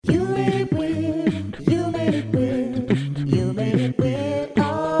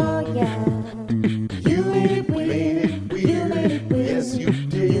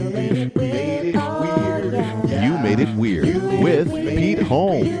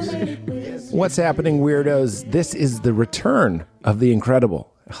What's happening, weirdos? This is the return of the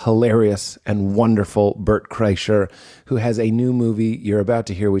incredible, hilarious, and wonderful Bert Kreischer, who has a new movie. You're about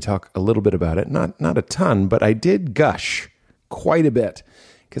to hear. We talk a little bit about it. Not a ton, but I did gush quite a bit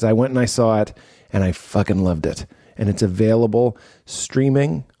because I went and I saw it and I fucking loved it. And it's available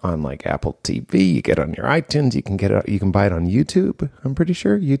streaming on like Apple TV. You get it on your iTunes. You can buy it on YouTube. I'm pretty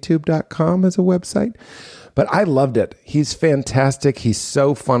sure youtube.com is a website. But I loved it. He's fantastic. He's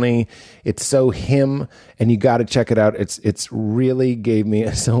so funny. It's so him, and you got to check it out. It's really gave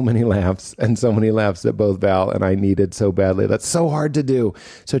me so many laughs, and so many laughs that both Val and I needed so badly. That's so hard to do.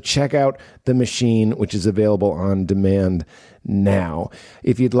 So check out The Machine, which is available on demand now.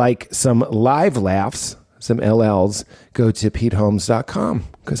 If you'd like some live laughs, some LLs, go to PeteHolmes.com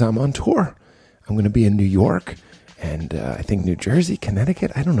because I'm on tour. I'm going to be in New York and I think New Jersey,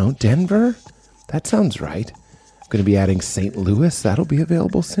 Connecticut, I don't know, Denver. That sounds right. I'm going to be adding St. Louis. That'll be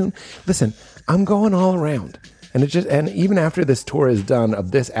available soon. Listen, I'm going all around. And even after this tour is done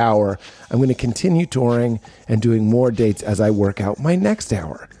of this hour, I'm going to continue touring and doing more dates as I work out my next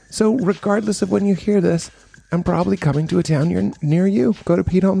hour. So regardless of when you hear this, I'm probably coming to a town near you. Go to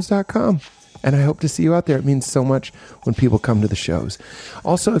PeteHolmes.com. And I hope to see you out there. It means so much when people come to the shows.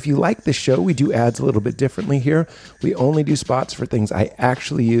 Also, if you like the show, we do ads a little bit differently here. We only do spots for things I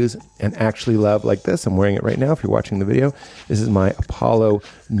actually use and actually love, like this. I'm wearing it right now if you're watching the video. This is my Apollo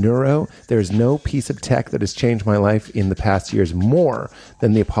Neuro. There's no piece of tech that has changed my life in the past years more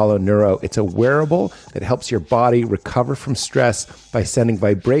than the Apollo Neuro. It's a wearable that helps your body recover from stress by sending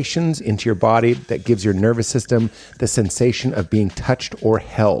vibrations into your body that gives your nervous system the sensation of being touched or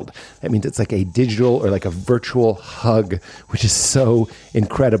held. That means it's like a digital or like a virtual hug, which is so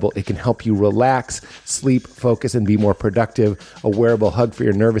incredible. It can help you relax, sleep, focus, and be more productive. A wearable hug for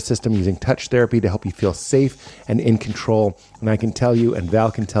your nervous system using touch therapy to help you feel safe and in control. And I can tell you, and Val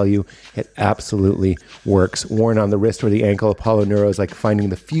can tell you, it absolutely works. Worn on the wrist or the ankle, Apollo Neuro is like finding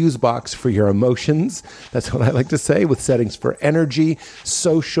the fuse box for your emotions. That's what I like to say, with settings for energy,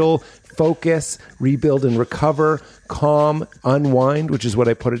 social, focus, rebuild and recover, calm, unwind, which is what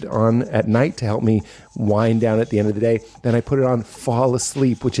I put it on at night to help me wind down at the end of the day. Then I put it on fall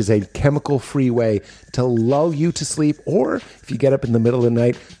asleep, which is a chemical-free way to lull you to sleep, or if you get up in the middle of the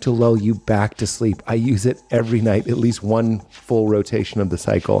night, to lull you back to sleep. I use it every night, at least one full rotation of the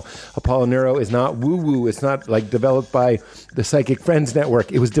cycle. Apollo Neuro is not woo-woo. It's not like developed by the Psychic Friends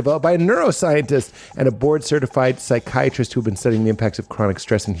Network. It was developed by a neuroscientist and a board-certified psychiatrist who have been studying the impacts of chronic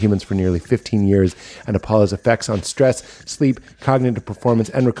stress in humans for nearly 15 years. And Apollo's effects on stress, sleep, cognitive performance,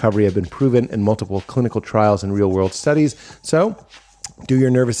 and recovery have been proven in multiple clinical trials and real-world studies. So do your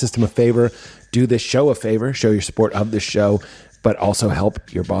nervous system a favor. Do this show a favor. Show your support of this show, but also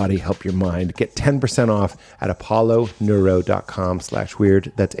help your body, help your mind. Get 10% off at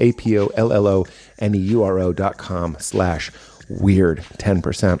apolloneuro.com/weird. That's APOLLONEURO.com/weird.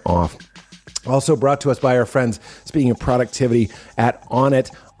 10% off. Also brought to us by our friends, speaking of productivity, at Onnit.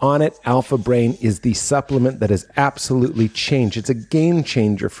 Onnit Alpha Brain is the supplement that has absolutely changed. It's a game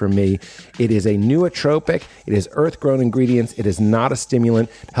changer for me. It is a nootropic. It is earth-grown ingredients. It is not a stimulant.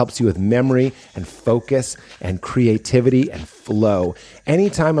 It helps you with memory and focus and creativity and flow.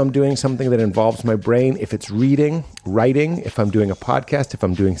 Anytime I'm doing something that involves my brain, if it's reading, writing, if I'm doing a podcast, if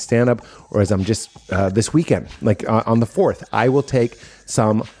I'm doing stand-up, or as I'm just this weekend, like on the 4th, I will take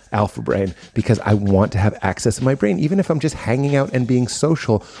some Alpha Brain because I want to have access to my brain, even if I'm just hanging out and being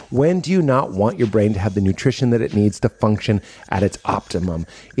social. When do you not want your brain to have the nutrition that it needs to function at its optimum?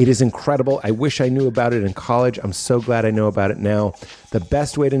 It is incredible. I wish I knew about it in college. I'm so glad I know about it now. The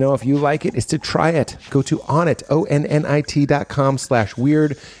best way to know if you like it is to try it. Go to Onnit,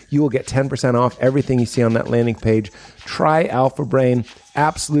 ONNIT.com/weird. You will get 10% off everything you see on that landing page. Try Alpha Brain.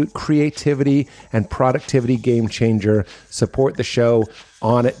 Absolute creativity and productivity game changer. Support the show.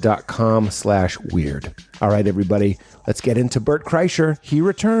 Onnit.com/weird. All right, everybody, let's get into Bert Kreischer. He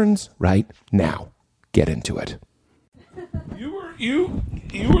returns right now. Get into it. You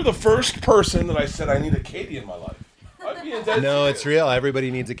were the first person that I said I need a Katie in my life. No, it's real. Everybody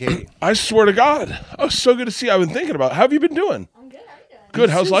needs a Katie. I swear to God. Oh, so good to see you. I've been thinking about it. How have you been doing? I'm good. How are you doing? Good.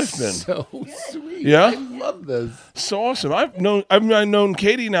 How's life been? So sweet. Yeah? I love this. So awesome. I've known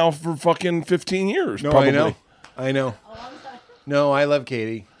Katie now for fucking 15 years. No, probably. I know. No, I love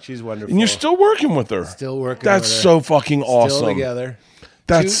Katie. She's wonderful. And you're still working with her. Still working That's with her. so fucking awesome. Still together.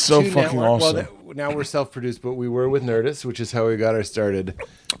 That's so fucking awesome. Well, now we're self-produced, but we were with Nerdist, which is how we got our started.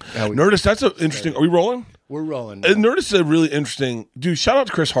 Nerdist, that's an interesting. Are we rolling? We're rolling. Nerdist is a really interesting dude. Shout out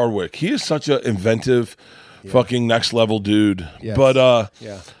to Chris Hardwick. He is such an inventive, fucking next level dude. Yes. But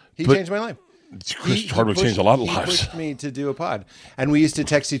he changed my life. Chris Hardwick changed a lot of lives. He pushed me to do a pod. And we used to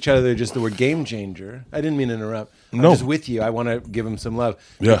text each other just the word game changer. I didn't mean to interrupt. No. I'm just with you. I want to give him some love.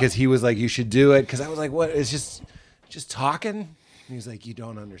 Yeah. Because he was like, you should do it. Because I was like, what? It's just talking? And he was like, you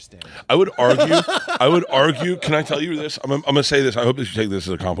don't understand. I would argue. Can I tell you this? I'm going to say this. I hope that you take this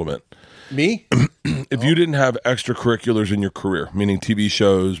as a compliment. Me? If you didn't have extracurriculars in your career, meaning TV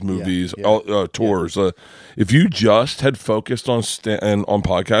shows, movies, tours, if you just had focused on on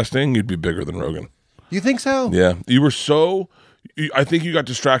podcasting, you'd be bigger than Rogan. You think so? Yeah. You were so... I think you got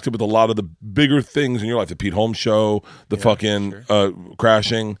distracted with a lot of the bigger things in your life. The Pete Holmes show, the fucking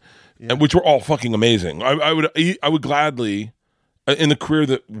Crashing, and which were all fucking amazing. I would gladly... In the career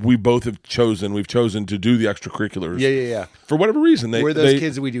that we both have chosen, we've chosen to do the extracurriculars. Yeah. For whatever reason. We're those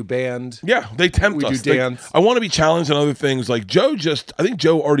kids that we do band. Yeah, they tempt us. We do dance. I want to be challenged in other things. Like I think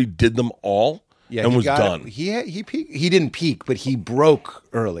Joe already did them all and was done. He peaked. He didn't peak, but he broke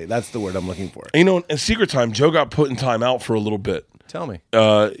early. That's the word I'm looking for. And, in Secret Time, Joe got put in time out for a little bit. Tell me.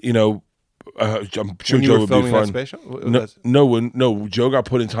 I'm sure when Joe would be fun. No, Joe got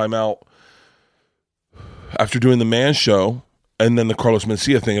put in time out after doing the Man Show. And then the Carlos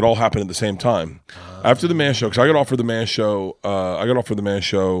Mencia thing, it all happened at the same time. After the Man Show, because I got offered the Man Show.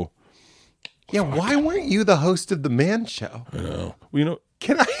 Yeah, why weren't you the host of the Man Show? I know. Well,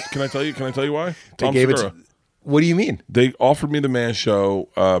 Can I tell you why? Tom gave Segura. What do you mean? They offered me the Man Show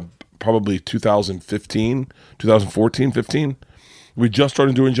probably 2014, 15. We just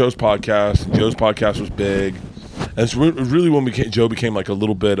started doing Joe's podcast. Joe's podcast was big. And it's really when Joe became like a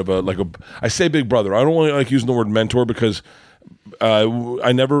little bit of I say big brother. I don't really like using the word mentor because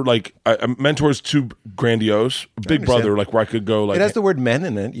I never mentor is too grandiose. Big brother, like where I could go. Like it has the word men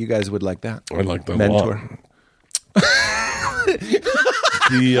in it. You guys would like that. I like that mentor. A lot.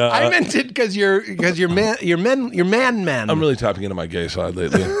 I meant it because you're man. I'm really tapping into my gay side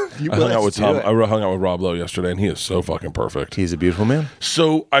lately. I hung out with Rob Lowe yesterday, and he is so fucking perfect. He's a beautiful man.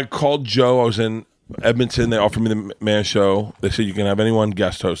 So I called Joe. I was in Edmonton. They offered me the Man Show. They said you can have anyone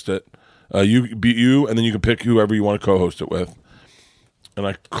guest host it. You beat you, and then you can pick whoever you want to co-host it with. And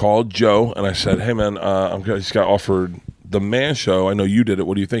I called Joe, and I said, "Hey, man, just got offered the Man Show. I know you did it.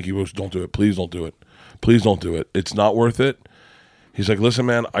 What do you think?" He goes, "Don't do it. Please don't do it. Please don't do it. It's not worth it." He's like, "Listen,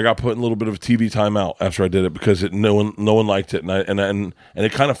 man, I got put in a little bit of a TV timeout after I did it because no one liked it, and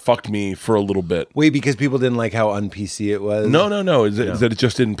it kind of fucked me for a little bit." Wait, because people didn't like how un-PC it was? No. Is that it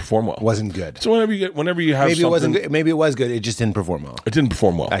just didn't perform well? Wasn't good. So whenever you have maybe something, it wasn't good. Maybe it was good. It just didn't perform well. It didn't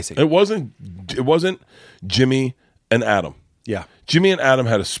perform well. I see. It wasn't Jimmy and Adam. Yeah. Jimmy and Adam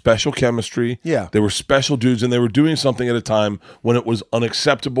had a special chemistry. Yeah. They were special dudes, and they were doing something at a time when it was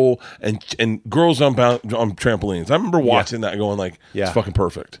unacceptable, and girls on trampolines. I remember watching that and going like, it's fucking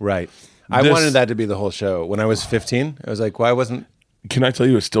perfect. Right. I wanted that to be the whole show. When I was 15, I was like, why wasn't... Can I tell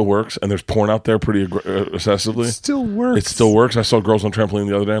you it still works? And there's porn out there pretty excessively. It still works. It still works. I saw girls on trampoline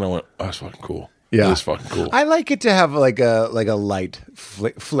the other day, and I went, oh, that's fucking cool. Yeah, it's fucking cool. I like it to have like a light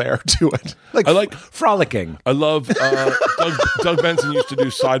flair to it. I like frolicking. I love Doug Benson used to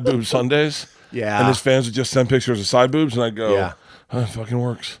do side boob Sundays. Yeah, and his fans would just send pictures of side boobs, and I go, it fucking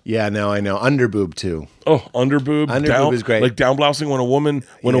works. Yeah, no, I know. Under boob too. Oh, under boob. Boob is great. Like down blousing when a woman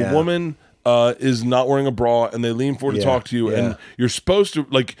is not wearing a bra and they lean forward to talk to you, and you're supposed to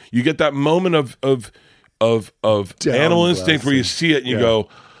you get that moment of animal instinct where you see it and you go,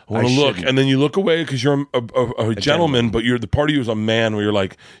 I want to look, and then you look away because you're a gentleman, but you're the part of you is a man where you're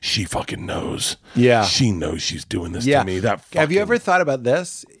like, she fucking knows. Yeah. She knows she's doing this to me. Have you ever thought about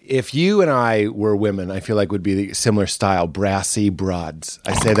this? If you and I were women, I feel like would be the similar style, brassy broads.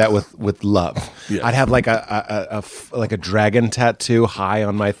 I say that with love. Yeah. I'd have like a dragon tattoo high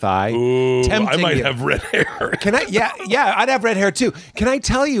on my thigh. Ooh, I might have red hair. Can I? Yeah, I'd have red hair too. Can I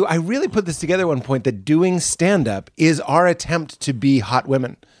tell you, I really put this together at one point that doing stand-up is our attempt to be hot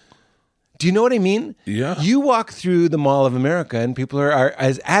women. Do you know what I mean? Yeah. You walk through the Mall of America and people are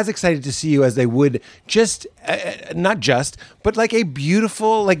as excited to see you as they would but like a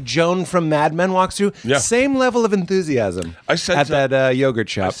beautiful, like Joan from Mad Men walks through. Yeah. Same level of enthusiasm at that yogurt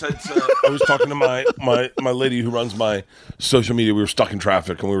shop. I was talking to my lady who runs my social media. We were stuck in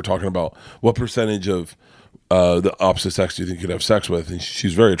traffic and we were talking about what percentage of the opposite sex do you think you could have sex with? And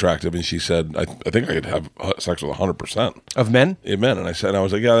she's very attractive, and she said, I think I could have sex with 100%. Of men? Yeah, men. And I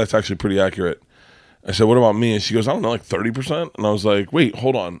was like, yeah, that's actually pretty accurate. I said, what about me? And she goes, I don't know, like 30%? And I was like, wait,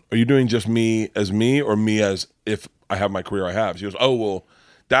 hold on. Are you doing just me as me or me as if I have my career I have? She goes, oh, well,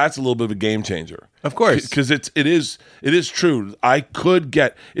 that's a little bit of a game changer. Of course. Because it is true. I could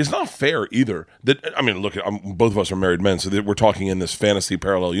get, it's not fair either. Look, both of us are married men, so we're talking in this fantasy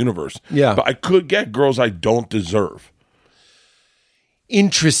parallel universe. Yeah. But I could get girls I don't deserve.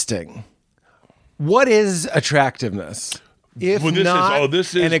 Interesting. What is attractiveness? If not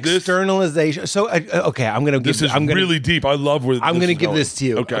an externalization. So, okay, I'm going to give... This is really deep. I love where I'm going to give this to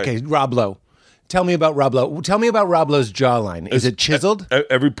you. Okay, Rob Lowe. Tell me about Rob Lowe. Tell me about Rob Lowe's jawline. Is it chiseled?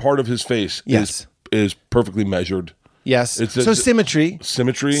 Every part of his face is perfectly measured. Yes. So symmetry.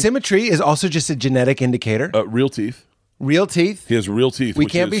 Symmetry. Symmetry is also just a genetic indicator. Real teeth. Real teeth? He has real teeth. We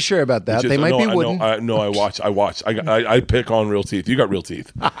can't be sure about that. They might be wooden. I watch. I pick on real teeth. You got real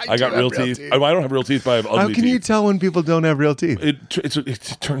teeth. I got real teeth. I don't have real teeth, but I have ugly teeth. How can you tell when people don't have real teeth?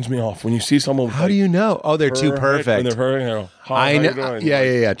 It turns me off. When you see someone with How do you know? Oh, they're too perfect. When they're hurting, I know.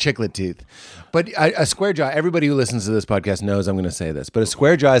 Yeah. Chiclet teeth. But a square jaw, everybody who listens to this podcast knows I'm going to say this, but a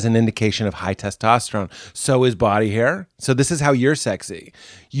square jaw is an indication of high testosterone. So is body hair. So this is how you're sexy.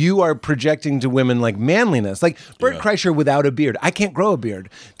 You are projecting to women like manliness. Like Bert Kreischer without a beard. I can't grow a beard.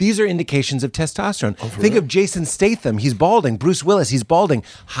 These are indications of testosterone. Think of Jason Statham. He's balding. Bruce Willis, he's balding.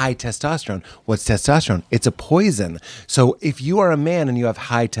 High testosterone. What's testosterone? It's a poison. So if you are a man and you have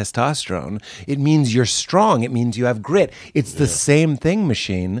high testosterone, it means you're strong. It means you have grit. It's the same thing,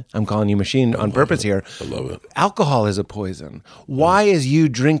 Machine. I'm calling you Machine on purpose here. I love it. Alcohol is a poison. Why is you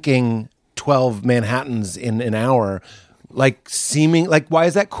drinking 12 Manhattans in an hour why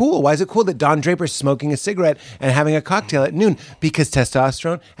is that cool? Why is it cool that Don Draper's smoking a cigarette and having a cocktail at noon? Because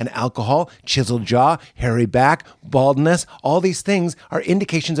testosterone and alcohol, chiseled jaw, hairy back, baldness, all these things are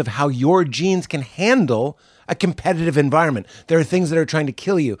indications of how your genes can handle a competitive environment. There are things that are trying to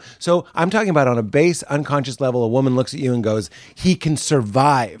kill you. So I'm talking about on a base, unconscious level, a woman looks at you and goes, he can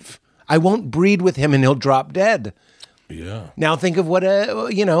survive. I won't breed with him and he'll drop dead. Yeah. Now think of what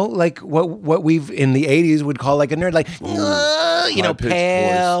what we've in the 80s would call like a nerd, like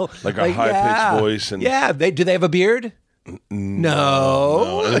pale, voice. Like a high pitched voice, and do they have a beard?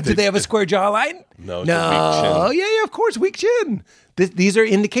 No. Do they have a square jawline? No. No. Yeah, of course, weak chin. These are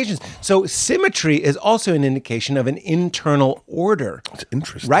indications. So symmetry is also an indication of an internal order. It's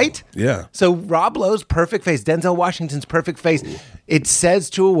interesting. Right? Yeah. So Rob Lowe's perfect face, Denzel Washington's perfect face, it says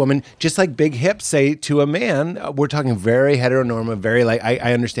to a woman, just like big hips say to a man, we're talking very heteronormative, very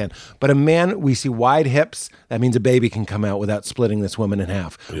I understand. But a man, we see wide hips, that means a baby can come out without splitting this woman in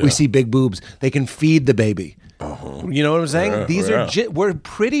half. Yeah. We see big boobs, they can feed the baby. You know what I'm saying? We're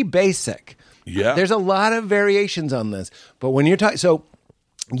pretty basic. Yeah. There's a lot of variations on this. But when you're talking, so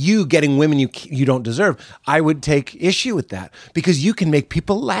you getting women you don't deserve, I would take issue with that because you can make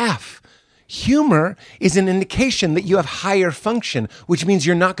people laugh. Humor is an indication that you have higher function, which means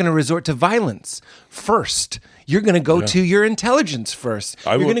you're not going to resort to violence first. You're going to go to your intelligence first.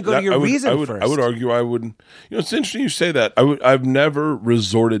 You're going to go to your reason first. I would argue I wouldn't. It's interesting you say that. I've never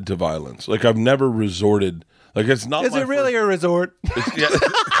resorted to violence. Like I've never resorted. Like it's not. Is it really a resort?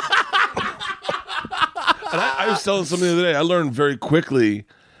 And I was telling somebody the other day, I learned very quickly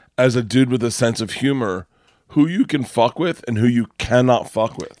as a dude with a sense of humor who you can fuck with and who you cannot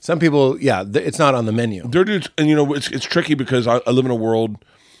fuck with. Some people, it's not on the menu. They're dudes, and it's tricky because I live in a world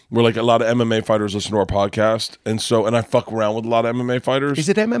where like a lot of MMA fighters listen to our podcast, and I fuck around with a lot of MMA fighters. Is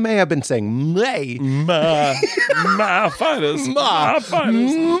it MMA? I've been saying may. Ma fighters. Ma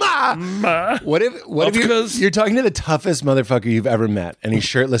fighters. Ma. What if you're talking to the toughest motherfucker you've ever met, and he's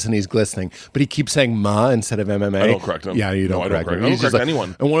shirtless and he's glistening, but he keeps saying ma instead of MMA? I don't correct him. Yeah, you don't correct him. I don't correct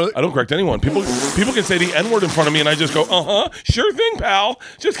anyone. I don't correct anyone. People can say the N-word in front of me, and I just go, sure thing, pal.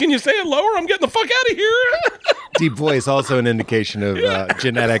 Just can you say it lower? I'm getting the fuck out of here. Deep voice, also an indication of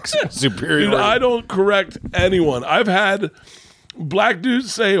genetics superiority. Dude, I don't correct anyone. I've had black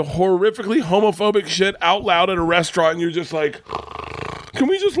dudes say horrifically homophobic shit out loud at a restaurant, and you're just like, can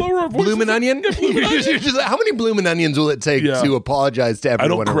we just lower our voices? Bloomin' onion? How many bloomin' onions will it take to apologize to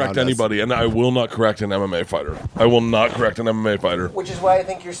everyone? I don't correct anybody, and I will not correct an MMA fighter. I will not correct an MMA fighter. Which is why I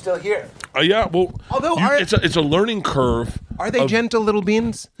think you're still here. Although it's a learning curve. Are they gentle little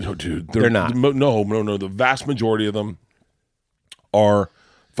beans? No, dude, they're not. No. The vast majority of them are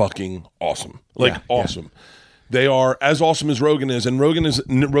fucking awesome. Awesome. Yeah. They are as awesome as Rogan is, and Rogan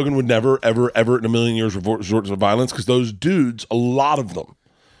would never, ever, ever in a million years resort to violence because those dudes, a lot of them,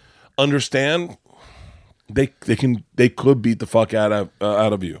 understand they could beat the fuck out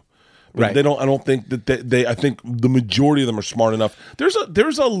of you. But right. They don't. I don't think that they. I think the majority of them are smart enough. There's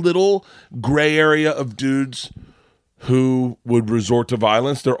a little gray area of dudes who would resort to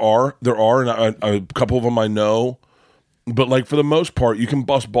violence. There are, and a couple of them I know. But like for the most part, you can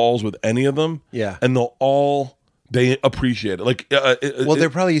bust balls with any of them, and they appreciate it. Like, they're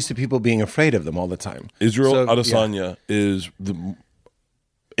probably used to people being afraid of them all the time. Israel Adesanya is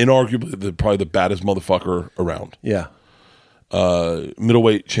inarguably probably the baddest motherfucker around. Yeah,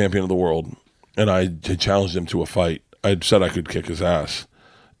 middleweight champion of the world, and I challenged him to a fight. I said I could kick his ass,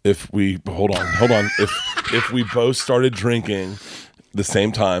 if we hold on, if we both started drinking the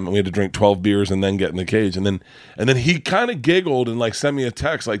same time and we had to drink 12 beers and then get in the cage, and then he kind of giggled and like sent me a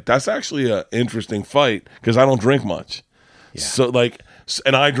text like, that's actually an interesting fight because I don't drink much. Yeah. So like,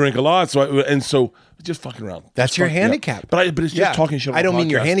 and I drink a lot, so just fucking around. That's your handicap. But it's just talking shit on I don't a mean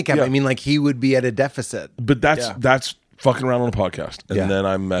your podcast. handicap. I mean like he would be at a deficit. But that's fucking around on a podcast. And then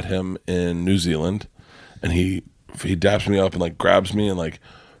I met him in New Zealand, and he daps me up and like grabs me and like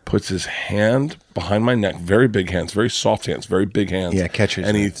puts his hand behind my neck, very big hands, very soft hands, very big hands. Yeah, catchers.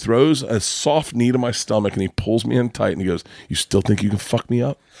 And he throws a soft knee to my stomach and he pulls me in tight and he goes, "You still think you can fuck me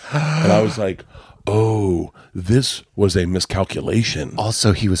up?" And I was like, oh, this was a miscalculation.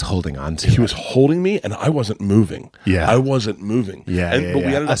 Also, he was holding on to He was holding me and I wasn't moving. Yeah. I wasn't moving. Yeah, But we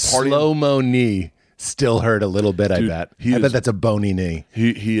ended up partying. Slow-mo knee still hurt a little bit, Dude, I bet. Bet that's a bony knee.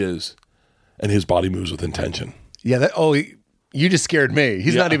 He is. And his body moves with intention. Yeah, you just scared me.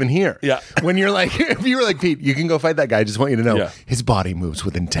 He's not even here. Yeah. When you're like, if you were like, Pete, you can go fight that guy. I just want you to know his body moves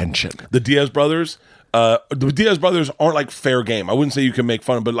with intention. The Diaz brothers aren't like fair game. I wouldn't say you can make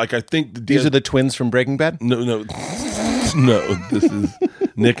fun of, but like I think These are the twins from Breaking Bad? No. This is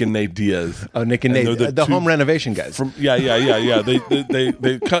Nick and Nate Diaz. Oh, Nick and Nate, the home renovation guys. They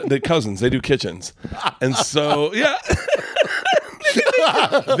cousins. They do kitchens, and so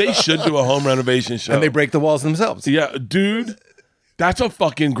they should do a home renovation show. And they break the walls themselves. Yeah, dude. That's a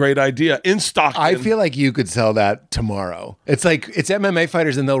fucking great idea. In Stockton. I feel like you could sell that tomorrow. It's like, it's MMA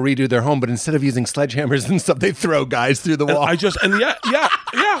fighters and they'll redo their home, but instead of using sledgehammers and stuff, they throw guys through the wall.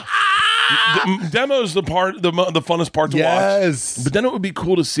 Demo's the funnest part to watch. Yes. But then it would be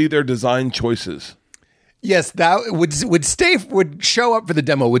cool to see their design choices. Yes, that would show up for the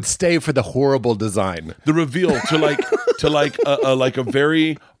demo, would stay for the horrible design. The reveal to a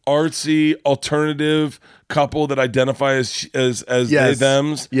very artsy alternative couple that identify as they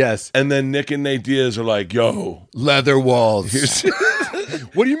thems. Yes. And then Nick and Nate Diaz are like, yo, leather walls.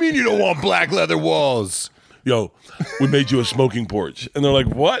 What do you mean you don't want black leather walls? Yo, we made you a smoking porch. And they're like,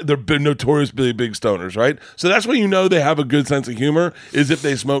 what? They're notoriously big stoners, right? So that's when you know they have a good sense of humor, is if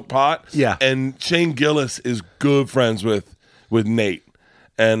they smoke pot. Yeah. And Shane Gillis is good friends with Nate.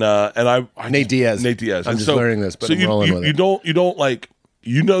 And Nate Diaz. I'm just learning this, but I'm rolling with it. You don't like,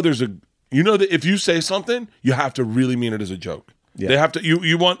 that if you say something, you have to really mean it as a joke. Yeah. They have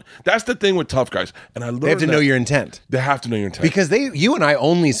to. That's the thing with tough guys, and I learned they have to know your intent. They have to know your intent because you and I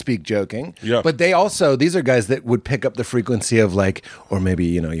only speak joking. Yeah. But these are guys that would pick up the frequency of like, or maybe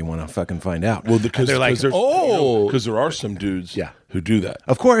you want to fucking find out. Well, because they're like, because there are some dudes, who do that.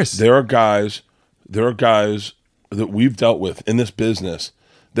 Of course, there are guys that we've dealt with in this business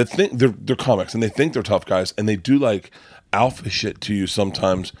that think they're comics and they think they're tough guys and they do like alpha shit to you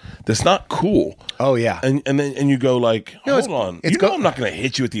sometimes that's not cool. Oh yeah. And then you go like, hold on. I'm not going to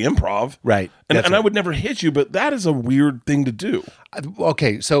hit you at the improv. Right. And I would never hit you, but that is a weird thing to do.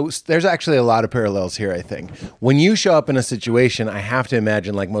 Okay, so there's actually a lot of parallels here, I think. When you show up in a situation, I have to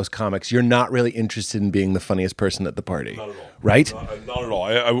imagine, like most comics, you're not really interested in being the funniest person at the party. Not at all. Right? Not at all.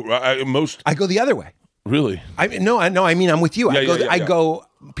 I go the other way. Really? I mean, I'm with you. I go,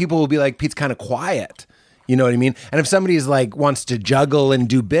 people will be like, Pete's kind of quiet. You know what I mean? And if somebody's like wants to juggle and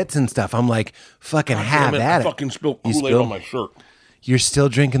do bits and stuff, I'm like, fucking have at it. I fucking spilled Kool-Aid on my shirt. You're still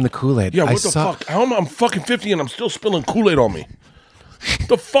drinking the Kool-Aid. Yeah, what the fuck? I'm fucking 50 and I'm still spilling Kool-Aid on me.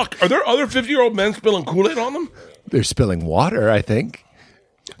 The fuck? Are there other 50-year-old men spilling Kool-Aid on them? They're spilling water, I think.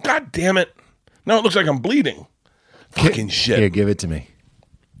 God damn it. Now it looks like I'm bleeding. Fucking shit. Here, give it to me.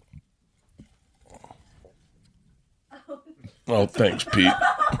 Oh, thanks, Pete.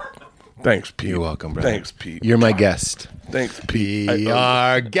 Thanks, Pete. You're welcome, brother. Thanks, Pete. You're my guest. Thanks, Pete. Be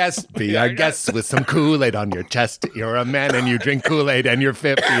our guest with some Kool-Aid on your chest. You're a man and you drink Kool-Aid and you're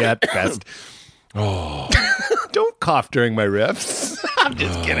 50 at best. Oh. Don't cough during my riffs. I'm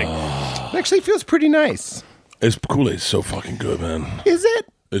just kidding. It actually feels pretty nice. Kool-Aid's so fucking good, man. Is it?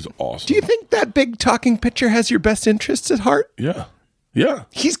 It's awesome. Do you think that big talking picture has your best interests at heart? Yeah. Yeah.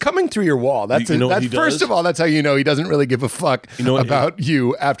 He's coming through your wall. First of all, that's how you know he doesn't really give a fuck about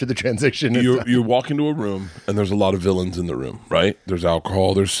you after the transition. You walk into a room and there's a lot of villains in the room, right? There's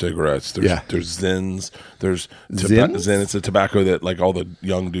alcohol, there's cigarettes, there's Zins, there's Zin. It's a tobacco that like all the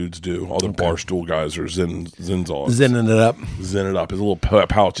young dudes do. All the barstool guys are Zins on. Zinning it up. Zin it up. It's a little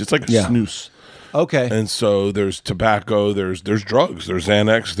pouch. It's like a snooze. Okay. And so there's tobacco, there's drugs, there's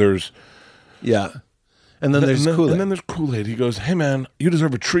Xanax, there's... Yeah. And then there's Kool-Aid. And then there's Kool-Aid. He goes, hey, man, you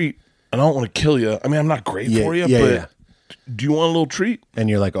deserve a treat. And I don't want to kill you. I mean, I'm not great for you, but do you want a little treat? And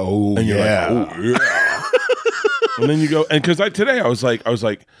you're like, oh, and you're like, oh, yeah. And then you go, and because today I was like, I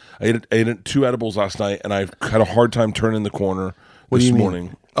ate 2 edibles last night, and I had a hard time turning the corner this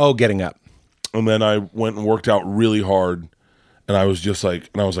morning. Oh, getting up. And then I went and worked out really hard. And I was just like,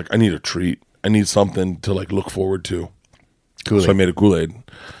 I need a treat. I need something to like look forward to. Kool-Aid. So I made a Kool-Aid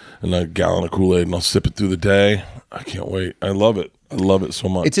and a gallon of Kool-Aid, and I'll sip it through the day. I can't wait. I love it. I love it so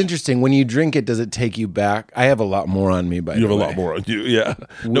much. It's interesting. When you drink it, does it take you back? I have a lot more on me, by the way. You have a lot more on you, yeah.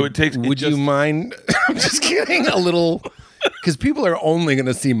 No, it takes... Would you mind... I'm just kidding. A little... Because people are only going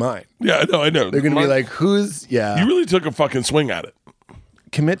to see mine. Yeah, I know. They're going to be like, who's... Yeah. You really took a fucking swing at it.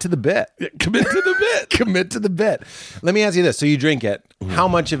 Commit to the bit. Yeah, commit to the bit. Commit to the bit. Let me ask you this. So you drink it. How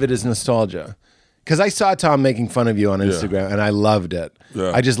much of it is nostalgia? Because I saw Tom making fun of you on Instagram, and I loved it.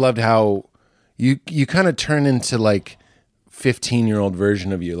 Yeah. I just loved how you kind of turn into like 15-year-old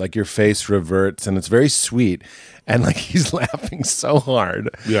version of you. Like your face reverts, and it's very sweet. And like he's laughing so hard.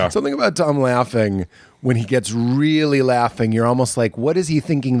 Yeah. Something about Tom laughing, when he gets really laughing, you're almost like, what is he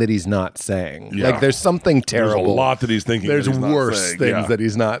thinking that he's not saying? Yeah. Like there's something terrible. There's a lot that he's thinking. There's that he's not worse saying. things that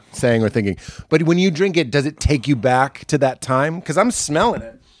he's not saying or thinking. But when you drink it, does it take you back to that time? Because I'm smelling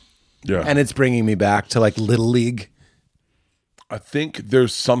it. Yeah. And it's bringing me back to like Little League. I think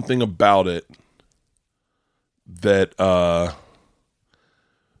there's something about it that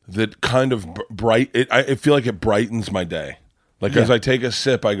that kind of I feel like it brightens my day. Like as I take a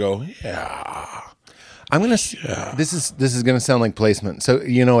sip, I go, yeah. I'm gonna. This is gonna sound like placement. So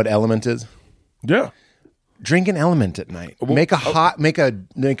you know what Element is? Yeah. Drink an Element at night. Make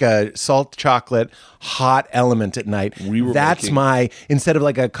a salt chocolate hot Element at night. Instead of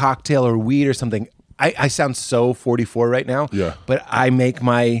like a cocktail or weed or something. I sound so 44 right now. Yeah. But I make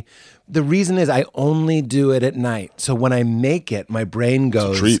the reason is I only do it at night. So when I make it, my brain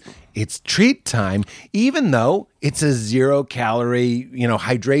goes, it's treat time, even though it's a 0 calorie,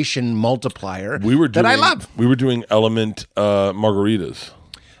 hydration multiplier that I love. We were doing Element margaritas.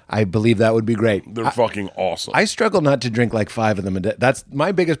 I believe that would be great. They're fucking awesome. I struggle not to drink like 5 of them a day. That's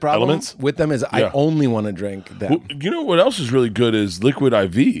my biggest problem Elements? with them is I only want to drink them. Well, you know what else is really good is Liquid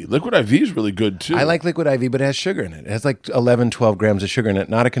IV. Liquid IV is really good too. I like Liquid IV, but it has sugar in it. It has like 11, 12 grams of sugar in it.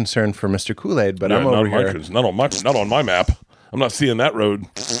 Not a concern for Mr. Kool-Aid, but I'm over here. Not on my map. I'm not seeing that road.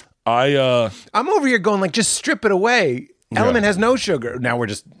 I'm over here going like, just strip it away. Element has no sugar. Now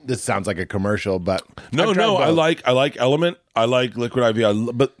this sounds like a commercial, but no. I like Element. I like Liquid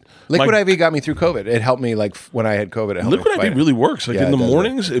IV. But Liquid IV got me through COVID. It helped me like when I had COVID. It helped Liquid IV really works. Like in the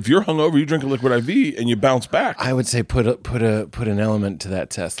mornings, if you're hungover, you drink a Liquid IV and you bounce back. I would say put an Element to that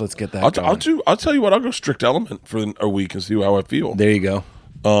test. Let's get that going. I'll tell you what. I'll go strict Element for a week and see how I feel. There you go.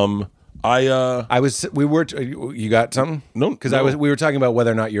 You got something? No, because we were talking about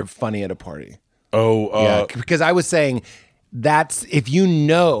whether or not you're funny at a party. Because I was saying that's if you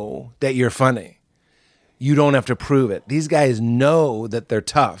know that you're funny, you don't have to prove it. These guys know that they're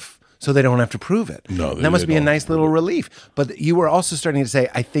tough, so they don't have to prove it. No, that must be a nice little relief. But you were also starting to say,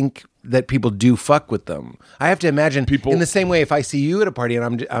 I think that people do fuck with them. I have to imagine in the same way, if I see you at a party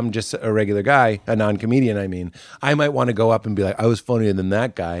and I'm just a regular guy, a non-comedian, I might want to go up and be like, I was funnier than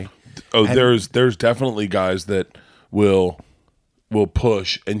that guy. Oh, there's definitely guys that will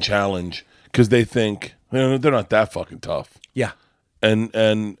push and challenge because they think they're not that fucking tough. Yeah,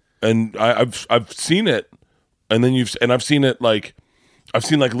 and I've seen it, and then I've seen it like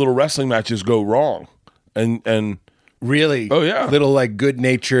little wrestling matches go wrong, and really, oh yeah, little like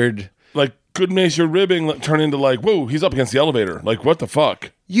good-natured ribbing turn into like, whoa, he's up against the elevator, like what the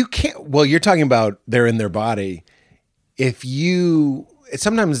fuck? You can't. Well, you're talking about they're in their body.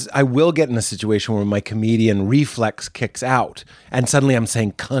 Sometimes I will get in a situation where my comedian reflex kicks out and suddenly I'm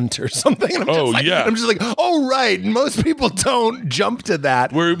saying cunt or something. And I'm just like, oh, right. Most people don't jump to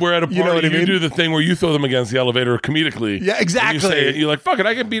that. We're at a party. You know what I mean? You do the thing where you throw them against the elevator comedically. Yeah, exactly. And you say it, you're like, fuck it,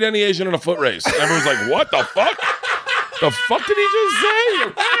 I can beat any Asian in a foot race. And everyone's like, what the fuck? The fuck did he just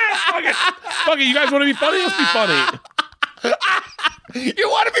say? Fuck it, you guys want to be funny? Let's be funny. You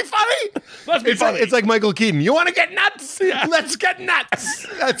want to be funny? Let's be funny. It's like Michael Keaton. You want to get nuts? Yeah. Let's get nuts.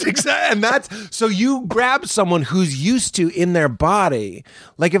 That's exactly. And so you grab someone who's used to in their body.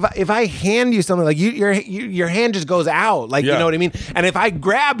 Like if I hand you something, like your hand just goes out. Like you know what I mean. And if I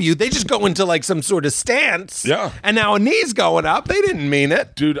grab you, they just go into like some sort of stance. Yeah. And now a knee's going up. They didn't mean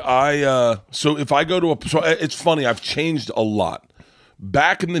it, dude. So if I go to it's funny. I've changed a lot.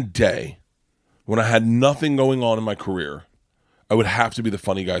 Back in the day, when I had nothing going on in my career, I would have to be the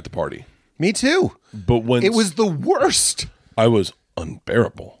funny guy at the party. Me too. But when it was the worst, I was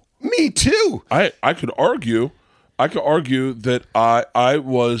unbearable. Me too. I could argue that I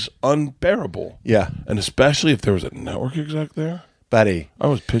was unbearable. Yeah. And especially if there was a network exec there. Buddy. I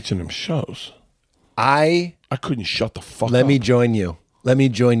was pitching him shows. I couldn't shut the fuck up. Let me join you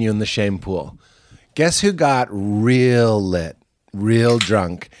in the shame pool. Guess who got real lit real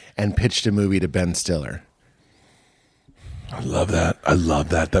drunk, and pitched a movie to Ben Stiller. I love that.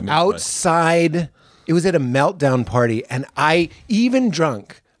 That makes Outside, it was at a meltdown party, and even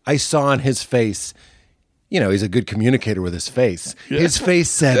drunk, I saw on his face, he's a good communicator with his face. Yeah. His face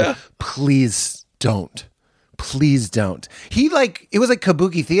said, please don't. Please don't. It was like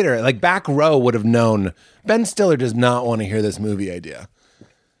kabuki theater. Like back row would have known Ben Stiller does not want to hear this movie idea.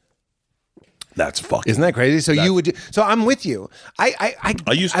 That's fucking. Isn't that crazy? So you would. So I'm with you. I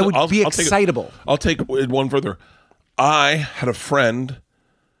would be excitable. I'll take it one further. I had a friend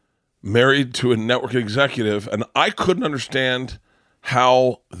married to a network executive, and I couldn't understand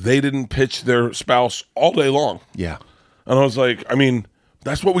how they didn't pitch their spouse all day long. Yeah. And I was like, I mean,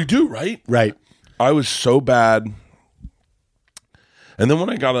 that's what we do, right? Right. I was so bad. And then when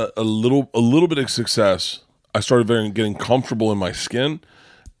I got a little bit of success, I started getting comfortable in my skin.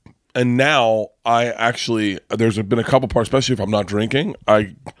 And now there's been a couple parts, especially if I'm not drinking,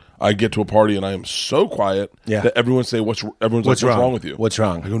 I get to a party and I am so quiet that everyone say, what's wrong with you? What's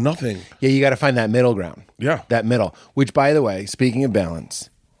wrong? I go, nothing. Yeah, you got to find that middle ground. Yeah. That middle. Which, by the way, speaking of balance,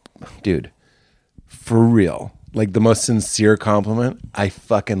 dude, for real, like the most sincere compliment, I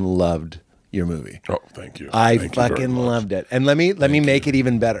fucking loved your movie. Oh, thank you. I fucking loved it. And let me make it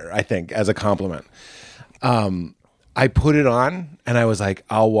even better, I think, as a compliment. I put it on and I was like,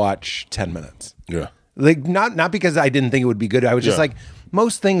 I'll watch 10 minutes. Yeah. Like not because I didn't think it would be good. I was just like,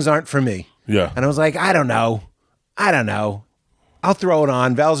 most things aren't for me. Yeah. And I was like, I don't know. I'll throw it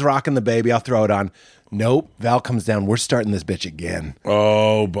on. Val's rocking the baby. I'll throw it on. Nope. Val comes down. We're starting this bitch again.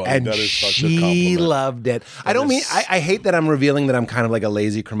 Oh, buddy, and that is such a she compliment. loved it. I hate that I'm revealing that I'm kind of like a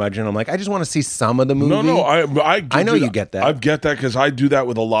lazy curmudgeon. I'm like, I just want to see some of the movie. No, I know you get that. I get that because I do that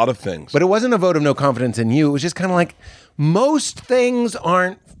with a lot of things. But it wasn't a vote of no confidence in you. It was just kind of like, most things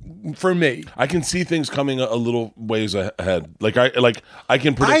aren't for me. I can see things coming a little ways ahead. Like I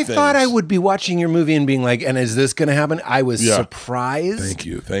can predict things. I thought I would be watching your movie and being like, and is this going to happen? I was surprised. Thank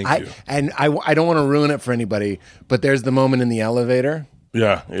you. And I don't want to ruin it for anybody, but there's the moment in the elevator.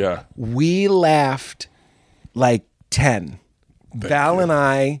 Yeah. We laughed like 10. Val and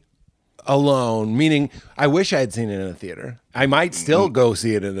I alone, meaning I wish I had seen it in a theater. I might still go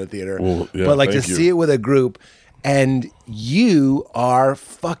see it in a theater, but like to see it with a group. And you are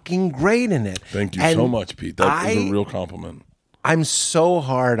fucking great in it. Thank you so much, Pete. That is a real compliment. I'm so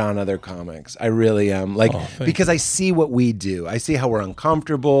hard on other comics. I really am. Because I see what we do. I see how we're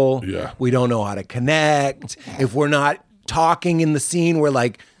uncomfortable. Yeah. We don't know how to connect. If we're not talking in the scene, we're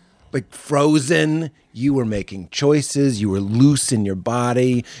like frozen. You were making choices. You were loose in your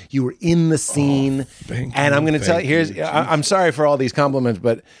body. You were in the scene. And I'm going to tell you, I'm sorry for all these compliments,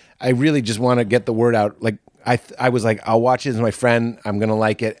 but I really just want to get the word out. Like, I was like, I'll watch it as my friend. I'm going to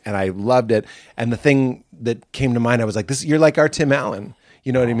like it. And I loved it. And the thing that came to mind, I was like, you're like our Tim Allen.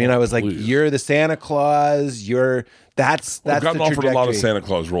 You know what I mean? I was like, you're the Santa Claus. That's I've gotten the offered a lot of trajectory. Santa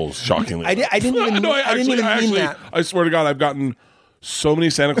Claus roles, shockingly. I didn't even mean that. I swear to God, I've gotten so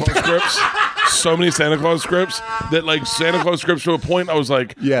many Santa Claus scripts. So many Santa Claus scripts that like Santa Claus scripts to a point I was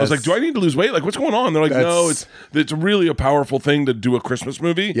like, do I need to lose weight? Like, what's going on? They're like, no, it's really a powerful thing to do a Christmas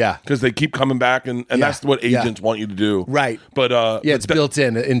movie. Yeah. Because they keep coming back and that's what agents want you to do. Right. But it's built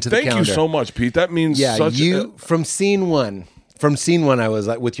into the calendar. Thank you so much, Pete. That means from scene one, I was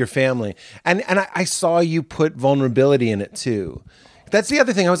like with your family. And I saw you put vulnerability in it too. That's the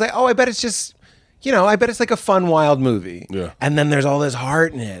other thing. I was like, I bet it's just I bet it's like a fun, wild movie. Yeah. And then there's all this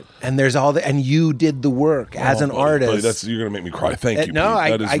heart in it. And there's and you did the work as an artist. You're going to make me cry. Thank you, Pete. No,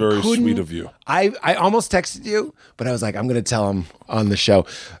 that is very sweet of you. I almost texted you, but I was like, I'm going to tell him on the show.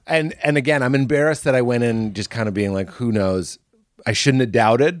 And again, I'm embarrassed that I went in just kind of being like, who knows? I shouldn't have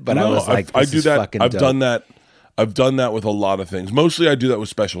doubted, but I was like, I do that. Fucking I've dope. done that. I've done that with a lot of things. Mostly I do that with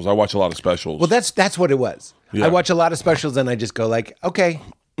specials. I watch a lot of specials. Well, that's what it was. Yeah. I watch a lot of specials and I just go like, okay.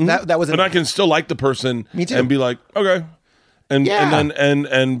 That was, and I can still like the person, me too, and be like, okay, and then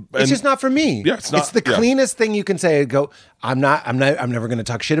it's just not for me. Yeah, it's not. It's the cleanest thing you can say. Go, I'm never going to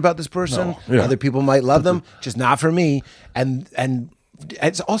talk shit about this person. No, yeah. Other people might love them, just not for me. And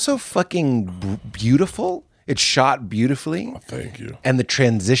it's also fucking beautiful. It's shot beautifully. Oh, thank you. And the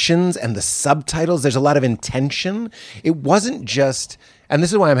transitions and the subtitles. There's a lot of intention. It wasn't just. And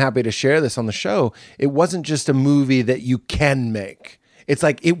this is why I'm happy to share this on the show. It wasn't just a movie that you can make. It's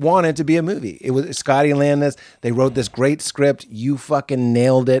like it wanted to be a movie. It was Scotty Landis. They wrote this great script. You fucking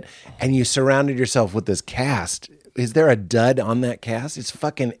nailed it. And you surrounded yourself with this cast. Is there a dud on that cast? It's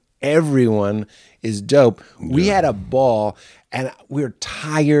fucking everyone is dope. Yeah. We had a ball and we're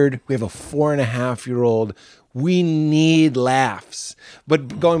tired. We have a 4.5-year-old. We need laughs.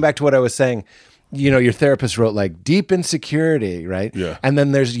 But going back to what I was saying, your therapist wrote like deep insecurity, right? Yeah. And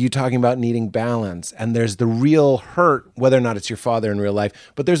then there's you talking about needing balance, and there's the real hurt, whether or not it's your father in real life,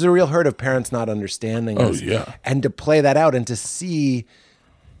 but there's the real hurt of parents not understanding us. Yeah. And to play that out and to see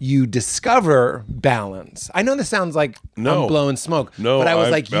you discover balance. I know this sounds like I'm blowing smoke, but I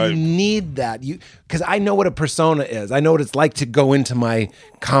was you need that. Because I know what a persona is. I know what it's like to go into my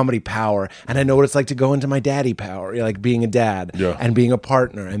comedy power, and I know what it's like to go into my daddy power, like being a dad and being a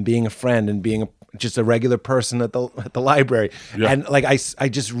partner and being a friend and being just a regular person at the library. Yeah. And like I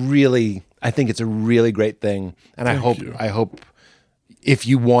just really I think it's a really great thing, and I hope if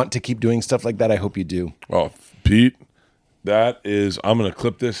you want to keep doing stuff like that, I hope you do. Oh, Pete. That is, I'm going to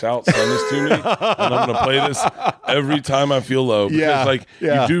clip this out, send this to me, and I'm going to play this every time I feel low. Because,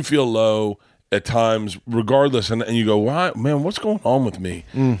 you do feel low at times, regardless, and you go, "Why, man, what's going on with me?"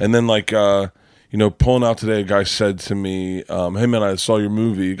 And then, pulling out today, a guy said to me, "Hey, man, I saw your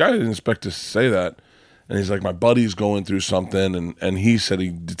movie." The guy didn't expect to say that. And he's like, "My buddy's going through something," and he said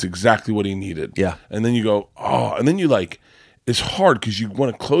it's exactly what he needed. Yeah. And then you go, "Oh," and then you it's hard because you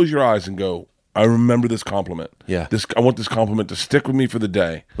want to close your eyes and go, I remember this compliment. Yeah. I want this compliment to stick with me for the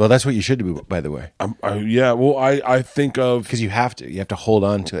day. Well, that's what you should do, by the way. I think of... Because you have to hold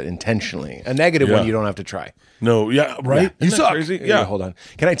on to it intentionally. A negative one, you don't have to try. No, yeah, right? Yeah. You suck. Crazy? Yeah. Hold on.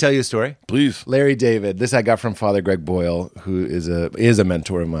 Can I tell you a story? Please. Larry David. This I got from Father Greg Boyle, who is a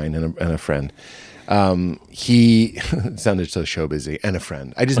mentor of mine and a friend. He sounded so show busy, and a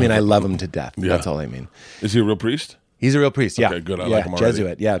friend. I just mean I love him to death. Yeah. That's all I mean. Is he a real priest? He's a real priest, yeah. Okay, good. I like him already.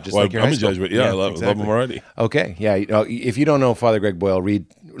 Jesuit, yeah. Just like your I'm high a school. Jesuit, yeah. I love him already. Okay, yeah. If you don't know Father Greg Boyle,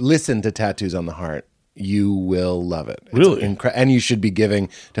 listen to Tattoos on the Heart. You will love it. It's really? And you should be giving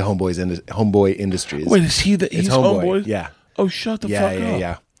to Homeboy Industries. Wait, is he he's Homeboy? Yeah. Oh, shut the fuck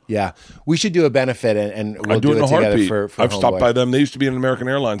up. Yeah. We should do a benefit, and we'll do it together for I've Homeboy. stopped by them. They used to be in American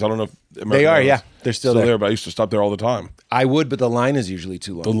Airlines. I don't know if they are, yeah. They're still there. But I used to stop there all the time. I would, but the line is usually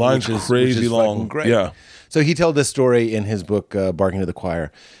too long. The line's crazy long. Great. Yeah. So he told this story in his book, Barking to the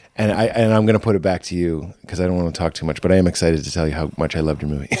Choir. And I'm going to put it back to you because I don't want to talk too much, but I am excited to tell you how much I loved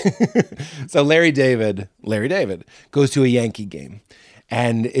your movie. So Larry David goes to a Yankee game,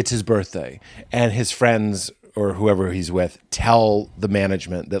 and it's his birthday. And his friends or whoever he's with tell the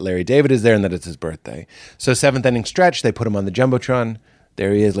management that Larry David is there and that it's his birthday. So seventh inning stretch, they put him on the Jumbotron.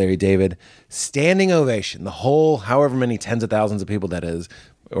 There he is, Larry David. Standing ovation. The whole, however many tens of thousands of people that is,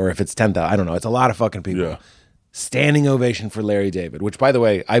 or if it's 10,000, I don't know. It's a lot of fucking people. Yeah. Standing ovation for Larry David, which, by the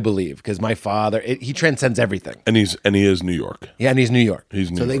way, I believe, because my father, he transcends everything. And he is New York. Yeah, and he's New York.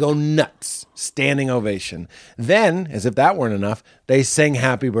 So they go nuts. Standing ovation. Then, as if that weren't enough, they sing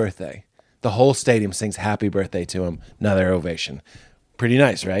happy birthday. The whole stadium sings happy birthday to him. Another ovation. Pretty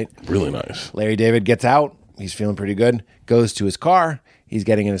nice, right? Really nice. Larry David gets out. He's feeling pretty good. Goes to his car. He's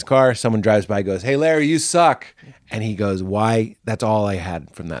getting in his car. Someone drives by, goes, "Hey, Larry, you suck." And he goes, "Why? That's all I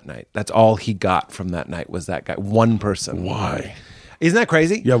had from that night. That's all he got from that night was that guy. One person." Why? Isn't that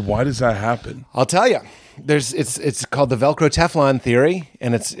crazy? Yeah, why does that happen? I'll tell you. It's called the Velcro Teflon theory,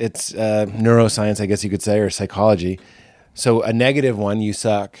 and it's neuroscience, I guess you could say, or psychology. So a negative one, you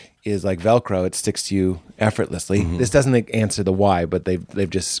suck, is like Velcro. It sticks to you effortlessly. Mm-hmm. This doesn't answer the why, but they've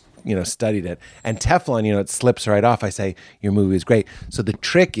just studied it. And Teflon, it slips right off. I say your movie is great. So the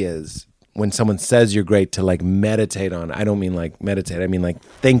trick is when someone says you're great to like meditate on it. I don't mean like meditate. I mean like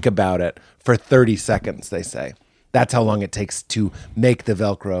think about it for 30 seconds. They say that's how long it takes to make the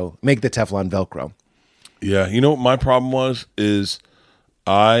Teflon Velcro. Yeah, you know what my problem was is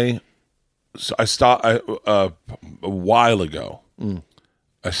I stopped a while ago.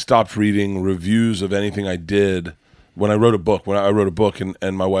 I stopped reading reviews of anything I did when I wrote a book. When I wrote a book,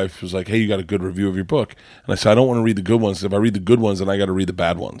 and my wife was like, "Hey, you got a good review of your book?" And I said, "I don't want to read the good ones. If I read the good ones, then I got to read the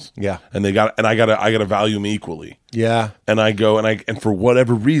bad ones." Yeah, and I got to value them equally. Yeah, and I go and for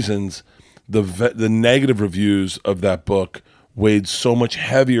whatever reasons, the negative reviews of that book weighed so much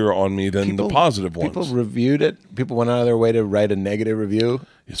heavier on me than the positive ones. People reviewed it. People went out of their way to write a negative review.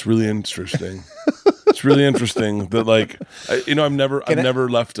 It's really interesting. It's really interesting that I've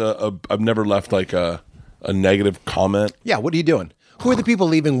never left a negative comment. Yeah, what are you doing? Who are the people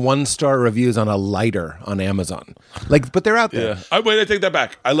leaving 1-star reviews on a lighter on Amazon? But they're out there. Yeah. I take that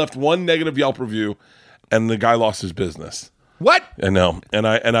back. I left one negative Yelp review, and the guy lost his business. What? I know, and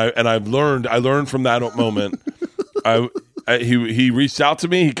I've learned. I learned from that moment. He reached out to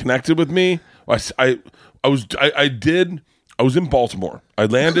me. He connected with me. I was in Baltimore. I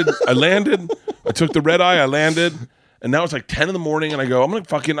landed. I took the red eye. I landed. And now it's like 10 in the morning, and I go, I'm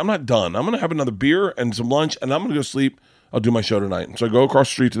not done. I'm going to have another beer and some lunch, and I'm going to go sleep. I'll do my show tonight. And so I go across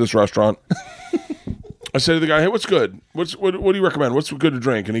the street to this restaurant. I say to the guy, "Hey, what's good? What do you recommend? What's good to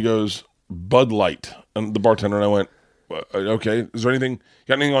drink?" And he goes, Bud Light. And the bartender and I went, okay, is there anything,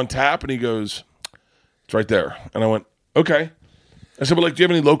 got anything on tap? And he goes, it's right there. And I went, okay. I said, but like, do you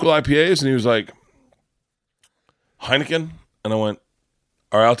have any local IPAs? And he was like, Heineken? And I went,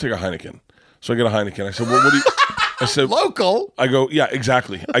 all right, I'll take a Heineken. So I get a Heineken. I said, well, what do you... I said, local? I go, yeah,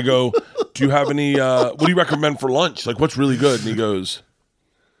 exactly. I go, do you have any, what do you recommend for lunch? Like, what's really good? And he goes,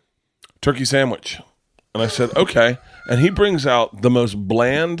 turkey sandwich. And I said, okay. And he brings out the most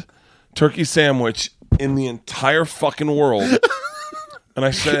bland turkey sandwich in the entire fucking world. And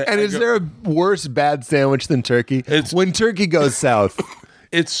I said, and is there a worse bad sandwich than turkey? When turkey goes south.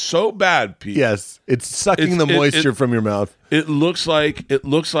 It's so bad, Pete. Yes, it's sucking the moisture from your mouth. It looks like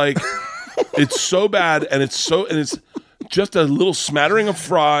it's so bad, and it's just a little smattering of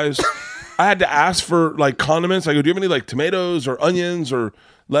fries. I had to ask for like condiments. I go, do you have any like tomatoes or onions or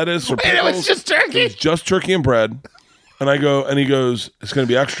lettuce or pickles? It was just turkey. It was just turkey and bread. And I go, and he goes, it's going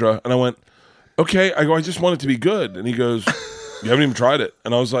to be extra. And I went, okay. I go, I just want it to be good. And he goes, you haven't even tried it.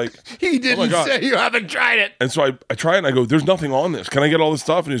 And I was like, he didn't say you haven't tried it. And so I try it and I go, there's nothing on this. Can I get all this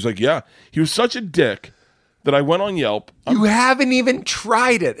stuff? And he was like, yeah. He was such a dick that I went on Yelp. You haven't even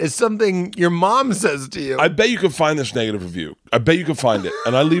tried it. It's something your mom says to you. I bet you could find this negative review. I bet you could find it.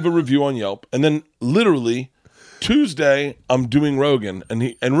 And I leave a review on Yelp. And then literally Tuesday, I'm doing Rogan.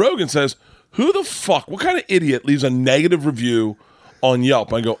 And Rogan says, who the fuck, what kind of idiot leaves a negative review on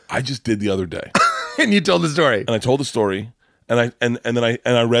Yelp? I go, I just did the other day. And you told the story. And I told the story. And then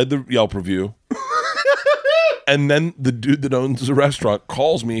I read the Yelp review. And then the dude that owns the restaurant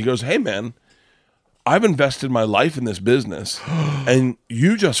calls me. He goes, hey, man, I've invested my life in this business, and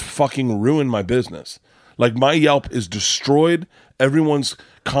you just fucking ruined my business. Like, my Yelp is destroyed. Everyone's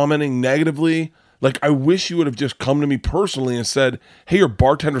commenting negatively. Like, I wish you would have just come to me personally and said, hey, your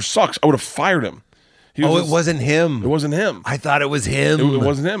bartender sucks. I would have fired him. It wasn't him. It wasn't him. I thought it was him. It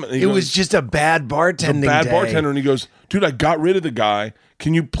wasn't him. It was just a bad bartending bartender. And he goes, dude, I got rid of the guy.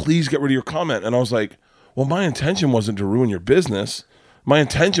 Can you please get rid of your comment? And I was like, well, my intention wasn't to ruin your business. My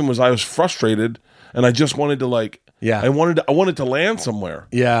intention was I was frustrated and I just wanted to I wanted to land somewhere.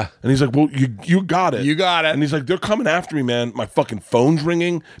 Yeah. And he's like, well, you got it. You got it. And he's like, they're coming after me, man. My fucking phone's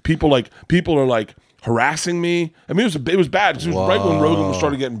ringing. People are like harassing me. I mean, it was bad because it was right when Rogan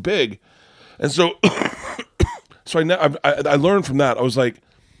started getting big. And so, I learned from that. I was like,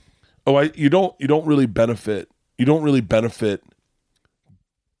 oh, you don't really benefit. You don't really benefit.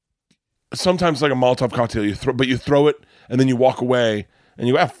 Sometimes like a Molotov cocktail, you throw it and then you walk away and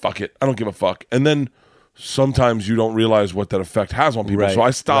you go, fuck it, I don't give a fuck. And then sometimes you don't realize what that effect has on people. Right, so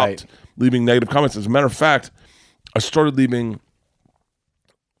I stopped leaving negative comments. As a matter of fact, I started leaving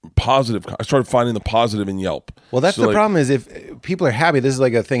positive. I started finding the positive in Yelp. Well, that's the problem is if people are happy, this is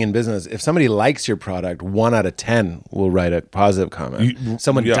like a thing in business. If somebody likes your product, 1 out of 10 will write a positive comment.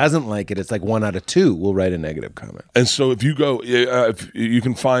 Someone doesn't like it, it's like 1 out of 2 will write a negative comment. And so if you go, if you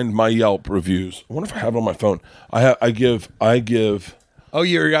can find my Yelp reviews. I wonder if I have it on my phone. I give. Oh,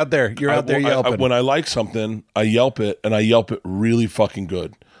 you're out there. You're out there yelping. When I like something, I Yelp it, and I Yelp it really fucking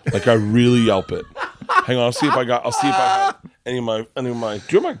good. Like I really Yelp it. Hang on, I'll see if I have any of my. Do you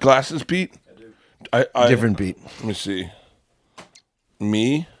have my glasses, Pete? I do. Different Pete. Let me see.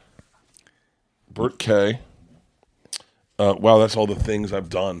 Me, Bert K. Wow, that's all the things I've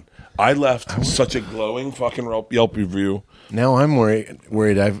done. I left such a glowing fucking Yelp review. Now I'm worried.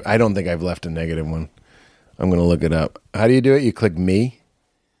 I don't think I've left a negative one. I'm going to look it up. How do you do it? You click me.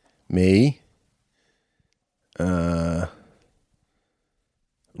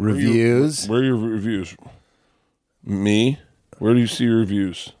 Reviews. Where are your reviews? Me. Where do you see your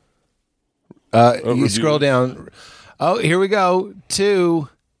reviews? You scroll down. Oh, here we go. To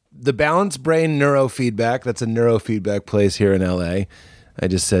the Balanced Brain Neurofeedback. That's a neurofeedback place here in LA. I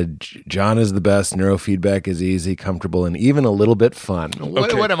just said, John is the best. Neurofeedback is easy, comfortable, and even a little bit fun.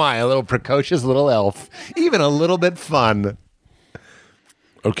 Okay. What am I? A little precocious little elf. Even a little bit fun.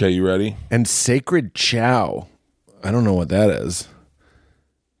 Okay, you ready? And Sacred Chow. I don't know what that is.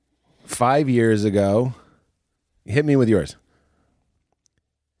 5 years ago. Hit me with yours.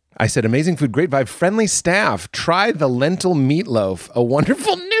 I said, amazing food, great vibe, friendly staff. Try the lentil meatloaf. A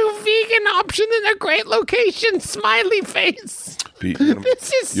wonderful new vegan option in a great location. Smiley face. Pete,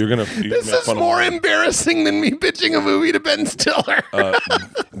 this is more embarrassing than me pitching a movie to Ben Stiller.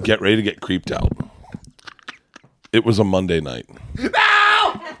 Get ready to get creeped out. It was a Monday night.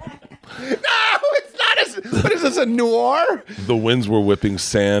 No, it's not. What is this, a noir? The winds were whipping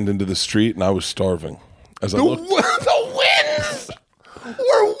sand into the street, and I was starving. The winds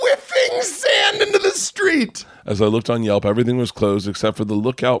were whipping sand into the street. As I looked on Yelp, everything was closed except for the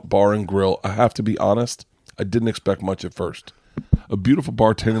Lookout Bar and Grill. I have to be honest, I didn't expect much at first. A beautiful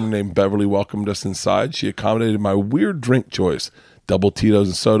bartender named Beverly welcomed us inside. She accommodated my weird drink choice. Double Tito's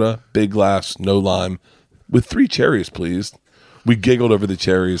and soda, big glass, no lime, with 3 cherries, please. We giggled over the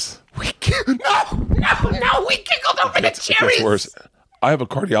cherries. No, we giggled over the It gets worse. I have a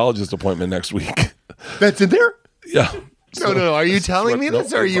cardiologist appointment next week. That's in there? Yeah. No. Are you telling me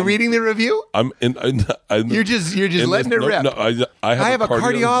this, or are you reading the review? You're just letting it rip. No, I have a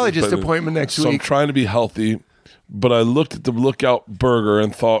cardiologist appointment next week. So I'm trying to be healthy, but I looked at the Lookout Burger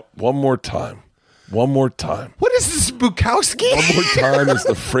and thought, one more time. What is this, Bukowski? One more time is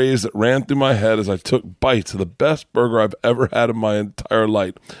the phrase that ran through my head as I took bites of the best burger I've ever had in my entire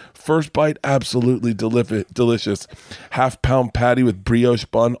life. First bite, absolutely delicious. Half-pound patty with brioche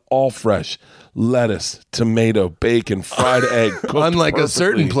bun, all fresh. Lettuce, tomato, bacon, fried egg. Unlike perfectly. a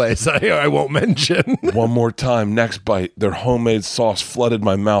certain place I won't mention. One more time, next bite. Their homemade sauce flooded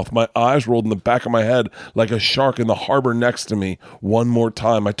my mouth. My eyes rolled in the back of my head like a shark in the harbor next to me. One more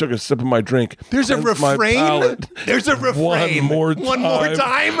time. I took a sip of my drink. There's a refrain? There's a refrain. One more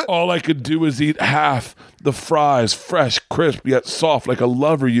time. All I could do was eat half. The fries, fresh, crisp, yet soft, like a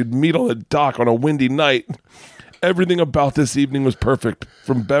lover you'd meet on a dock on a windy night. Everything about this evening was perfect.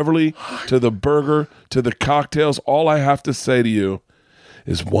 From Beverly to the burger to the cocktails, all I have to say to you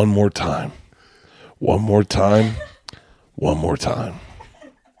is one more time. One more time. One more time.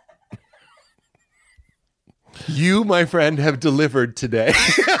 You, my friend, have delivered today.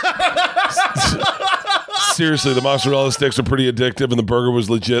 Seriously, the mozzarella sticks are pretty addictive and the burger was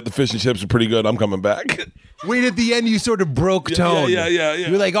legit. The fish and chips are pretty good. I'm coming back. Wait, at the end, you sort of broke tone. Yeah.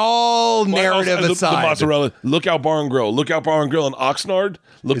 You're like, all narrative aside. The mozzarella. Lookout Bar and Grill. Lookout Bar and Grill in Oxnard.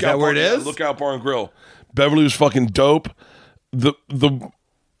 Is that where it is? Lookout Bar and Grill. Beverly was fucking dope.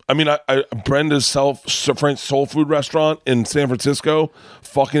 Brenda's French soul food restaurant in San Francisco,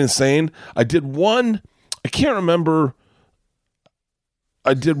 fucking insane. I did one. I can't remember.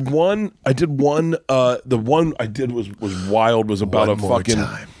 The one I did was wild. Was about one a more fucking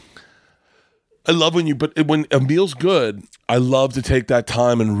time. I love when a meal's good. I love to take that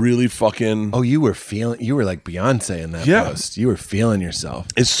time and really fucking. Oh, you were like Beyonce in that post. You were feeling yourself.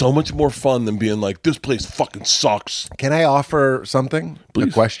 It's so much more fun than being like, this place fucking sucks. Can I offer something? Please.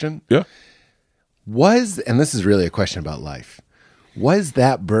 A question? Yeah. And this is really a question about life. Was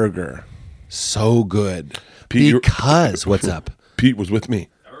that burger so good? Pete, because what's up? Pete was with me.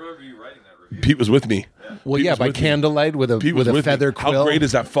 I remember you writing that review. Pete was with me. Well, yeah, by candlelight with a feather quill. How great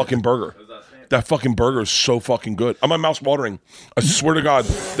is that fucking burger? That fucking burger is so fucking good. My mouth's watering. I swear to God,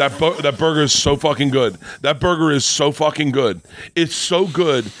 that burger is so fucking good. That burger is so fucking good. It's so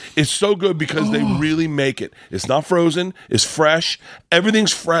good. It's so good because they really make it. It's not frozen. It's fresh.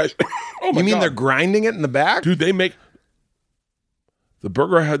 Everything's fresh. Oh my You mean God. they're grinding it in the back? Dude, they make the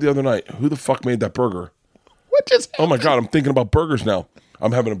burger I had the other night. Who the fuck made that burger? What just happened? Oh my God, I'm thinking about burgers now.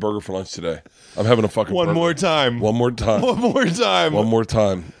 I'm having a burger for lunch today. I'm having a fucking burger. One more time. One more time. One more time. One more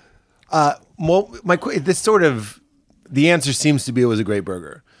time. Well, the answer seems to be it was a great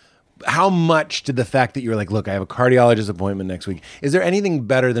burger. How much did the fact that you were like, look, I have a cardiologist appointment next week. Is there anything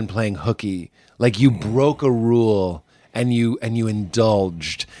better than playing hooky? Like you broke a rule and you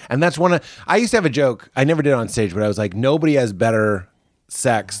indulged. And that's I used to have a joke. I never did it on stage, but I was like, nobody has better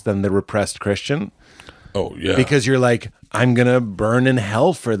sex than the repressed Christian. Oh yeah. Because you're like, I'm going to burn in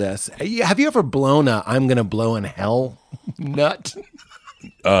hell for this. Have you ever blown I'm going to blow in hell nut?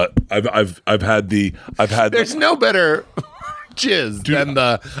 I've had There's no better jizz than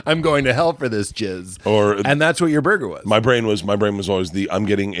I'm going to hell for this jizz. And that's what your burger was. My brain was always the I'm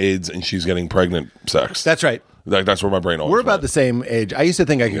getting AIDS and she's getting pregnant sex. That's right. That's where my brain always We're about went. the same age. I used to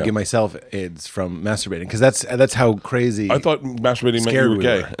think I could give myself AIDS from masturbating because that's how crazy. I thought masturbating meant you were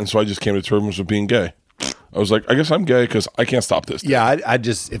gay, and so I just came to terms with being gay. I was like, I guess I'm gay because I can't stop this. Yeah, I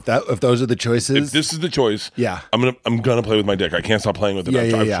just if those are the choices, if this is the choice, yeah, I'm gonna play with my dick. I can't stop playing with it.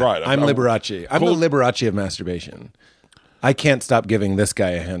 I've tried. I'm Liberace. I'm the Liberace of masturbation. I can't stop giving this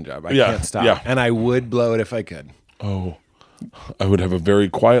guy a hand job. I can't stop. Yeah. And I would blow it if I could. Oh, I would have a very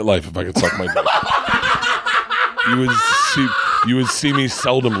quiet life if I could suck my dick. You would see me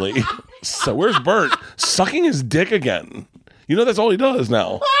seldomly. So where's Bert? Sucking his dick again. You know that's all he does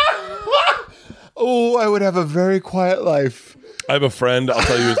now. Oh, I would have a very quiet life. I have a friend. I'll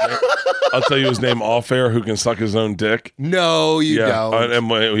tell you his name off air who can suck his own dick. No, you don't.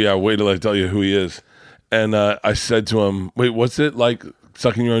 Wait till I tell you who he is. And I said to him, "Wait, what's it like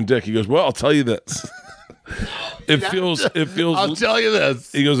sucking your own dick?" He goes, "Well, I'll tell you this. It feels. I'll tell you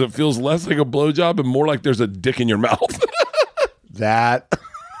this." He goes, "It feels less like a blowjob and more like there's a dick in your mouth." That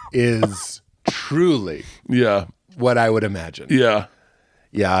is truly Yeah. what I would imagine. Yeah.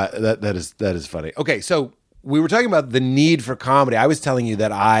 Yeah, that is funny. Okay, so we were talking about the need for comedy. I was telling you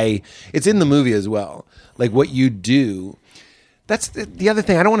that it's in the movie as well. Like what you do. That's the other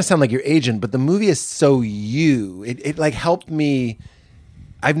thing. I don't want to sound like your agent, but the movie is so you. It like helped me.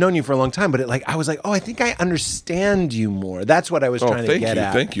 I've known you for a long time, but I was like, oh, I think I understand you more. That's what I was trying to get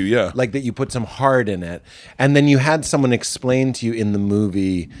at. Thank you, yeah. Like that you put some heart in it. And then you had someone explain to you in the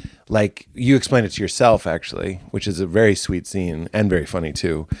movie, like you explained it to yourself, actually, which is a very sweet scene and very funny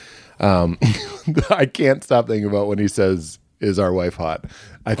too. I can't stop thinking about when he says, "Is our wife hot?"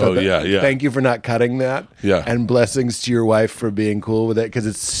 I thought, yeah. Thank you for not cutting that. Yeah. And blessings to your wife for being cool with it because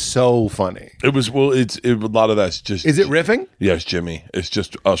it's so funny. It was a lot of that's just. Is it riffing? Yes, Jimmy. It's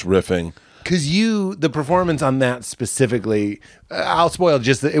just us riffing. Because the performance on that specifically, I'll spoil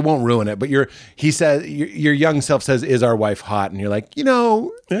it won't ruin it. But he says, your young self says, "Is our wife hot?" And you're like,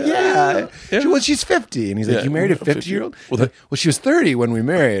 yeah. Well, she's 50. And he's like, "You married a 50-year-old?" Well, she was 30 when we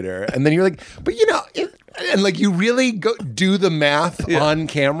married her. And then you're like, but and like you really do the math on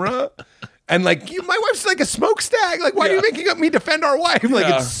camera. And like, my wife's like a smokestack. Like, why are you making me defend our wife? Like,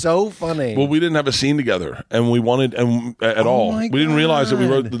 it's so funny. Well, we didn't have a scene together, and we wanted at all. We didn't realize that we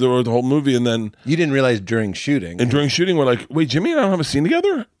wrote the whole movie, and then you didn't realize during shooting. And during shooting, we're like, "Wait, Jimmy and I don't have a scene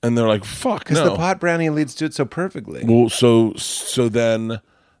together," and they're like, "Fuck, no." Because the pot brownie leads to it so perfectly. Well, so then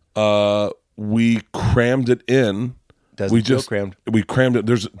we crammed it in. We crammed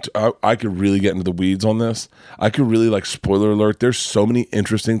it. I could really get into the weeds on this. I could really spoiler alert. There's so many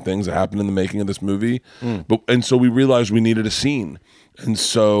interesting things that happened in the making of this movie, and so we realized we needed a scene, and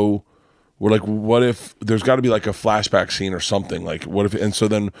so we're like, what if there's got to be like a flashback scene or something? Like, what if? And so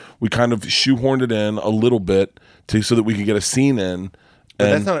then we kind of shoehorned it in a little bit so that we could get a scene in. But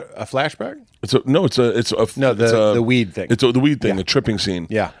that's not a flashback. The weed thing. It's the weed thing, the tripping scene.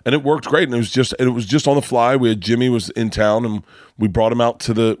 Yeah, and it worked great. And it was just on the fly. Jimmy was in town, and we brought him out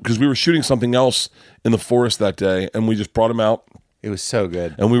because we were shooting something else in the forest that day, and we just brought him out. It was so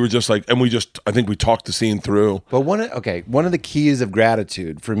good. And we were just like, I think we talked the scene through. But one of the keys of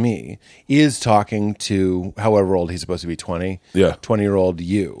gratitude for me is talking to however old he's supposed to be, 20. Yeah, 20-year-old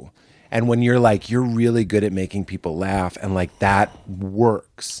you. And when you're really good at making people laugh, and that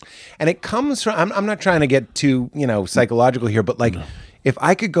works. And it comes from, I'm not trying to get too, psychological here, but if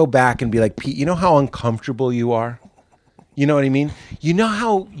I could go back and be like, Pete, you know how uncomfortable you are? You know what I mean? You know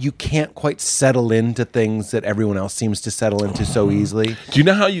how you can't quite settle into things that everyone else seems to settle into so easily? Do you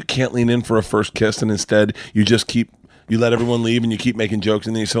know how you can't lean in for a first kiss and instead you just you let everyone leave and you keep making jokes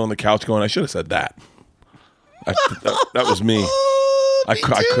and then you sit on the couch going, I should have said that. That was me.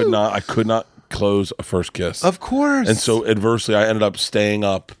 I could not close a first kiss. Of course. And so adversely, I ended up staying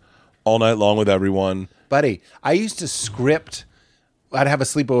up all night long with everyone. Buddy, I used to script. I'd have a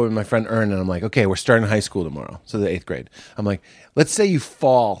sleepover with my friend Ern, and I'm like, okay, we're starting high school tomorrow, so the 8th grade. I'm like, let's say you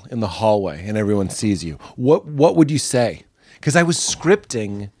fall in the hallway and everyone sees you. What would you say? Because I was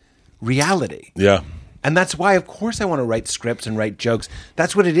scripting reality. Yeah. And that's why, of course, I want to write scripts and write jokes.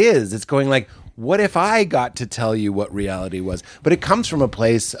 That's what it is. It's going like, what if I got to tell you what reality was? But it comes from a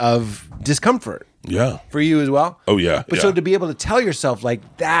place of discomfort. Yeah. For you as well? Oh, yeah. But so to be able to tell yourself,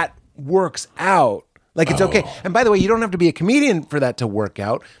 that works out. It's okay. And by the way, you don't have to be a comedian for that to work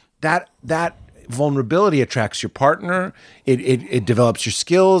out. That vulnerability attracts your partner. It develops your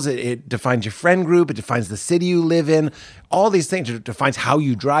skills. It defines your friend group. It defines the city you live in. All these things. It defines how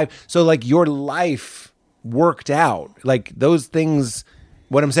you drive. So your life worked out. Those things.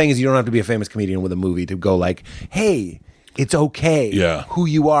 What I'm saying is you don't have to be a famous comedian with a movie to go hey, it's okay. Yeah. Who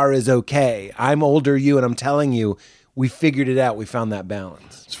you are is okay. I'm older you, and I'm telling you, we figured it out. We found that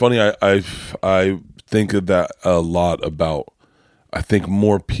balance. It's funny. I think of that a lot about. I think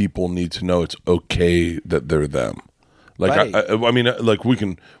more people need to know it's okay that they're them. I mean,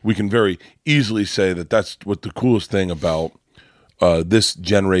 we can very easily say that that's what the coolest thing about this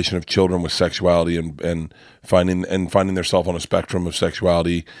generation of children with sexuality and finding themselves on a spectrum of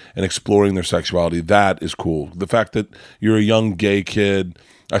sexuality and exploring their sexuality. That is cool. The fact that you're a young gay kid.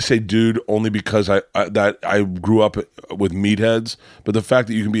 I say dude only because I grew up with meatheads, but the fact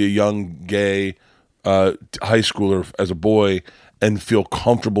that you can be a young gay high schooler as a boy and feel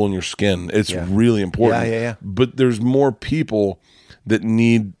comfortable in your skin, it's really important. Yeah. But there's more people that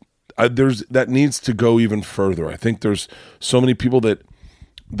need that needs to go even further. I think there's so many people that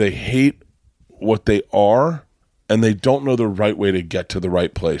they hate what they are and they don't know the right way to get to the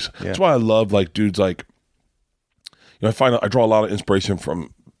right place. Yeah. That's why I love dudes I draw a lot of inspiration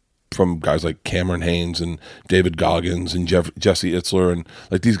from guys like Cameron Haynes and David Goggins and Jesse Itzler and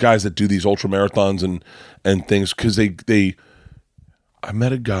these guys that do these ultra marathons and things because I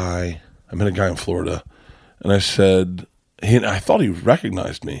met a guy in Florida and I said I thought he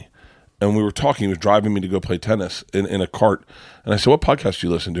recognized me and we were talking. He was driving me to go play tennis in a cart. And I said, what podcast do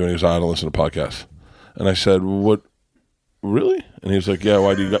you listen to? And he was, I don't listen to podcasts. And I said, what, really? And he was like, yeah,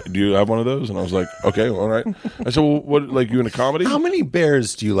 why do you have one of those? And I was like, okay, all right. I said, well, what, like, you in a comedy? How many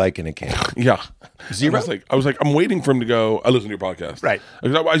bears do you like in a can? Yeah. 0? I was like, I'm waiting for him to go, I listen to your podcast. Right.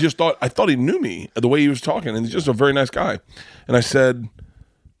 I thought he knew me, the way he was talking, and he's just a very nice guy. And I said,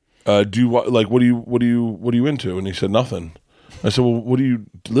 what are you into? And he said, nothing. I said, well, what do you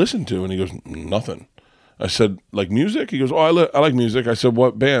listen to? And he goes, nothing. I said, like music? He goes, oh, I like music. I said,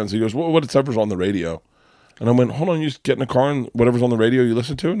 what bands? He goes, well, whatever's on the radio. And I went, hold on, you just get in the car and whatever's on the radio you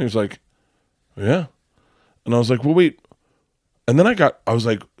listen to? And he was like, yeah. And I was like, well, wait. And then I was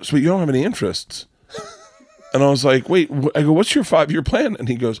like, sweet, you don't have any interests. And I was like, wait, I go, what's your 5-year plan? And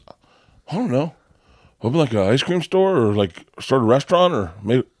he goes, I don't know. Open like an ice cream store or like start a restaurant or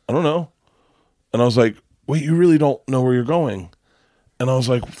maybe, I don't know. And I was like, wait, you really don't know where you're going? And I was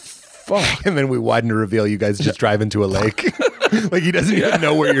like, fuck. And then we widen to reveal you guys just drive into a lake. Like he doesn't even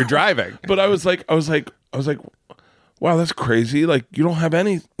know where you're driving. But I was like, wow, that's crazy. Like you don't have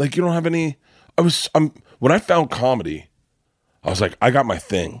any. When I found comedy, I was like, I got my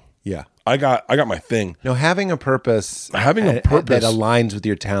thing. Yeah. I got my thing. No, having a purpose that aligns with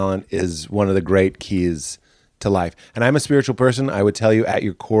your talent is one of the great keys to life. And I'm a spiritual person. I would tell you at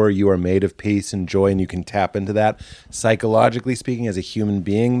your core, you are made of peace and joy, and you can tap into that. Psychologically speaking, as a human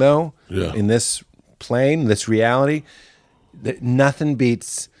being, though, in this plane, this reality, nothing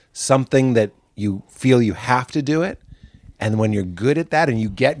beats something that you feel you have to do it. And when you're good at that and you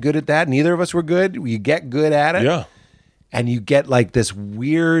get good at that, neither of us were good, you get good at it. Yeah. And you get like this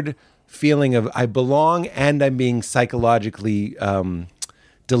weird feeling of I belong and I'm being psychologically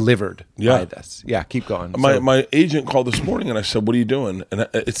delivered by this. Yeah, keep going. My agent called this morning and I said, what are you doing? And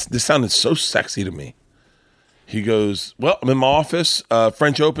this sounded so sexy to me. He goes, well, I'm in my office.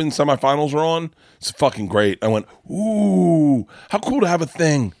 French Open semifinals are on. It's fucking great. I went, ooh, how cool to have a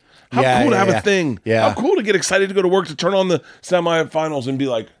thing. How cool to have a thing. Yeah. How cool to get excited to go to work, to turn on the semifinals and be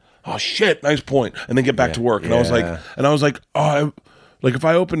like, oh shit, nice point, and then get back to work. And I was like, oh, like if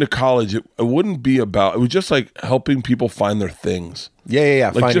I opened a college, it wouldn't be about. It was just like helping people find their things.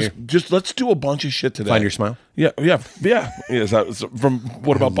 Yeah. Like just let's do a bunch of shit today. Find your smile. Yeah. Is that from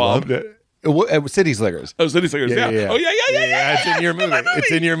What About Bob? City Slickers. Oh, City Slickers. Yeah. Oh yeah. It's in your movie.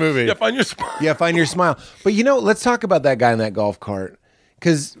 It's in your movie. Yeah, find your smile. Yeah, find your smile. But let's talk about that guy in that golf cart.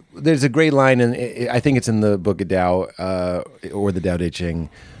 Because there's a great line, and I think it's in the book of Tao or the Tao Te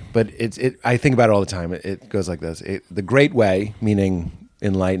Ching, but I think about it all the time. It goes like this: the great way, meaning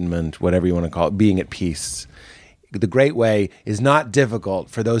enlightenment, whatever you want to call it, being at peace. The great way is not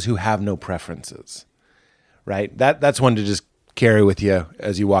difficult for those who have no preferences. Right? That's one to just carry with you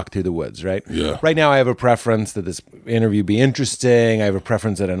as you walk through the woods. Right? Yeah. Right now, I have a preference that this interview be interesting. I have a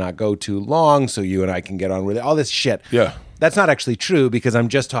preference that it not go too long, so you and I can get on with it. All this shit. Yeah. That's not actually true because I'm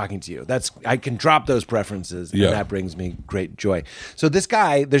just talking to you. I can drop those preferences, and that brings me great joy. So this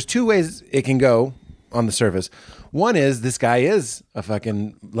guy, there's two ways it can go on the surface. One is this guy is a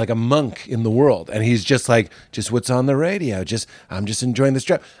fucking like a monk in the world, and he's just like, just what's on the radio. I'm just enjoying this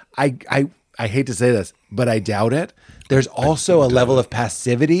trip. I hate to say this, but I doubt it. There's also a level of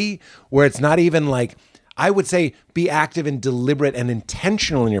passivity where it's not even like. I would say be active and deliberate and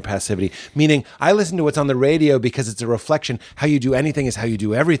intentional in your passivity, meaning I listen to what's on the radio because it's a reflection. How you do anything is how you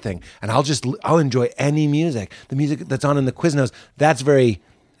do everything. And I'll enjoy any music. The music that's on in the Quiznos, that's very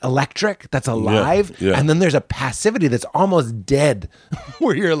electric, that's alive. Yeah. And then there's a passivity that's almost dead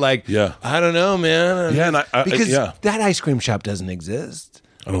where you're like, I don't know, man. Yeah, because that ice cream shop doesn't exist.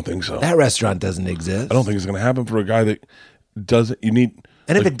 I don't think so. That restaurant doesn't exist. I don't think it's going to happen for a guy that doesn't, you need...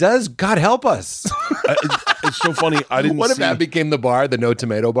 And if it does, God help us. It's so funny. I didn't. What if that became the bar, the no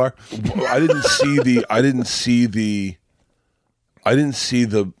tomato bar? I didn't see the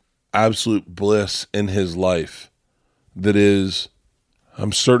absolute bliss in his life. That is,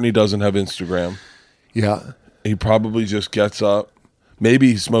 I'm certain he doesn't have Instagram. Yeah, he probably just gets up.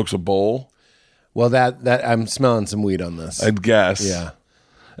 Maybe he smokes a bowl. Well, that I'm smelling some weed on this. I'd guess. Yeah,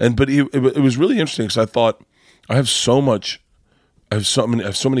 but it was really interesting because I thought I have so much. I have so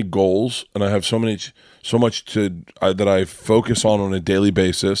many goals, and I have so much that I focus on a daily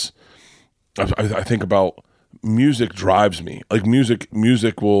basis. I think about music drives me. Like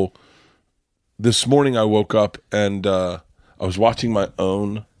music will. This morning I woke up and I was watching my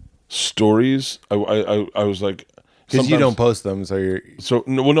own stories. I was like, because you don't post them, so you're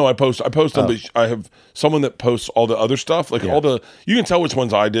no. I post them, but I have someone that posts all the other stuff, like all the. You can tell which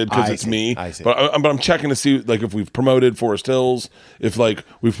ones I did because it's me. I see. But I'm checking to see like if we've promoted Forest Hills, if like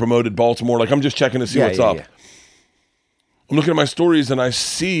we've promoted Baltimore. Like I'm just checking to see what's up. Yeah. I'm looking at my stories and I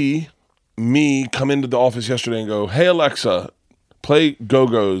see me come into the office yesterday and go, "Hey Alexa, play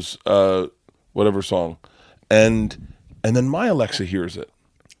Go-Go's whatever song," and then my Alexa hears it,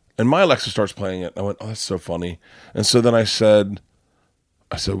 and my Alexa starts playing it. I went, "Oh, that's so funny." And so then I said,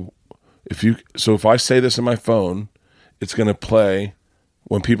 if I say this in my phone, it's going to play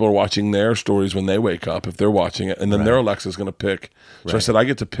when people are watching their stories when they wake up, if they're watching it, and then their Alexa's going to pick. So I said, I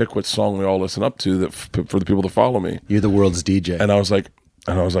get to pick what song we all listen up to for the people that follow me. You're the world's DJ. And I was like,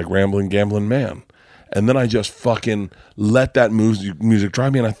 rambling, gambling man. And then I just fucking let that music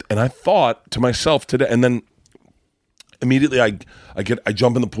drive me. And I thought to myself today, and then immediately I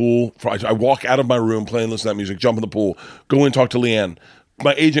jump in the pool. I walk out of my room, play and listen to that music, jump in the pool, go in and talk to Leanne.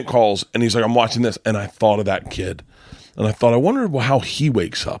 My agent calls and he's like, "I'm watching this." And I thought of that kid. And I thought, I wonder how he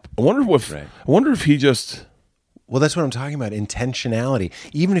wakes up. I wonder if he just... Well, that's what I'm talking about. Intentionality.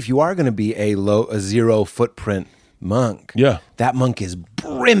 Even if you are going to be a zero footprint monk, that monk is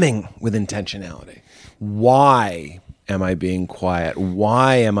brimming with intentionality. Why am I being quiet?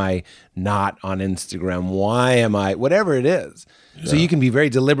 Why am I not on Instagram? Why am I... Whatever it is. Yeah. So you can be very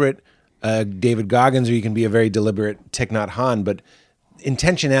deliberate, David Goggins, or you can be a very deliberate Thich Nhat Hanh, but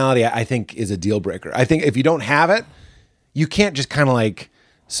intentionality, I think, is a deal breaker. I think if you don't have it, you can't just kind of like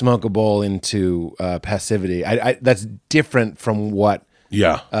smoke a bowl into passivity. That's different from what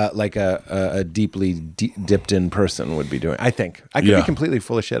like a deeply dipped in person would be doing. I think I could be completely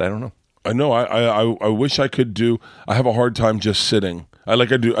full of shit. I don't know. I know. I wish I could do. I have a hard time just sitting. I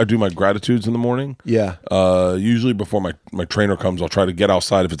do my gratitudes in the morning. Yeah. Usually before my trainer comes, I'll try to get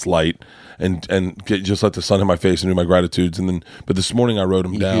outside if it's light and just let the sun hit my face and do my gratitudes. And then, but this morning I wrote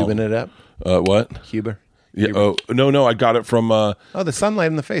them down. Hubing it up. What? Huber. Yeah. Oh no! I got it from. The sunlight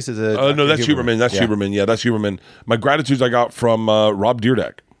in the face is a. No, that's Huberman. That's Huberman. Yeah, that's Huberman. My gratitudes I got from Rob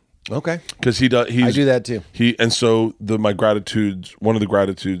Dyrdek. Okay. Because he does. I do that too. My gratitudes. One of the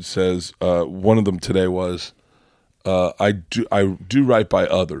gratitudes says. One of them today was, I do right by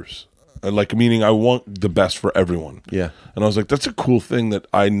others. Like, meaning I want the best for everyone. Yeah. And I was like, that's a cool thing that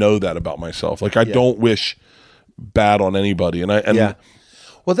I know that about myself. Like, I don't wish bad on anybody. And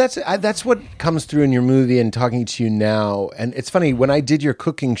well, that's what comes through in your movie and talking to you now. And it's funny, when I did your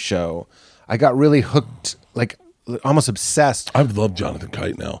cooking show, I got really hooked, like almost obsessed. I love Jonathan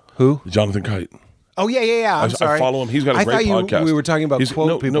Kite now. Who? Jonathan Kite. Oh, yeah. I'm sorry. I follow him. He's got a great podcast. We were talking about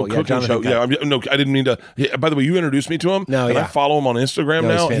quote people. No, cooking show. Yeah, I didn't mean to. By the way, you introduced me to him. And I follow him on Instagram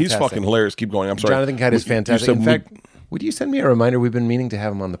now. He's fucking hilarious. Keep going. I'm sorry. Jonathan Kite is fantastic. In fact, would you send me a reminder? We've been meaning to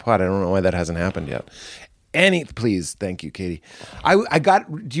have him on the pod. I don't know why that hasn't happened yet. Please, thank you, Katie.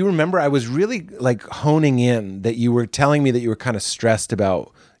 Do you remember I was really like honing in that you were telling me that you were kind of stressed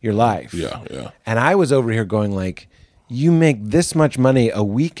about your life. Yeah. And I was over here going like, you make this much money a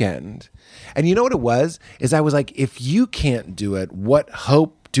weekend. And you know what it was? Is I was like, if you can't do it, what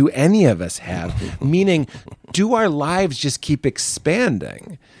hope do any of us have? Meaning, do our lives just keep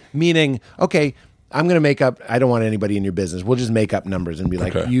expanding? Meaning, okay, I'm going to make up, I don't want anybody in your business. We'll just make up numbers and be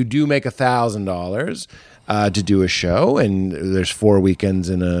like, you do make $1,000 to do a show, and there's 4 weekends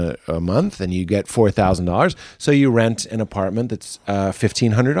in a month, and you get $4,000. So you rent an apartment that's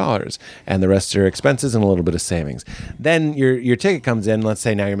 $1,500, and the rest are expenses and a little bit of savings. Then your ticket comes in. Let's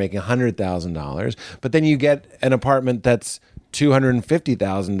say now you're making $100,000, but then you get an apartment that's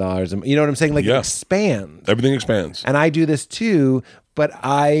 $250,000. You know what I'm saying? Like it expands. Everything expands. And I do this too. But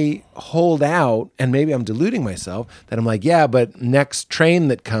I hold out, and maybe I'm deluding myself, that I'm like, yeah, but next train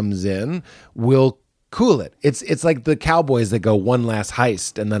that comes in will cool it. It's like the cowboys that go one last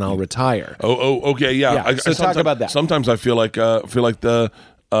heist and then I'll retire. Okay, yeah. So talk about that. Sometimes I feel like the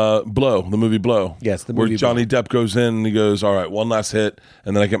Blow, the movie Blow. Yes, the movie where Johnny Depp goes in and he goes, all right, one last hit,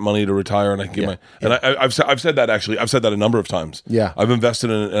 and then I get money to retire, and I can get and I've said that actually. I've said that a number of times. Yeah, I've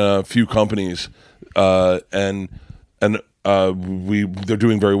invested in a few companies, and they're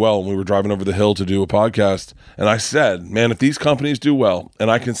doing very well. And we were driving over the hill to do a podcast, and I said, man, if these companies do well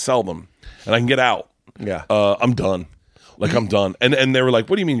and I can sell them and I can get out, I'm done. Like, I'm done. And they were like,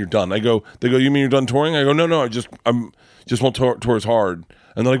 what do you mean you're done? They go, you mean you're done touring? I go, no, I just won't tour as hard.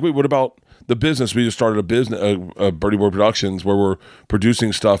 And they're like, wait, what about the business? We just started a business, Birdie Boy Productions, where we're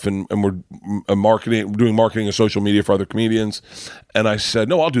producing stuff and we're doing marketing and social media for other comedians. And I said,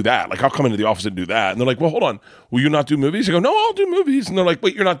 no, I'll do that. Like, I'll come into the office and do that. And they're like, well, hold on, will you not do movies? I go, no, I'll do movies. And they're like,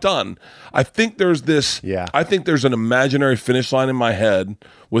 wait, you're not done. I think there's this. Yeah. I think there's an imaginary finish line in my head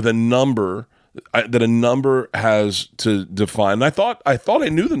with a number that a number has to define. And I thought I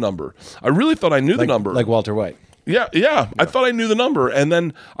knew the number. I really thought I knew the number. Like Walter White. Yeah. I thought I knew the number, and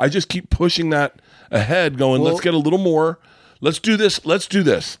then I just keep pushing that ahead, going, let's get a little more. Let's do this. Let's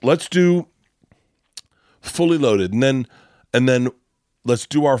do Fully Loaded, and then let's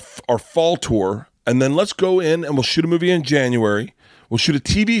do our fall tour, and then let's go in and we'll shoot a movie in January. We'll shoot a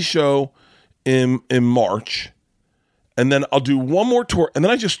TV show in March, and then I'll do one more tour, and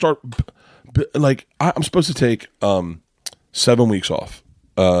then I just start like I'm supposed to take 7 weeks off.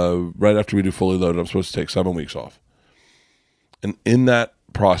 Right after we do Fully Loaded, I'm supposed to take 7 weeks off, and in that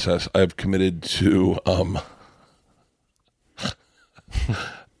process, I have committed to.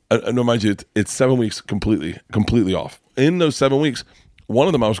 No, mind you, it's 7 weeks completely off. In those 7 weeks, one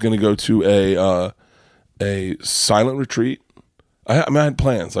of them I was going to go to a silent retreat. I had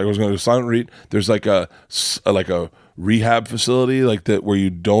plans. Like I was going to do a silent retreat. There's like a rehab facility like that where you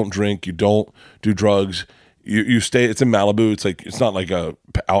don't drink, you don't do drugs. You stay. It's in Malibu. It's like it's not like a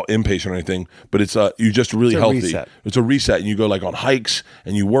inpatient or anything, but it's you just really healthy. Reset. It's a reset, and you go like on hikes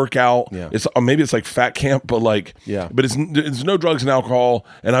and you work out. Yeah. It's maybe it's like fat camp, but like But it's no drugs and alcohol.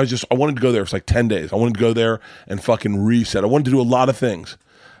 And I wanted to go there for like 10 days. I wanted to go there and fucking reset. I wanted to do a lot of things.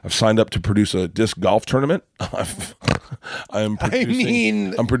 I've signed up to produce a disc golf tournament. I'm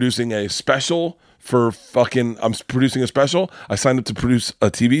producing a special. I'm producing a special. I signed up to produce a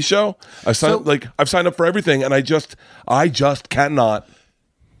TV show. I've signed up for everything, and I just cannot.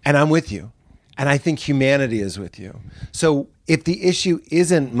 And I'm with you. And I think humanity is with you. So if the issue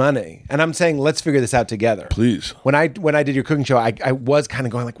isn't money, and I'm saying let's figure this out together. Please. When I did your cooking show, I was kind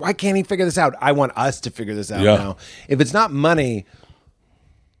of going like, why can't he figure this out? I want us to figure this out now. If it's not money,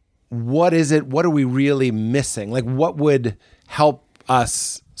 what is it? What are we really missing? Like what would help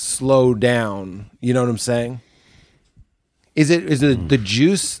us slow down? You know what I'm saying? Is it the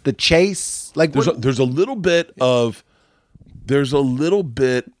juice, the chase? Like there's a little bit.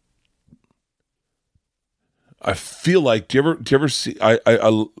 I feel like do you ever see?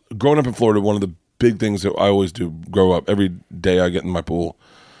 I growing up in Florida, one of the big things that I always do grow up every day I get in my pool.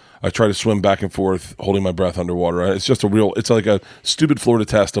 I try to swim back and forth, holding my breath underwater. It's just it's like a stupid Florida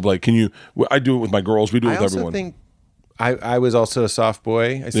test of like, I do it with my girls. We do it with everyone. Think I was also a soft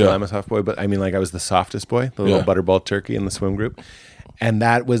boy. I still am a soft boy, but I mean, like I was the softest boy, the little butterball turkey in the swim group. And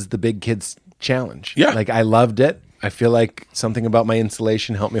that was the big kids challenge. Yeah. Like I loved it. I feel like something about my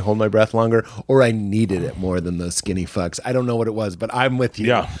insulation helped me hold my breath longer, or I needed it more than those skinny fucks. I don't know what it was, but I'm with you.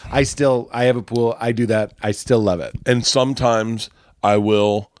 Yeah. I have a pool. I do that. I still love it. And sometimes I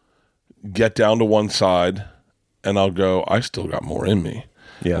will get down to one side and I'll go, I still got more in me.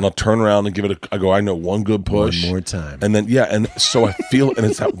 Yeah. And I'll turn around and give it I know one good push. One more time. And then, and so I feel, and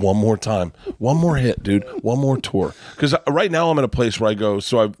it's that one more time. One more hit, dude. One more tour. Because right now I'm in a place where I go,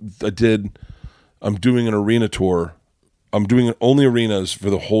 so I'm doing an arena tour. I'm doing only arenas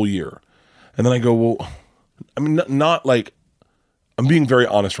for the whole year. And then I go, well, I mean, not like, I'm being very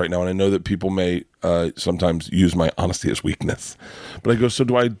honest right now, and I know that people may sometimes use my honesty as weakness. But I go, so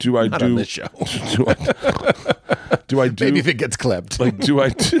do I Not on this show. do I do? Maybe if it gets clipped. Like, do I?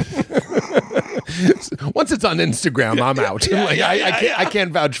 Once it's on Instagram, I'm out. I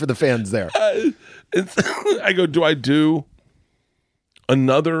can't vouch for the fans there. I go, do I do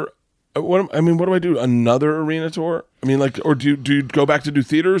another? What do I do? Another arena tour? I mean, like, or do you go back to do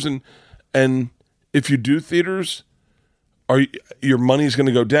theaters? And if you do theaters, your money's going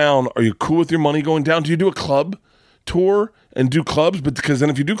to go down? Are you cool with your money going down? Do you do a club tour and do clubs? But because then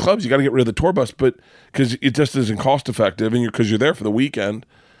if you do clubs, you got to get rid of the tour bus. But because it just isn't cost effective, and because you're there for the weekend.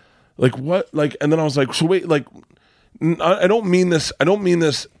 Like what? Like, and then I was like, so wait, like, I don't mean this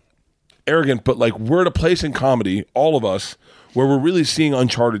arrogant, but like we're at a place in comedy, all of us, where we're really seeing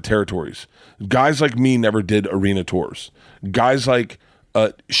uncharted territories. Guys like me never did arena tours. Guys like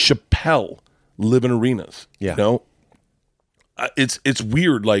Chappelle live in arenas. Yeah. You know? It's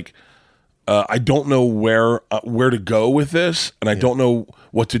weird. Like, I don't know where to go with this, and I don't know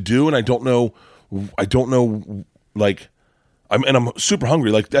what to do, and I don't know. Like, I'm super hungry.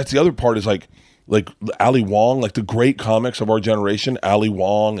 Like, that's the other part is like Ali Wong, like the great comics of our generation, Ali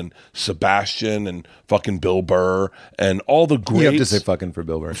Wong and Sebastian and fucking Bill Burr and all the greats. You have to say fucking for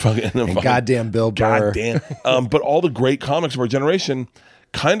Bill Burr. And goddamn Bill Burr. Goddamn. But all the great comics of our generation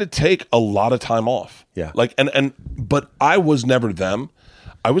kind of take a lot of time off. Yeah. Like, but I was never them.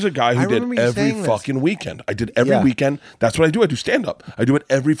 I was a guy who did every fucking weekend. I did every weekend. That's what I do. I do stand up. I do it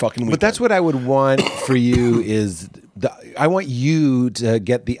every fucking weekend. But that's what I would want for you is I want you to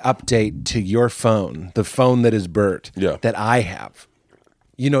get the update to your phone, the phone that is Bert, that I have.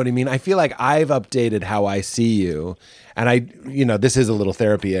 You know what I mean? I feel like I've updated how I see you. And this is a little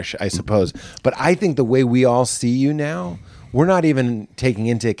therapy-ish, I suppose. But I think the way we all see you now, we're not even taking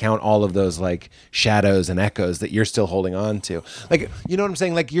into account all of those like shadows and echoes that you're still holding on to. Like, you know what I'm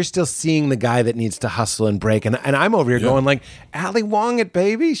saying? Like, you're still seeing the guy that needs to hustle and break. And I'm over here going like, Ali Wong it,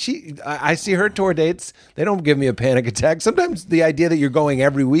 baby. I see her tour dates. They don't give me a panic attack. Sometimes the idea that you're going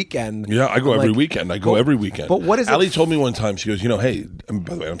every weekend. Yeah, I go every weekend. I go every weekend. But what is Ali told me one time, she goes, hey, and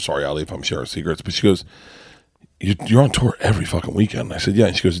by the way, I'm sorry, Ali, if I'm sharing secrets, but she goes, you're on tour every fucking weekend. And I said, yeah.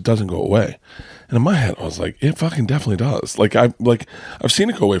 And she goes, it doesn't go away. And in my head, I was like, it fucking definitely does. I've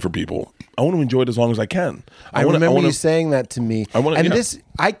seen it go away for people. I want to enjoy it as long as I can. I remember you saying that to me.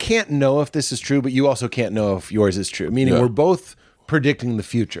 I can't know if this is true, but you also can't know if yours is true. Meaning we're both predicting the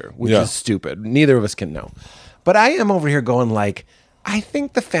future, which is stupid. Neither of us can know. But I am over here going like, I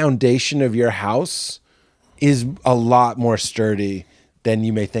think the foundation of your house is a lot more sturdy than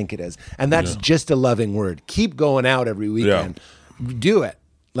you may think it is. And that's just a loving word. Keep going out every weekend. Yeah. Do it.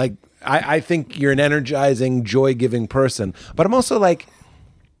 Like, I think you're an energizing, joy-giving person. But I'm also like,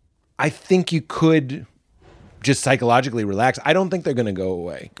 I think you could just psychologically relax. I don't think they're going to go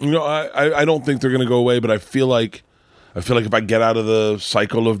away. I don't think they're going to go away, but I feel like if I get out of the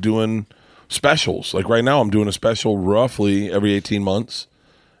cycle of doing specials, like right now I'm doing a special roughly every 18 months.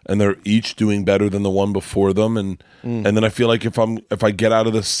 And they're each doing better than the one before them, and then I feel like if I get out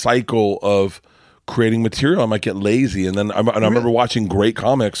of the cycle of creating material, I might get lazy, and then I remember watching great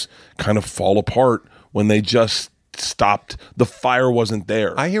comics kind of fall apart when they just stopped. The fire wasn't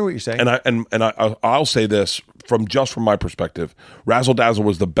there. I hear what you're saying, and I'll say this from my perspective: Razzle Dazzle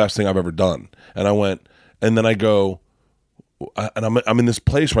was the best thing I've ever done, and I went, and then I go. And I'm in this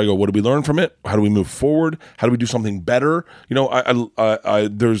place where I go, what do we learn from it? How do we move forward? How do we do something better?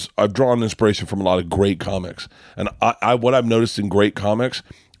 I've drawn inspiration from a lot of great comics, and what I've noticed in great comics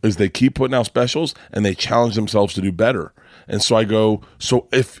is they keep putting out specials and they challenge themselves to do better. And so I go, so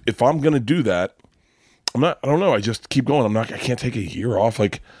if I'm gonna do that, I don't know. I just keep going. I can't take a year off.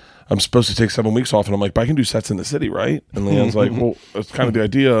 Like, I'm supposed to take 7 weeks off, and I'm like, but I can do sets in the city, right? And Leanne's like, well, that's kind of the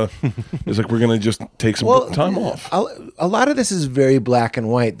idea. It's like, we're going to just take some time off. A lot of this is very black and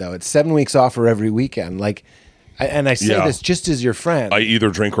white, though. It's 7 weeks off or every weekend. Like, and I say this just as your friend. I either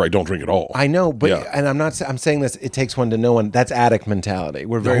drink or I don't drink at all. I know, but and I'm saying this. It takes one to know one. That's addict mentality.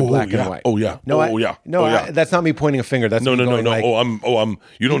 We're very black and white. Oh yeah. That's not me pointing a finger. That's no. Like,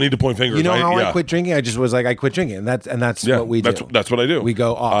 you don't need to point fingers. You know how I quit drinking? I just was like, I quit drinking, and that's what we do. That's what I do. We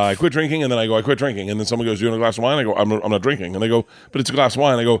go off. I quit drinking, and then I go, I quit drinking, and then someone goes, you want a glass of wine? I go, I'm not drinking, and they go, but it's a glass of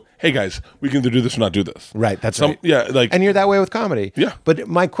wine. I go, hey guys, we can either do this or not do this. Right. That's right. Yeah. Like, and you're that way with comedy. Yeah. But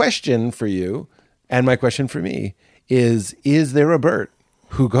my question for you, and my question for me. Is there a Bert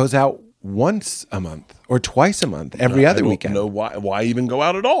who goes out once a month or twice a month, every other weekend? I don't know why even go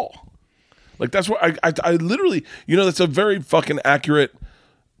out at all. Like, that's what I literally, that's a very fucking accurate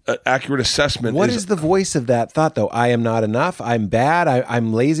assessment. What is the voice of that thought, though? I am not enough. I'm bad.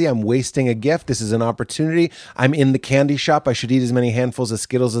 I'm lazy. I'm wasting a gift. This is an opportunity. I'm in the candy shop. I should eat as many handfuls of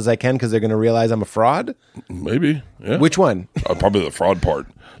Skittles as I can because they're going to realize I'm a fraud? Maybe, yeah. Which one? Probably the fraud part.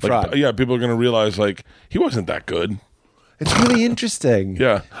 Fraud. Yeah, people are going to realize, like, he wasn't that good. It's really interesting.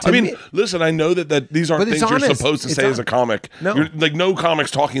 Yeah. Listen, I know that these aren't things you're supposed to say as a comic. No. You're, like, no comic's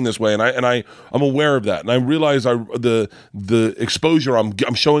talking this way, and I'm aware of that. And I realize the exposure,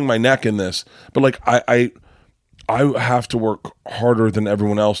 I'm showing my neck in this. But, like, I have to work harder than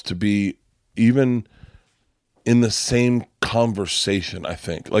everyone else to be even in the same conversation, I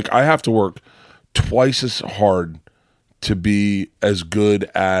think. Like, I have to work twice as hard to be as good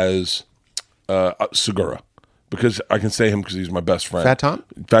as Segura, because I can say him because he's my best friend. Fat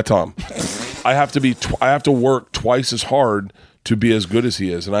Tom. I have to work twice as hard to be as good as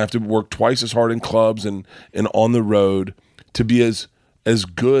he is, and I have to work twice as hard in clubs and on the road to be as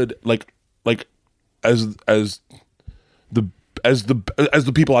good as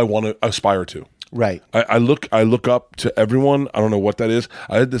the people I want to aspire to. Right. I look up to everyone. I don't know what that is.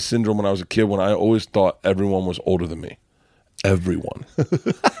 I had this syndrome when I was a kid when I always thought everyone was older than me. Everyone.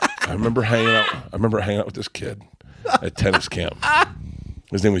 I remember hanging out with this kid at tennis camp.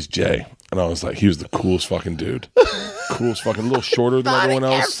 His name was Jay, and I was like, he was the coolest fucking dude. Coolest fucking, a little shorter than everyone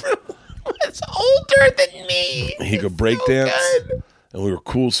else. Everyone's older than me. He could break dance. And we were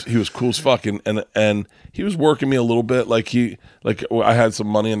cool. He was cool as fuck, and he was working me a little bit. I had some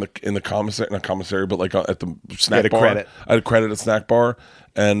money in the commissary, not commissary, but like at the snack bar. Credit. I had a credit at snack bar,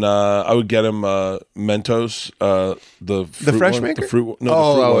 and I would get him Mentos, the fresh maker, the fruit.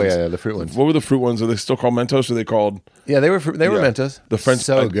 No, the fruit ones. What were the fruit ones? Are they still called Mentos? Or are they called? Yeah, they were Mentos. The French,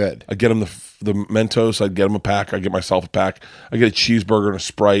 good. I get him the Mentos. I'd get him a pack. I'd get myself a pack. I get a cheeseburger and a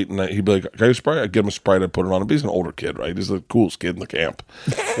Sprite, and he'd be like, "Can I get a Sprite?" I'd get him a Sprite. I'd put it on him. He's an older kid, right? He's the coolest kid in the camp.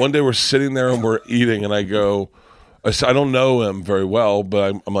 One day we're sitting there and we're eating, and I go, I don't know him very well,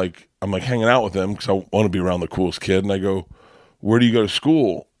 but I'm like hanging out with him because I want to be around the coolest kid. And I go, where do you go to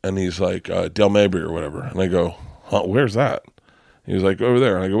school? And he's like, Del Mabry or whatever. And I go, huh, where's that? He's like, over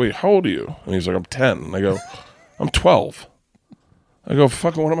there. And I go, wait, how old are you? And he's like, I'm 10. And I go, I'm 12. I go,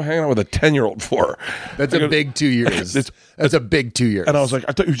 fucking, what am I hanging out with a 10-year-old for? That's a big 2 years. That's a big 2 years. And I was like,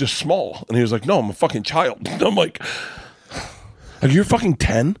 I thought you were just small. And he was like, no, I'm a fucking child. And I'm like, you're fucking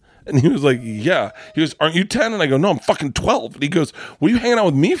 10? And he was like, yeah. He goes, aren't you 10? And I go, no, I'm fucking 12. And he goes, what are you hanging out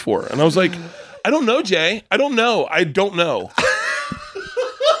with me for? And I was like, I don't know, Jay. I don't know.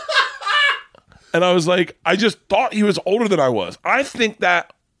 And I was like, I just thought he was older than I was. I think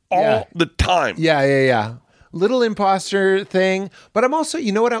that all the time. Yeah. Little imposter thing. But I'm also,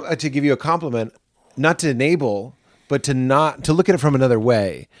 you know what, to give you a compliment, not to enable, but to look at it from another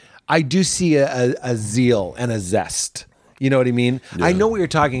way. I do see a zeal and a zest. You know what I mean? Yeah. I know what you're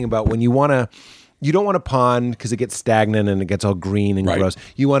talking about when you don't want to pond because it gets stagnant and it gets all green and gross.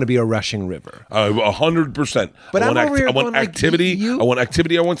 You want to be a rushing river. 100%. But I want activity. I want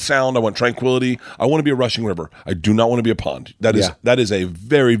activity. I want sound. I want tranquility. I want to be a rushing river. I do not want to be a pond. That is a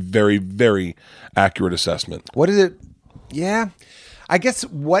very, very, very accurate assessment. What is it? Yeah. I guess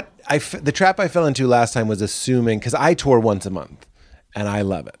the trap I fell into last time was assuming, because I tour once a month and I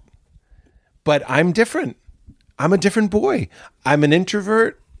love it. But I'm different. I'm a different boy. I'm an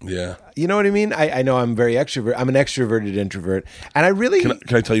introvert. Yeah. You know what I mean? I know I'm very extrovert. I'm an extroverted introvert. And I really... Can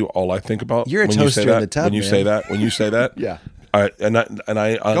I tell you all I think about? You're a toaster in the tub, When you say that? Yeah. I understand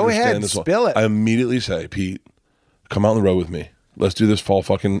Go ahead, this. spill it. I immediately say, Pete, come out on the road with me. Let's do this fall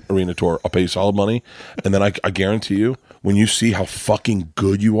fucking arena tour. I'll pay you solid money. And then I guarantee you, when you see how fucking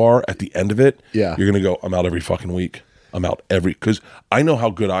good you are at the end of it, you're going to go, I'm out every fucking week. I'm out because I know how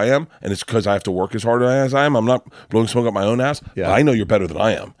good I am, and it's because I have to work as hard as I am. I'm not blowing smoke up my own ass, but I know you're better than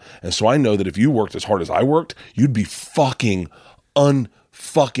I am. And so I know that if you worked as hard as I worked, you'd be fucking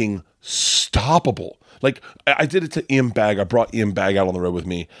unfucking stoppable. Like, I did it to Ian Bagg. I brought Ian Bagg out on the road with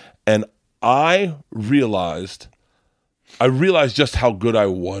me, and I realized just how good I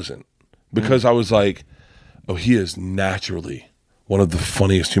wasn't, because I was like, oh, he is naturally one of the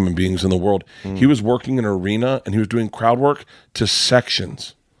funniest human beings in the world. He was working in an arena and he was doing crowd work to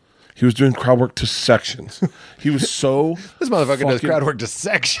sections. He was so This motherfucker does crowd work to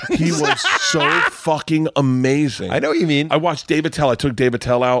sections. He was so fucking amazing. I know what you mean. I watched Dave Attell. I took Dave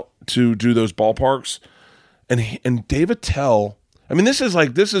Attell out to do those ballparks, and Dave Attell. I mean, this is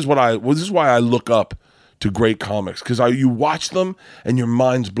why I look up to great comics, because you watch them and your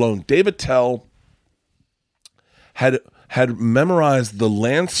mind's blown. Dave Attell had memorized the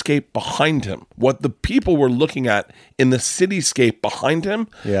landscape behind him, what the people were looking at in the cityscape behind him,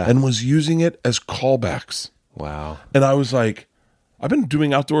 and was using it as callbacks. Wow. And I was like, I've been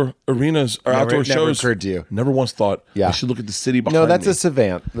doing outdoor arenas or outdoor shows. Never occurred to you. Never once thought I should look at the city behind me. No, that's a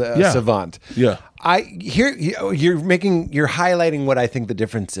savant. Savant. Yeah. You're highlighting what I think the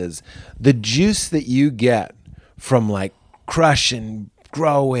difference is. The juice that you get from like crushing,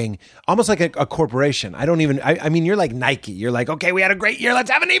 growing, almost like a corporation. I mean, you're like Nike. You're like, okay, we had a great year. Let's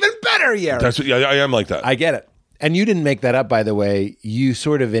have an even better year. I am like that. I get it. And you didn't make that up, by the way. You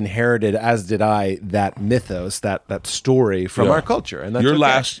sort of inherited, as did I, that mythos, that story from our culture. And that's your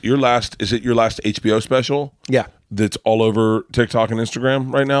last, is it your last HBO special? Yeah. That's all over TikTok and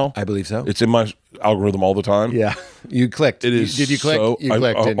Instagram right now? I believe so. It's in my algorithm all the time. Yeah. You clicked. It is. Did you click? You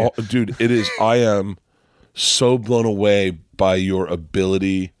clicked, didn't you? Dude, it is. I am so blown away by your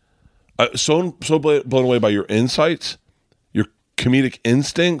ability. So blown away by your insights, your comedic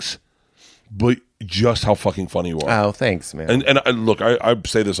instincts, but just how fucking funny you are. Oh, thanks, man. And look, I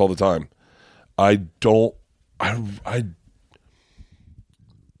say this all the time. I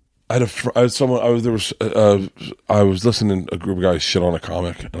was listening to a group of guys shit on a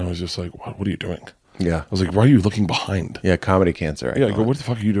comic, and I was just like, what are you doing? Yeah. I was like, why are you looking behind? Yeah, comedy cancer. I go, what the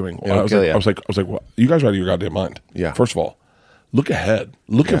fuck are you doing? I was like, what? You guys are out of your goddamn mind. Yeah. First of all, look ahead.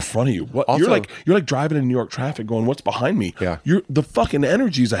 Look in front of you. What Also, you're like driving in New York traffic going, what's behind me? Yeah. The fucking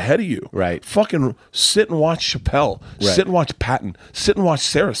energy's ahead of you. Right. Fucking sit and watch Chappelle. Right. Sit and watch Patton. Sit and watch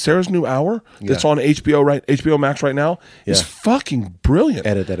Sarah. Sarah's new hour that's on HBO Max right now is fucking brilliant.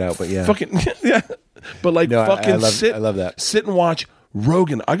 Edit that out, but yeah. Fucking yeah. But like I love that. Sit and watch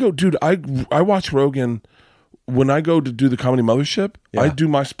Rogan. I go, dude, I watch Rogan. When I go to do the Comedy Mothership, I do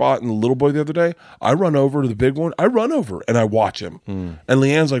my spot in the Little Boy the other day. I run over to the big one. I run over and I watch him. And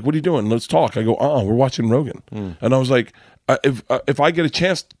Leanne's like, what are you doing? Let's talk. I go, we're watching Rogan. And I was like, if I get a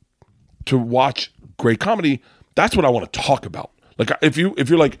chance to watch great comedy, that's what I want to talk about. Like, if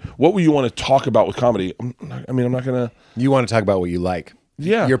you're like, what would you want to talk about with comedy? I'm not going to. You want to talk about what you like.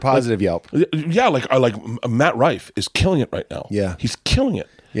 Yeah, Your positive Yelp. Yeah, like Matt Rife is killing it right now. Yeah. He's killing it.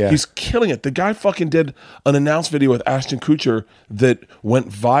 Yeah. He's killing it. The guy fucking did an announced video with Ashton Kutcher that went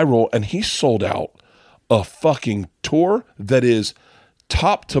viral, and he sold out a fucking tour that is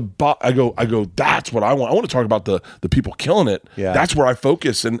top to bottom. I go, that's what I want. I want to talk about the people killing it. Yeah. That's where I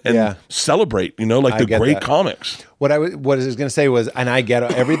focus and celebrate, like I the get great that. comics. What I was going to say was, and I get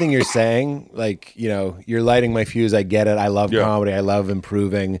everything you're saying, like, you're lighting my fuse. I get it. I love comedy. I love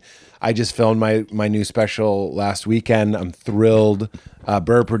improving. I just filmed my new special last weekend. I'm thrilled.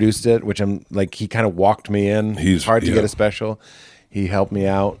 Bert produced it, which I'm like, he kind of walked me in. It's hard to get a special. He helped me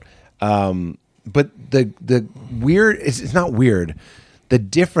out. But the weird, it's not weird. The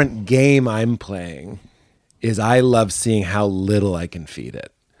different game I'm playing is I love seeing how little I can feed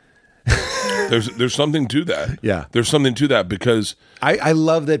it. There's something to that. Yeah. There's something to that because I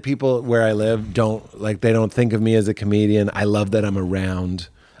love that people where I live they don't think of me as a comedian. I love that I'm around.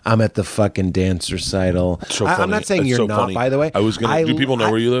 I'm at the fucking dance recital. so funny. I'm not saying It's you're so not, funny. by the way. I was gonna. Do people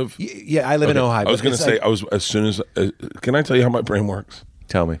know where you live? Yeah, I live in Ohio. I was gonna say. As soon as. Can I tell you how my brain works?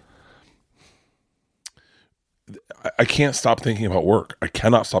 Tell me. I can't stop thinking about work. I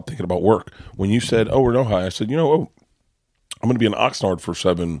cannot stop thinking about work. When you said, "Oh, we're in Ohio," I said, I'm going to be in Oxnard for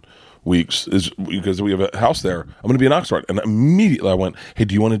 7 weeks because we have a house there. I'm going to be in Oxnard, and immediately I went, "Hey,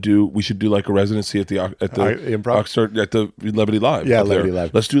 do you want to do? We should do like a residency at the Improv? Oxnard at the Levity Live. Yeah, up there. Levity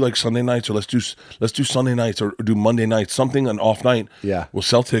Live. Let's do like Sunday nights, or let's do Sunday nights, or do Monday nights, something an off night. Yeah, we'll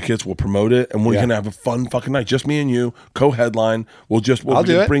sell tickets, we'll promote it, and we're going to have a fun fucking night. Just me and you, co-headline. We'll I'll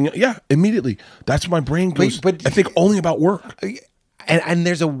do it. Bring it. Yeah, immediately. That's my brain goes. But I think only about work. And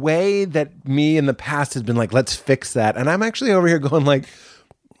there's a way that me in the past has been like, let's fix that. And I'm actually over here going like,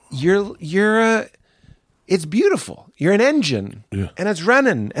 it's beautiful. You're an engine, and it's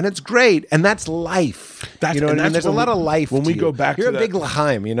running, and it's great, and that's life. What I mean? There's a lot of life. When we go you. back, you're to a big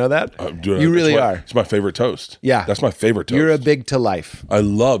L'chaim. You know that? Dude, you really are. It's my favorite toast. Yeah, that's my favorite toast. You're a big to life. I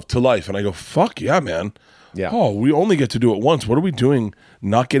love to life, and I go, fuck yeah, man. Yeah. Oh, we only get to do it once. What are we doing?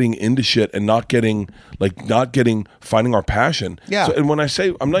 Not getting into shit and not getting finding our passion. Yeah. So, and when I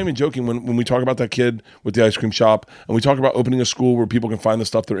say, I'm not even joking. When we talk about that kid with the ice cream shop, and we talk about opening a school where people can find the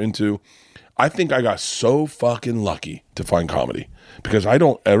stuff they're into, I think I got so fucking lucky to find comedy because I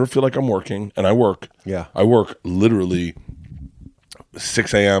don't ever feel like I'm working, and I work. Yeah. I work literally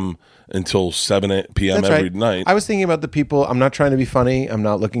 6 a.m. until 7 p.m. That's every right. night. I was thinking about the people. I'm not trying to be funny. I'm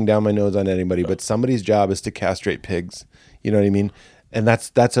not looking down my nose on anybody, but somebody's job is to castrate pigs. You know what I mean? And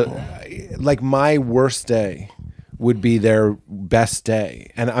that's like my worst day would be their best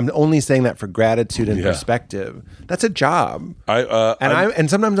day. And I'm only saying that for gratitude and perspective. That's a job. And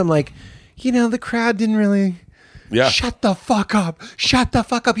sometimes I'm like, the crowd didn't really. Yeah. Shut the fuck up. Shut the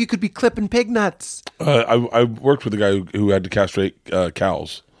fuck up. You could be clipping pig nuts. I worked with a guy who had to castrate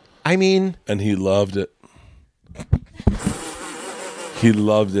cows. I mean. And he loved it. He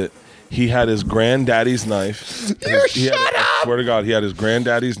loved it. He had his granddaddy's knife. I swear to God, he had his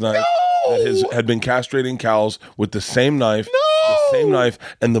granddaddy's knife that had been castrating cows with the same knife. The same knife,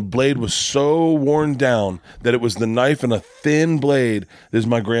 and the blade was so worn down that it was the knife and a thin blade. This is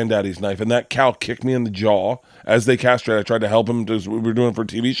my granddaddy's knife, and that cow kicked me in the jaw as they castrated. I tried to help him because we were doing it for a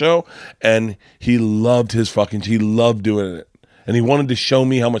TV show, and he loved he loved doing it. And he wanted to show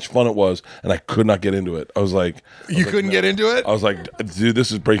me how much fun it was, and I could not get into it. I was like... You couldn't get into it? I was like, dude,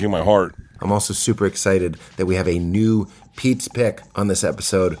 this is breaking my heart. I'm also super excited that we have a new Pete's Pick on this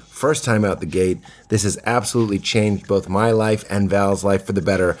episode. First time out the gate. This has absolutely changed both my life and Val's life for the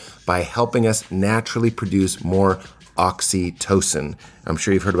better by helping us naturally produce more oxytocin. I'm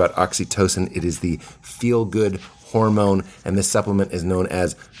sure you've heard about oxytocin. It is the feel-good hormone, and this supplement is known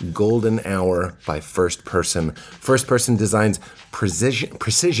as Golden Hour by First Person. First Person designs precision,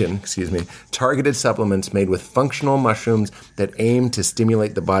 targeted supplements made with functional mushrooms that aim to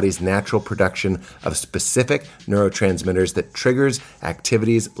stimulate the body's natural production of specific neurotransmitters that triggers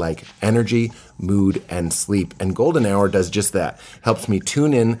activities like energy, mood, and sleep. And Golden Hour does just that. Helps me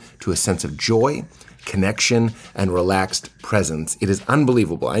tune in to a sense of joy, connection, and relaxed presence. It is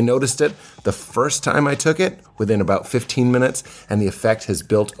unbelievable. I noticed it the first time I took it within about 15 minutes, and the effect has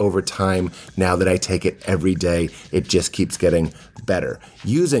built over time. Now that I take it every day, it just keeps getting better.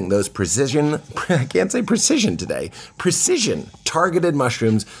 Using those precision targeted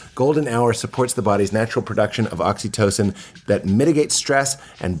mushrooms, Golden Hour supports the body's natural production of oxytocin that mitigates stress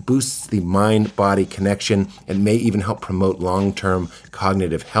and boosts the mind-body connection and may even help promote long-term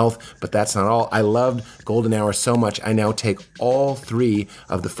cognitive health. But that's not all. I love loved Golden Hour so much, I now take all 3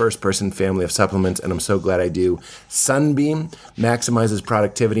 of the First Person family of supplements, and I'm so glad I do. Sunbeam maximizes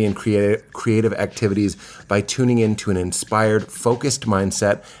productivity and creative activities by tuning into an inspired, focused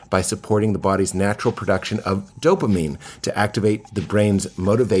mindset by supporting the body's natural production of dopamine to activate the brain's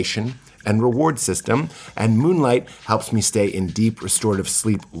motivation and reward system. And Moonlight helps me stay in deep restorative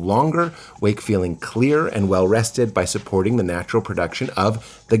sleep longer, wake feeling clear and well rested by supporting the natural production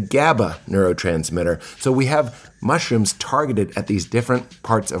of the GABA neurotransmitter. So we have mushrooms targeted at these different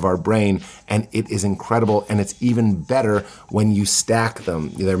parts of our brain, and it is incredible, and it's even better when you stack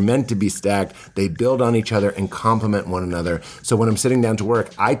them. They're meant to be stacked. They build on each other and complement one another. So when I'm sitting down to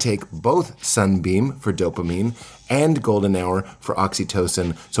work, I take both Sunbeam for dopamine and Golden Hour for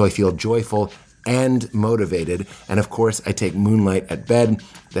oxytocin, so I feel joyful and motivated. And of course, I take Moonlight at bed.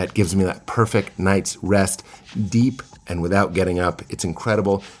 That gives me that perfect night's rest, deep and without getting up. It's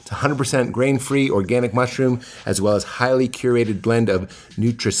incredible. It's 100% grain-free organic mushroom, as well as highly curated blend of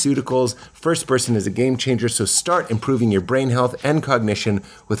nutraceuticals. First Person is a game changer, so start improving your brain health and cognition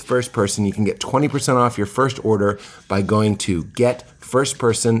with First Person. You can get 20% off your first order by going to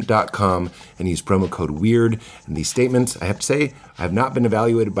getfirstperson.com and use promo code WEIRD. And these statements, I have to say, I have not been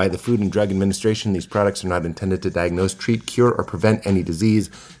evaluated by the Food and Drug Administration. These products are not intended to diagnose, treat, cure, or prevent any disease.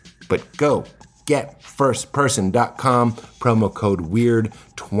 But go getfirstperson.com, promo code WEIRD,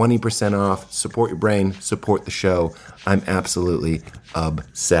 20% off. Support your brain, support the show. I'm absolutely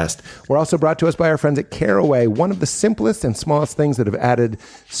obsessed. We're also brought to us by our friends at Caraway. One of the simplest and smallest things that have added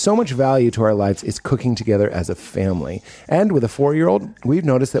so much value to our lives is cooking together as a family. And with a 4-year-old, we've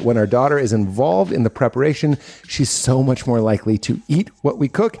noticed that when our daughter is involved in the preparation, she's so much more likely to eat what we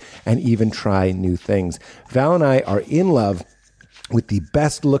cook and even try new things. Val and I are in love with the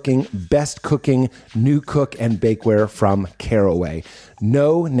best looking, best cooking new cook and bakeware from Caraway.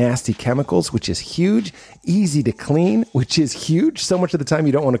 No nasty chemicals, which is huge. Easy to clean, which is huge. So much of the time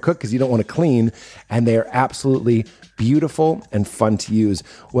you don't want to cook because you don't want to clean. And they are absolutely beautiful and fun to use.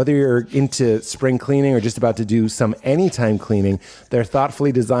 Whether you're into spring cleaning or just about to do some anytime cleaning, their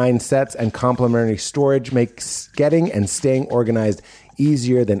thoughtfully designed sets and complimentary storage make getting and staying organized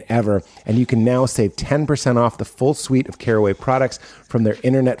easier than ever. And you can now save 10% off the full suite of Caraway products, from their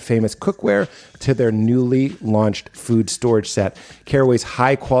internet famous cookware to their newly launched food storage set. Caraway's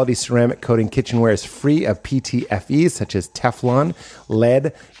high quality ceramic coating kitchenware is free of PTFEs such as Teflon,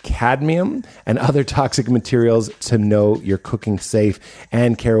 lead, cadmium, and other toxic materials to know you're cooking safe.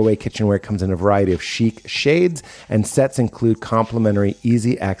 And Caraway kitchenware comes in a variety of chic shades, and sets include complimentary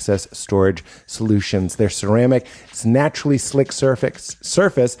easy access storage solutions. Their ceramic, its naturally slick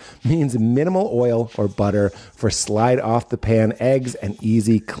surface means minimal oil or butter for slide off the pan eggs and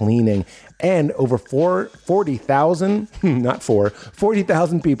easy cleaning. And over 40,000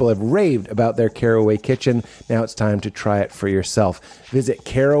 people have raved about their Caraway kitchen. Now it's time to try it for yourself. Visit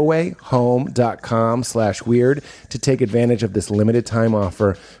carawayhome.com/weird to take advantage of this limited time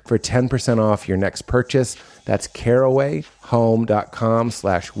offer for 10% off your next purchase. That's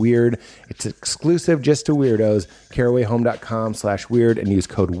carawayhome.com/weird. It's exclusive just to weirdos. carawayhome.com/weird and use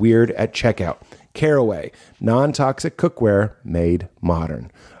code WEIRD at checkout. Caraway, non-toxic cookware made modern.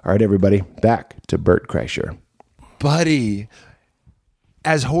 All right, everybody, back to Bert Kreischer. Buddy,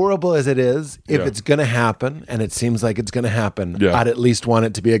 as horrible as it is, if it's going to happen, and it seems like it's going to happen, I'd at least want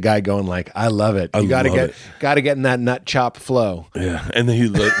it to be a guy going like, I love it. You got to get in that nut chop flow. Yeah, and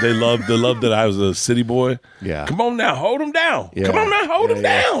then they love that I was a city boy. Yeah. Come on now, hold him down. Yeah. Come on now, hold him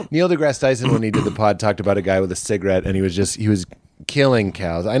down. Neil deGrasse Tyson, when he did the pod, talked about a guy with a cigarette, and he was killing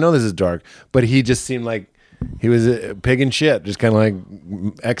cows. I know this is dark, but he just seemed like he was a pig in shit, just kind of like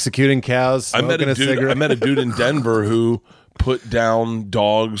executing cows, smoking a cigarette. I met a dude in Denver who put down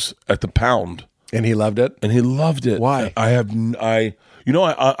dogs at the pound, and he loved it. Why? I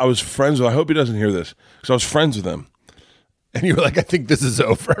was friends with. I hope he doesn't hear this, because I was friends with him. And you were like, I think this is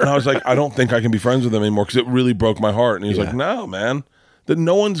over. And I was like, I don't think I can be friends with him anymore, because it really broke my heart. And he's like, no, man, that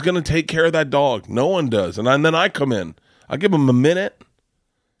no one's going to take care of that dog. No one does. And then I come in. I give him a minute,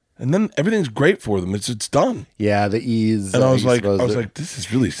 and then everything's great for them. It's done. Yeah, the ease. And I was like, this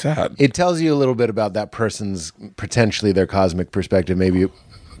is really sad. It tells you a little bit about that person's, potentially their cosmic perspective, maybe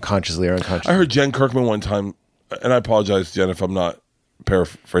consciously or unconsciously. I heard Jen Kirkman one time, and I apologize, Jen, if I'm not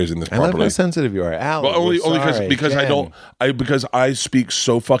paraphrasing this properly. I love how sensitive you are, Al. Well, only because because I speak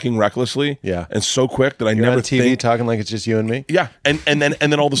so fucking recklessly, and so quick that You're never on TV think, talking like it's just you and me. Yeah, and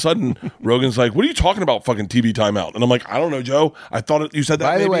then all of a sudden Rogan's like, "What are you talking about, fucking TV timeout?" And I'm like, "I don't know, Joe. I thought you said that."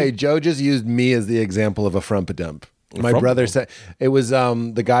 By the way, Joe just used me as the example of a frumpa-dump. My brother said it was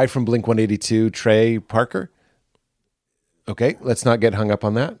the guy from Blink 182, Trey Parker. Okay, let's not get hung up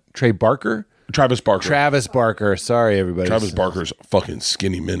on that. Trey Barker. Travis Barker. Travis Barker. Sorry, everybody. Travis Barker's fucking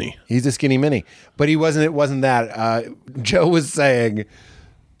skinny mini. He's a skinny mini, but he wasn't. It wasn't that. Joe was saying,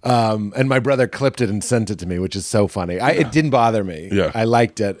 and my brother clipped it and sent it to me, which is so funny. It didn't bother me. Yeah. I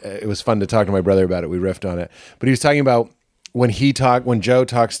liked it. It was fun to talk to my brother about it. We riffed on it, but he was talking about when Joe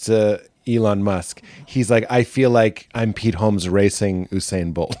talks to Elon Musk, he's like, I feel like I'm Pete Holmes racing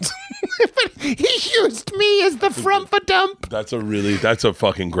Usain Bolt. But he used me as the frumpa-dump. That's a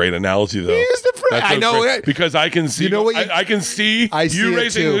fucking great analogy, though. He used the I know it. Because I can see, I can see you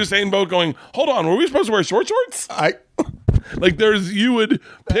racing Usain Bolt going, hold on, were we supposed to wear shorts? Like you would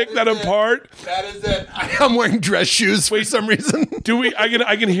pick that apart. That is it. I'm wearing dress shoes for some reason.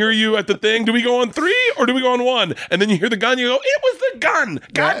 I can hear you at the thing. Do we go on 3 or do we go on 1? And then you hear the gun. You go, it was the gun.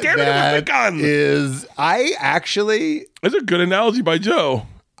 God damn it, it was the gun. It's a good analogy by Joe.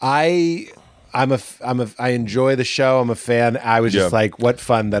 I enjoy the show. I'm a fan. I was just like, what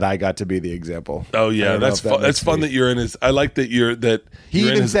fun that I got to be the example. Oh yeah, that's fun. That's fun that you're in his. I like that He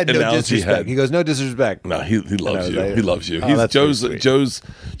even said no disrespect. Head. He goes, no disrespect. No, he loves you. He loves you. Oh, Joe's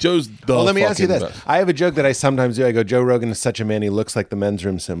the. Well, let me ask you this. Best. I have a joke that I sometimes do. I go, Joe Rogan is such a man. He looks like the men's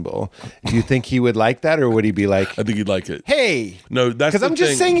room symbol. Do you think he would like that, or would he be like? I think he'd like it. Hey, no, that's because I'm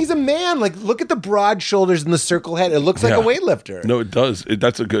just saying he's a man. Like, look at the broad shoulders and the circle head. It looks like a weightlifter. No, it does.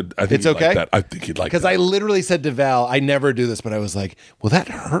 That's a good. I think it's okay. Like that. I think he'd like. Because I literally said to Val, I never do this, but I was like, will that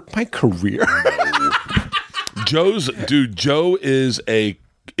hurt my career? Joe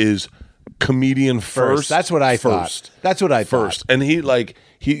is comedian first. That's what I thought. That's what I thought. And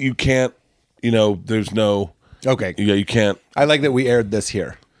you can't, there's no. Okay. Yeah, you can't. I like that we aired this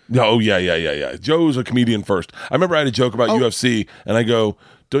here. No, yeah. Joe's a comedian first. I remember I had a joke about UFC, and I go,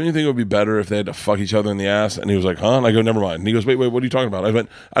 don't you think it would be better if they had to fuck each other in the ass? And he was like, huh? And I go, never mind. And he goes, wait, what are you talking about? I went,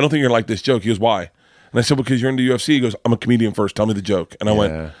 I don't think you're going to like this joke. He goes, why? And I said, because you're into UFC. He goes, I'm a comedian first. Tell me the joke. And I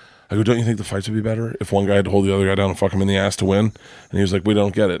went, don't you think the fights would be better if one guy had to hold the other guy down and fuck him in the ass to win? And he was like, we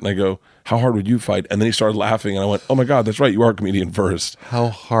don't get it. And I go, how hard would you fight? And then he started laughing, and I went, oh my God, that's right. You are a comedian first. How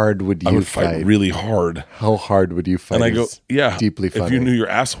hard would you I would fight really hard. How hard would you fight? And I go, yeah. Deeply funny. If you knew your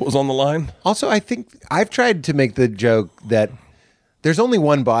ass was on the line. Also, I think I've tried to make the joke that there's only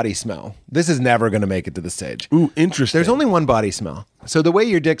one body smell. This is never going to make it to the stage. Ooh, interesting. There's only one body smell. So the way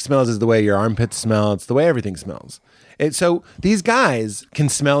your dick smells is the way your armpits smell. It's the way everything smells. So these guys can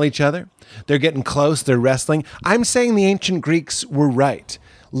smell each other. They're getting close. They're wrestling. I'm saying the ancient Greeks were right.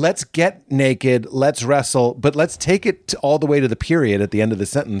 Let's get naked. Let's wrestle. But let's take it all the way to the period at the end of the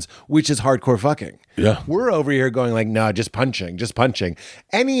sentence, which is hardcore fucking. Yeah. We're over here going like, no, just punching.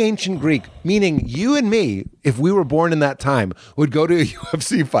 Any ancient Greek, meaning you and me, if we were born in that time, would go to a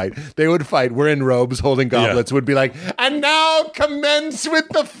UFC fight. They would fight. We're in robes holding goblets. Would be like, and now commence with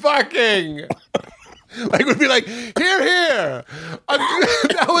the fucking. Like, would be like, here.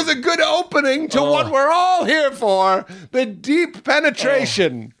 That was a good opening to what we're all here for, the deep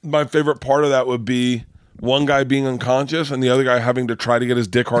penetration. My favorite part of that would be one guy being unconscious and the other guy having to try to get his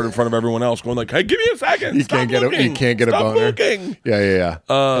dick hard in front of everyone else, going like, hey, give me a second. You can't get a boner. Looking. Yeah.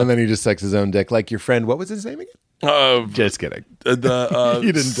 And then he just sucks his own dick. Like your friend, what was his name again? Just kidding. You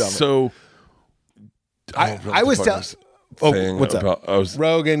didn't tell me. So I was telling... Oh, what's up?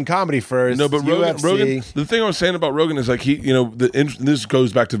 Rogan, comedy first. No, but Rogan. The thing I was saying about Rogan is like this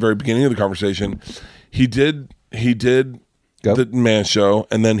goes back to the very beginning of the conversation. He did the Man Show,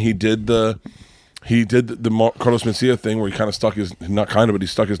 and then he did the Carlos Mencia thing where he kind of stuck his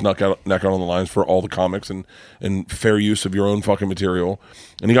neck out on the lines for all the comics and fair use of your own fucking material,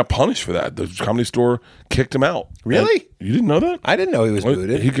 and he got punished for that. The Comedy Store kicked him out. Really? And you didn't know that? I didn't know he was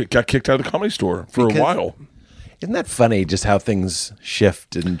booted. He got kicked out of the Comedy Store for a while. Isn't that funny, just how things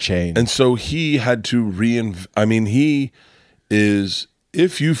shift and change? And so he had to he is,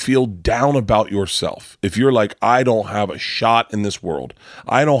 if you feel down about yourself, if you're like, I don't have a shot in this world,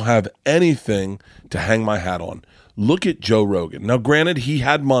 I don't have anything to hang my hat on, look at Joe Rogan. Now, granted, he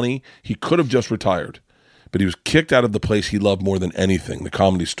had money. He could have just retired, but he was kicked out of the place he loved more than anything, the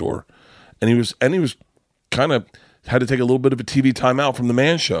Comedy Store. And he was kind of had to take a little bit of a TV timeout from the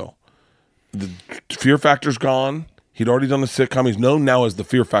Man Show. The Fear Factor's gone. He'd already done the sitcom. He's known now as the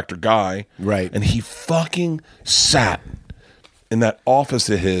Fear Factor guy. Right. And he fucking sat in that office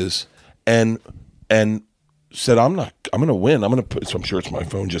of his and said, I'm going to win. So I'm sure it's my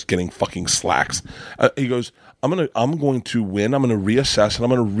phone just getting fucking slacks. He goes, I'm going to win. I'm going to reassess and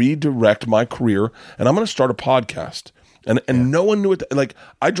I'm going to redirect my career and I'm going to start a podcast. And no one knew it. Like,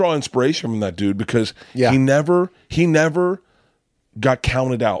 I draw inspiration from that dude because he never got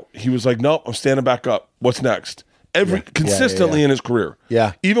counted out. He was like, nope, I'm standing back up. What's next? Consistently in his career.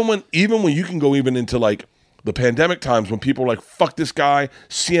 Yeah. Even when you can go even into like the pandemic times when people are like, fuck this guy,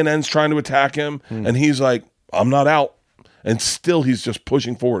 CNN's trying to attack him, and he's like, I'm not out. And still he's just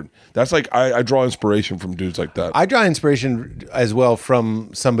pushing forward. That's like, I draw inspiration from dudes like that. I draw inspiration as well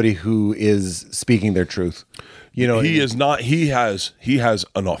from somebody who is speaking their truth. You know, he is not, he has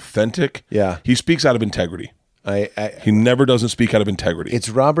an authentic, he speaks out of integrity. He never doesn't speak out of integrity. It's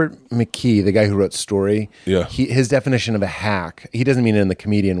Robert McKee, the guy who wrote Story. Yeah. His definition of a hack, he doesn't mean it in the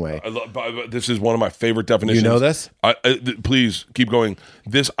comedian way. This is one of my favorite definitions. You know this? Please keep going.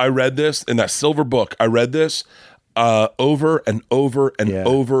 I read this in that silver book. I read this over and over and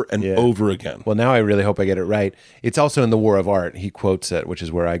over and over again. Well, now I really hope I get it right. It's also in The War of Art. He quotes it, which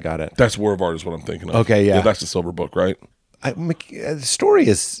is where I got it. That's War of Art is what I'm thinking of. Okay, yeah. That's the silver book, right? Story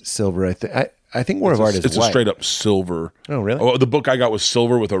is silver, I think. I think War of Art is It's white. a straight up silver. Oh, really? Oh, the book I got was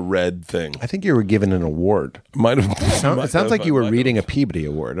silver with a red thing. I think you were given an award. Might have. It sounds like you were reading a Peabody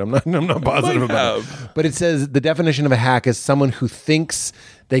Award. I'm not positive about it. But it says the definition of a hack is someone who thinks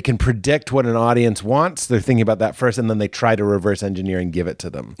they can predict what an audience wants. They're thinking about that first, and then they try to reverse engineer and give it to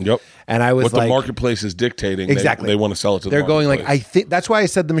them. Yep. And I was what like, the marketplace is dictating. Exactly. They want to sell it to the They're going like, marketplace. I think that's why I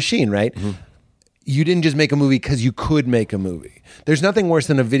said The Machine, right? Mm-hmm. You didn't just make a movie because you could make a movie. There's nothing worse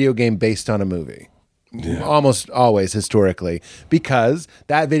than a video game based on a movie. Yeah. Almost always historically, because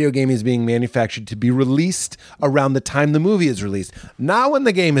that video game is being manufactured to be released around the time the movie is released, not when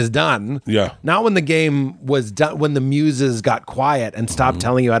the game is done. Yeah, not when the game was done, when the muses got quiet and stopped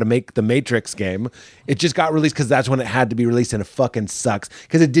telling you how to make the Matrix game. It just got released because that's when it had to be released, and it fucking sucks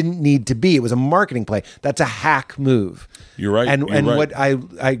because it didn't need to be. It was a marketing play. That's a hack move. You're right. And right. What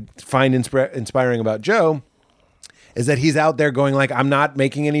I find inspiring about Joe is that he's out there going like, I'm not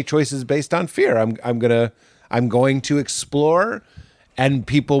making any choices based on fear. I'm going to explore, and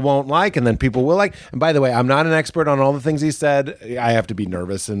people won't like, and then people will like. And by the way, I'm not an expert on all the things he said. I have to be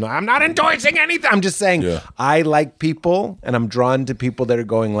nervous, and I'm not endorsing anything. I'm just saying I like people, and I'm drawn to people that are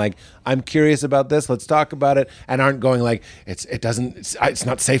going like, I'm curious about this. Let's talk about it, and aren't going like it's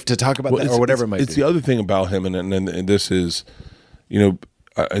not safe to talk about that or whatever it might be. It's the other thing about him, and this is,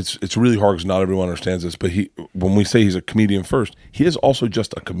 it's really hard because not everyone understands this. But when we say he's a comedian first, he is also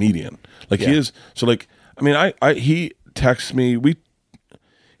just a comedian. He is. So he texts me.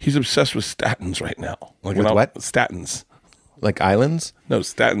 He's obsessed with statins right now. With what? Statins. Like islands? No,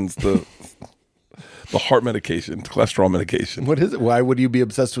 statins. The heart medication, cholesterol medication. What is it? Why would you be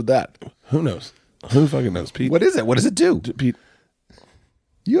obsessed with that? Who knows? Who fucking knows, Pete? What is it? What does it do? Pete.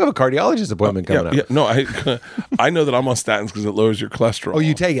 You have a cardiologist appointment coming up. Yeah, no, I know that I'm on statins because it lowers your cholesterol. Oh,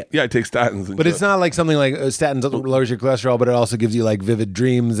 you take it? Yeah, I take statins. But it's not like something like statins lowers your cholesterol, but it also gives you like vivid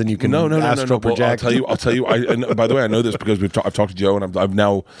dreams, and you can astral project. Well, I'll tell you. And by the way, I know this because I've talked to Joe, and I've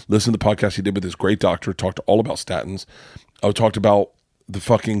now listened to the podcast he did with this great doctor. Talked all about statins. I talked about the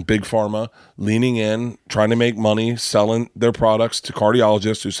fucking big pharma leaning in, trying to make money, selling their products to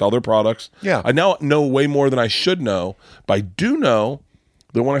cardiologists who sell their products. Yeah, I now know way more than I should know, but I do know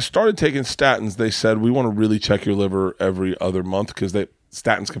that when I started taking statins, they said, we want to really check your liver every other month because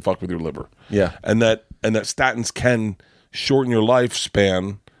statins can fuck with your liver. Yeah. And that statins can shorten your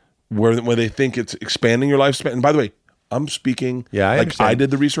lifespan where they think it's expanding your lifespan. And by the way, I'm speaking I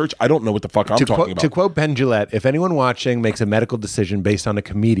did the research. I don't know what the fuck I'm talking about. To quote Ben Gillette, if anyone watching makes a medical decision based on a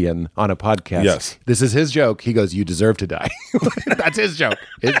comedian on a podcast, this is his joke. He goes, you deserve to die. That's his joke.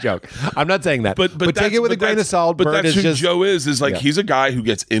 His joke. I'm not saying that. But take it with a grain of salt. But Bert that's is who just, Joe is he's a guy who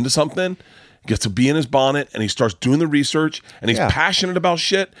gets into something, gets to be in his bonnet, and he starts doing the research, and he's passionate about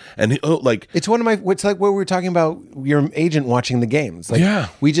shit, and it's one of my. It's like what we were talking about. Your agent watching the games.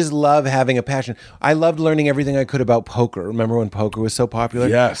 We just love having a passion. I loved learning everything I could about poker. Remember when poker was so popular?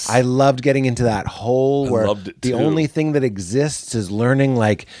 Yes, I loved getting into that hole where the too. only thing that exists is learning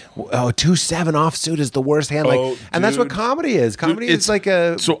 2-7 offsuit is the worst hand. And that's what comedy is. Comedy is like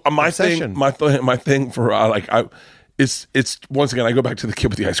a obsession. My thing for it's once again I go back to the kid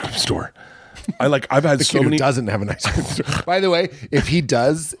with the ice cream store. I've had the so kid many. Who doesn't have an ice cream store. By the way, if he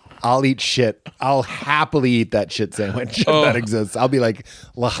does, I'll eat shit. I'll happily eat that shit sandwich if that exists. I'll be like,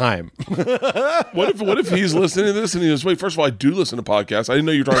 L'chaim. What if he's listening to this and he goes, wait, first of all, I do listen to podcasts. I didn't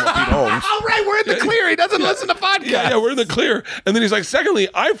know you were talking about Pete Holmes. All right, we're in the clear. He doesn't listen to podcasts. Yeah, we're in the clear. And then he's like, secondly,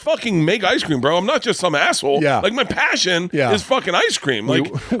 I fucking make ice cream, bro. I'm not just some asshole. Yeah. My passion is fucking ice cream. I'm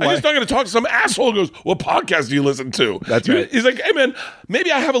just not going to talk to some asshole who goes, what podcast do you listen to? That's right. He's like, hey, man,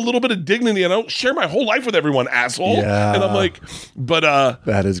 maybe I have a little bit of dignity and I don't share my whole life with everyone, asshole. Yeah. And I'm like, but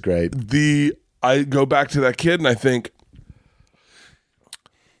that is great. I go back to that kid and I think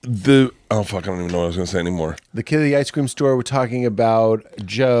Oh fuck! I don't even know what I was going to say anymore. The kid at the ice cream store. We're talking about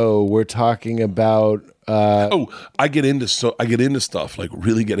Joe. We're talking about I get into stuff, like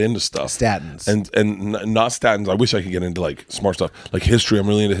really get into stuff. Statins. And not statins. I wish I could get into like smart stuff, like history. I'm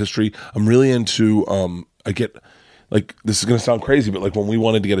really into history. I'm really into I get like, this is going to sound crazy, but like when we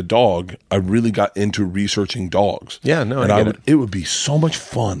wanted to get a dog, I really got into researching dogs. Yeah, no, and I get it. It would be so much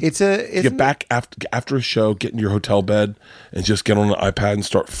fun. Get back after a show, get in your hotel bed, and just get on the iPad and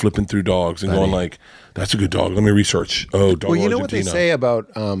start flipping through dogs and going like, that's a good dog. Let me research. Oh, dog. Well, you know Argentina. what they say about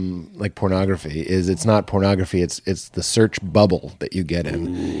like pornography is it's not pornography. It's the search bubble that you get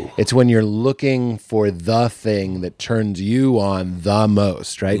in. Ooh. It's when you're looking for the thing that turns you on the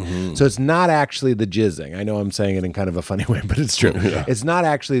most, right? Mm-hmm. So it's not actually the jizzing. I know I'm saying it in kind of a funny way, but it's true. Yeah. It's not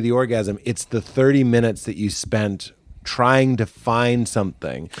actually the orgasm. It's the 30 minutes that you spent trying to find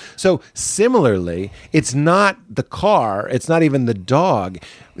something. So similarly, it's not the car, it's not even the dog.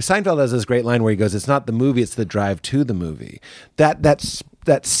 Seinfeld has this great line where he goes, it's not the movie, it's the drive to the movie. That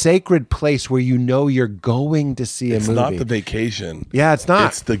sacred place where you know you're going to see a movie. It's not the vacation. Yeah, it's not.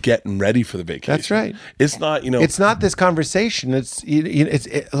 It's the getting ready for the vacation. That's right. It's not, It's not this conversation. It's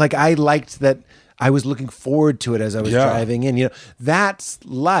like I liked that. I was looking forward to it as I was driving in. That's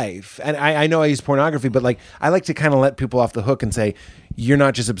life. And I know I use pornography, but like I like to kind of let people off the hook and say, you're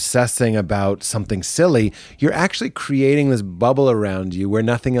not just obsessing about something silly. You're actually creating this bubble around you where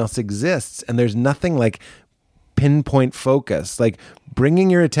nothing else exists. And there's nothing like pinpoint focus, like bringing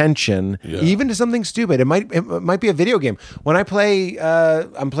your attention even to something stupid. It might be a video game. When I play,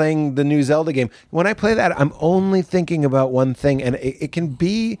 I'm playing the new Zelda game. When I play that, I'm only thinking about one thing, and it can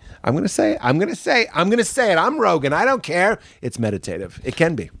be. I'm gonna say it. I'm I'm Rogan. I don't care. It's meditative. It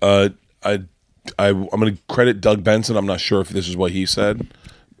can be. I'm gonna credit Doug Benson. I'm not sure if this is what he said,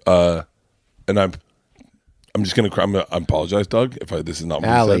 and I'm just gonna apologize, Doug, if this is not what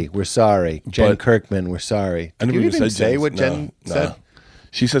Allie, he said. we're sorry. Jen Kirkman, we're sorry. Did you even say what Jen said?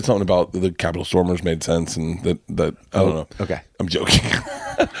 She said something about the Capitol Stormers made sense, and that I don't know. Okay, I'm joking.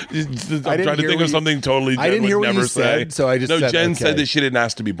 I'm trying to think of something totally. Jen I didn't hear would what never you said, so I just said, Jen said that she didn't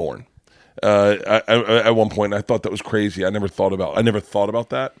ask to be born. At one point, I thought that was crazy. I never thought about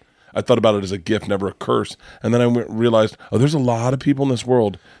that. I thought about it as a gift, never a curse. And then I realized, there's a lot of people in this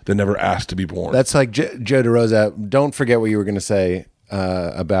world that never asked to be born. That's like Joe DeRosa. Don't forget what you were going to say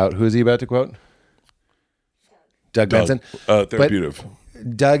about, who is he about to quote? Doug Benson. Therapeutic.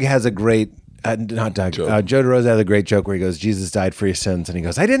 Doug has a great, not Doug, Joe DeRosa has a great joke where he goes, Jesus died for your sins. And he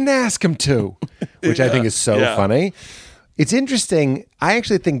goes, I didn't ask him to, which I think is so funny. It's interesting. I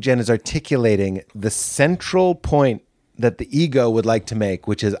actually think Jen is articulating the central point that the ego would like to make,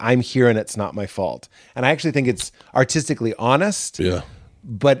 which is I'm here and it's not my fault. And I actually think it's artistically honest. Yeah.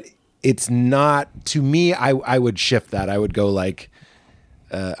 But it's not, to me, I would shift that. I would go like,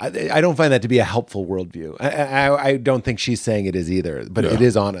 I don't find that to be a helpful worldview. I don't think she's saying it is either, but it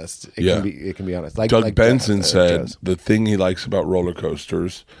is honest. It can be honest. Like Doug Benson said, Joe's. the thing he likes about roller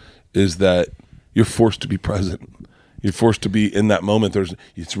coasters is that you're forced to be present. You're forced to be in that moment.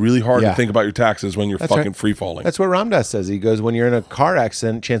 It's really hard to think about your taxes when you're fucking free falling. That's what Ramdas says. He goes, when you're in a car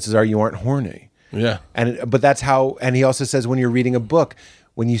accident, chances are you aren't horny. Yeah. But that's how, and he also says when you're reading a book,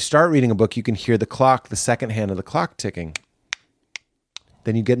 when you start reading a book, you can hear the clock, the second hand of the clock ticking.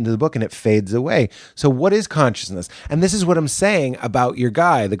 Then you get into the book and it fades away. So what is consciousness? And this is what I'm saying about your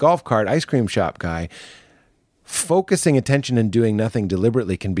guy, the golf cart ice cream shop guy. Focusing attention and doing nothing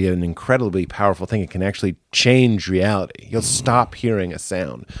deliberately can be an incredibly powerful thing. It can actually change reality. You'll stop hearing a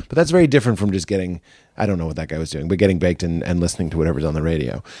sound. But that's very different from just getting, I don't know what that guy was doing, but getting baked and listening to whatever's on the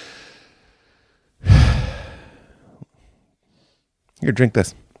radio. Here, drink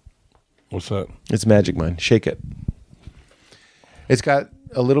this. What's that? It's Magic Mind. Shake it. It's got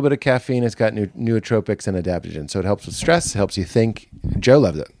a little bit of caffeine. It's got nootropics and adaptogens. So it helps with stress, helps you think. Joe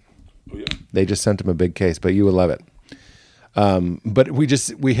loves it. Oh, yeah. They just sent him a big case, but you will love it. But we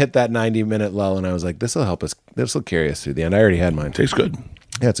hit that 90-minute lull, and I was like, this will help us. This will carry us through the end. I already had mine. Tastes good.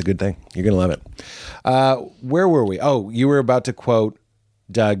 Yeah, it's a good thing. You're going to love it. Where were we? Oh, you were about to quote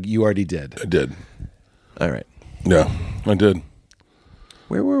Doug. You already did. I did. All right. Yeah, I did.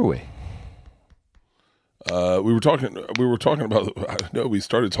 Where were we? We were talking about. No, we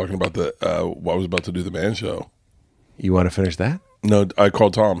started talking about what I was about to do the man show. You want to finish that? No, I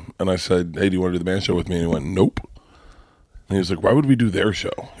called Tom and I said, "Hey, do you want to do the man show with me?" And he went, "Nope." And he was like, "Why would we do their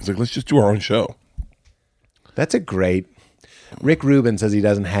show?" He's like, "Let's just do our own show." That's a great. Rick Rubin says he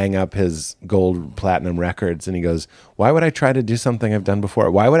doesn't hang up his gold platinum records, and he goes, "Why would I try to do something I've done before?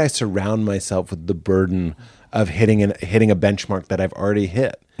 Why would I surround myself with the burden of hitting a benchmark that I've already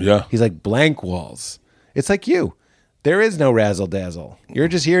hit?" Yeah. He's like, blank walls. It's like you. There is no razzle dazzle. You're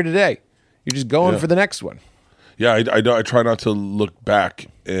just here today. You're just going for the next one. Yeah, I try not to look back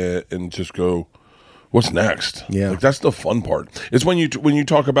and just go, what's next? Yeah. Like that's the fun part. It's when you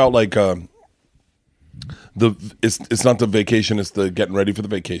talk about like it's not the vacation, it's the getting ready for the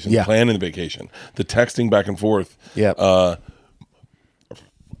vacation, planning the vacation, the texting back and forth. Yeah.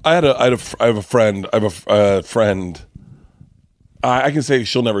 I have a friend. I can say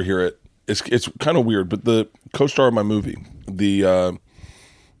she'll never hear it. It's kind of weird, but the co-star of my movie, the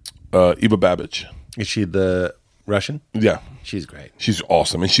Eva Babbage. Is she the Russian? Yeah. She's great. She's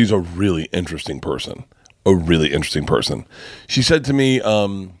awesome, and she's a really interesting person. She said to me,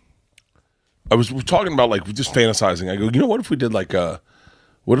 I was talking about like just fantasizing. I go, you know, what if we did like a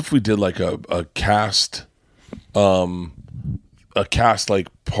cast, like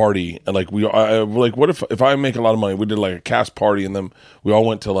party, and like like what if I make a lot of money, we did like a cast party, and then we all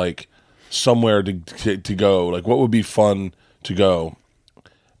went to like somewhere to go. Like what would be fun to go?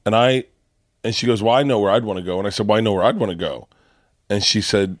 And she goes, well, I know where I'd want to go. And I said, well, I know where I'd want to go. And she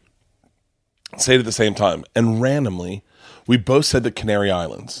said, say it at the same time. And randomly, we both said the Canary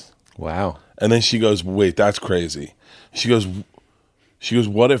Islands. Wow. And then she goes, wait, that's crazy. She goes,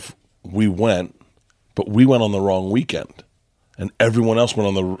 what if we went, but we went on the wrong weekend and everyone else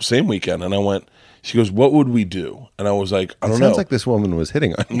went on the same weekend? And I went, she goes, what would we do? And I was like, I don't know. Sounds like this woman was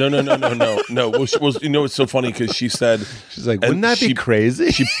hitting on you. No. Well, you know, it's so funny because she said, she's like, wouldn't that be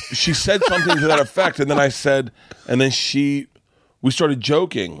crazy? She said something to that effect. And then I said, and then we started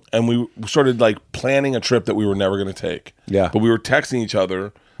joking and we started like planning a trip that we were never going to take. Yeah. But we were texting each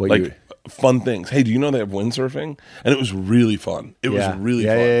other fun things. Hey, do you know they have windsurfing? And it was really fun. It was really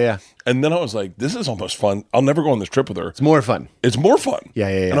fun. Yeah. And then I was like, this is almost fun. I'll never go on this trip with her. It's more fun. Yeah.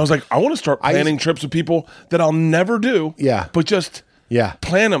 And I was like, I want to start planning trips with people that I'll never do. Yeah. But just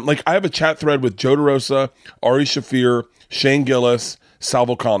plan them. Like I have a chat thread with Joe DeRosa, Ari Shafir, Shane Gillis, Sal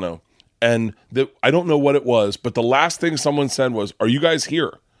Vulcano. And I don't know what it was, but the last thing someone said was, are you guys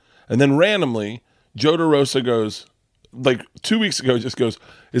here? And then randomly, Joe DeRosa goes, like 2 weeks ago, just goes,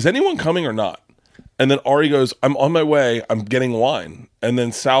 is anyone coming or not? And then Ari goes, I'm on my way. I'm getting wine. And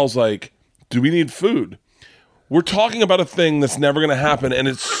then Sal's like, do we need food? We're talking about a thing that's never going to happen, and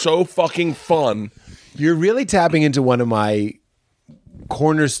it's so fucking fun. You're really tapping into one of my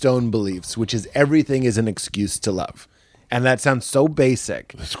cornerstone beliefs, which is everything is an excuse to love. And that sounds so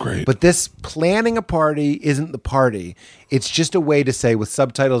basic. That's great. But this planning a party isn't the party. It's just a way to say with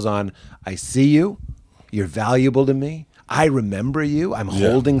subtitles on, I see you. You're valuable to me. I remember you. I'm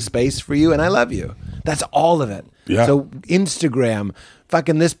holding space for you, and I love you. That's all of it. Yeah. So Instagram,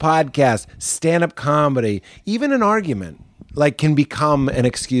 fucking this podcast, stand-up comedy, even an argument, like can become an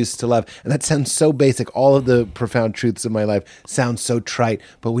excuse to love. And that sounds so basic. All of the profound truths of my life sound so trite.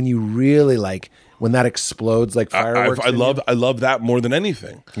 But when you really like, when that explodes like fireworks. I love that more than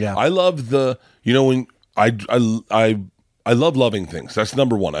anything. Yeah. I love when I love loving things. That's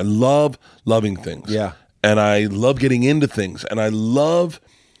number one. I love loving things. Yeah. And I love getting into things. And I love,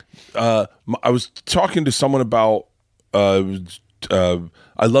 I was talking to someone about, I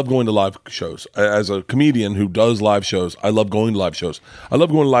love going to live shows. As a comedian who does live shows, I love going to live shows. I love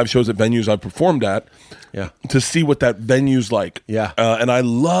going to live shows at venues I've performed at to see what that venue's like. Yeah. And I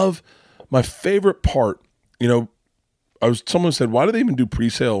love, my favorite part, you know, someone said, why do they even do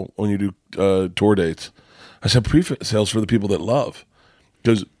pre-sale when you do tour dates? I said, pre-sale's for the people that love.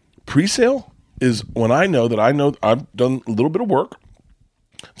 Because pre-sale is when I know I've done a little bit of work,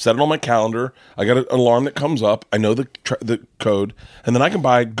 set it on my calendar, I got an alarm that comes up, I know the code, and then I can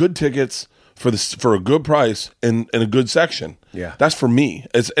buy good tickets for a good price in a good section. Yeah. That's for me.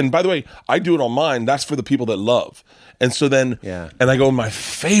 And by the way, I do it on mine. That's for the people that love. And so then, and I go, my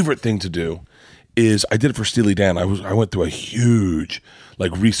favorite thing to do is I did it for Steely Dan. I went through a huge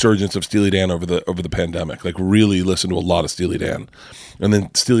like resurgence of Steely Dan over the pandemic. Like really listened to a lot of Steely Dan. And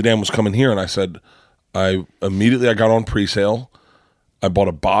then Steely Dan was coming here, and I said, I got on pre-sale. I bought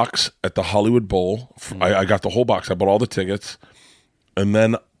a box at the Hollywood Bowl. I got the whole box. I bought all the tickets, and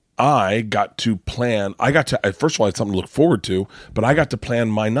then I got to plan. First of all, I had something to look forward to, but I got to plan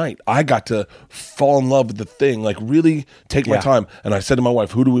my night. I got to fall in love with the thing, like really take my time. And I said to my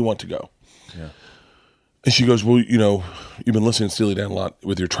wife, who do we want to go? Yeah. And she goes, well, you know, you've been listening to Steely Dan a lot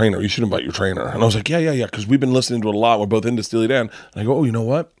with your trainer. You should invite your trainer. And I was like, yeah, because we've been listening to it a lot. We're both into Steely Dan. And I go, oh, you know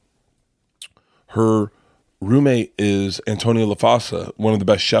what? Her roommate is Antonio LaFassa, one of the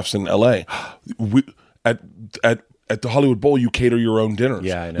best chefs in L.A. At the Hollywood Bowl, you cater your own dinners.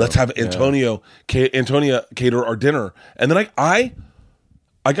 Yeah, I know. Let's have Antonia cater our dinner. And then I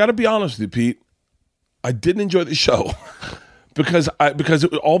got to be honest with you, Pete. I didn't enjoy the show. because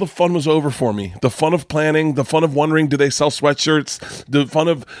all the fun was over for me. The fun of planning, the fun of wondering, do they sell sweatshirts? The fun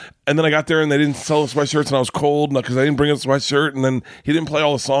of, and then I got there and they didn't sell the sweatshirts, and I was cold because I didn't bring a sweatshirt, and then he didn't play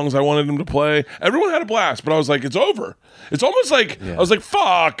all the songs I wanted him to play. Everyone had a blast, but I was like, it's over. It's almost like I was like,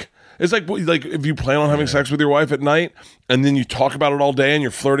 fuck. It's like if you plan on having sex with your wife at night and then you talk about it all day and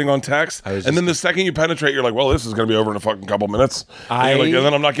you're flirting on text, and then the second you penetrate, you're like, well, this is going to be over in a fucking couple minutes. And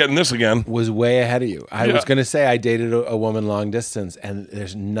then I'm not getting this again. Was way ahead of you. I was going to say I dated a woman long distance, and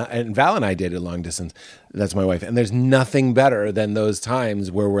and Val and I dated long distance. That's my wife. And there's nothing better than those times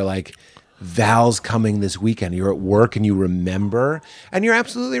where we're like, Val's coming this weekend. You're at work and you remember, and you're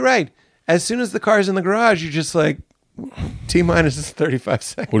absolutely right. As soon as the car's in the garage, you're just like, T-minus is 35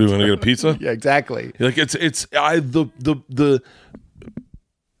 seconds. What, do you want to get a pizza? Yeah, exactly. Like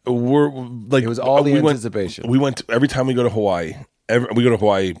we're like, it was all the anticipation. We went every time we go to Hawaii. We go to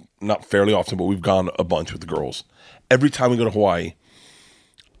Hawaii not fairly often, but we've gone a bunch with the girls. Every time we go to Hawaii,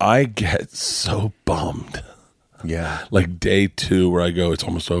 I get so bummed. Yeah. Like day 2 where I go, it's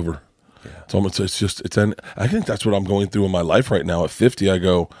almost over. Yeah. I think that's what I'm going through in my life right now. At 50, I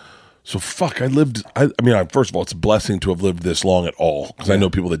go, so fuck, I mean, first of all, it's a blessing to have lived this long at all, because I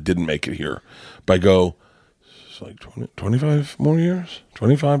know people that didn't make it here. But I go, it's like 25 more years?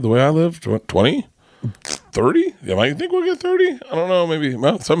 25 the way I live? 20? 30? Yeah, I think we'll get 30? I don't know, maybe.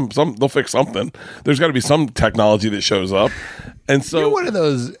 Well, some they'll fix something. There's got to be some technology that shows up. And so you're one of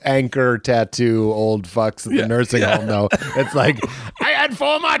those anchor tattoo old fucks at the nursing home, though. It's like, I had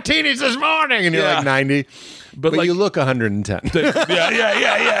 4 martinis this morning, and you're like 90. But like, you look 110.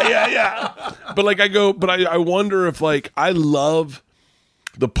 Yeah. But like I wonder if, like, I love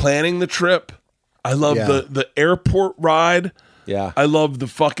the planning the trip. I love the airport ride. Yeah. I love the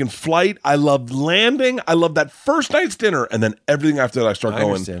fucking flight. I love landing. I love that first night's dinner. And then everything after that, I start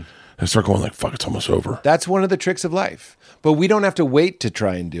going like, fuck, it's almost over. That's one of the tricks of life. But we don't have to wait to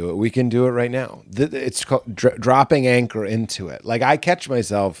try and do it. We can do it right now. It's called dropping anchor into it. Like, I catch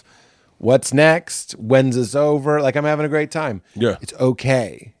myself, what's next? When's this over? Like, I'm having a great time. Yeah. It's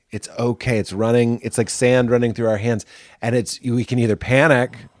okay. It's okay. It's running. It's like sand running through our hands. And we can either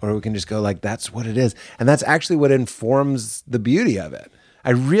panic or we can just go like, that's what it is. And that's actually what informs the beauty of it. I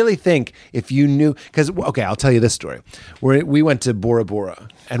really think if you knew, because, okay, I'll tell you this story. We went to Bora Bora,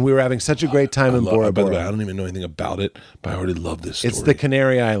 and we were having such a great time in Bora Bora. By the way, I don't even know anything about it, but I already love this story. It's the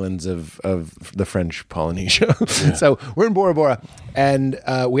Canary Islands of the French Polynesia. Yeah. So we're in Bora Bora, and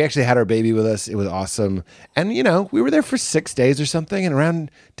we actually had our baby with us. It was awesome. And, we were there for 6 days or something, and around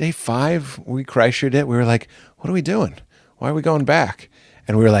day 5, we Kreischer'd it. We were like, what are we doing? Why are we going back?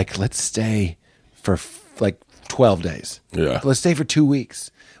 And we were like, let's stay for 12 days. Yeah. Let's stay for 2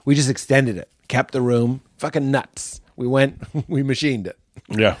 weeks. We just extended it, kept the room, fucking nuts. We went, we machined it.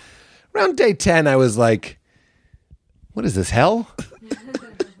 Yeah. Around day 10, I was like, what is this, hell?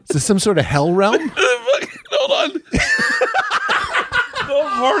 Is this some sort of hell realm? Hold on.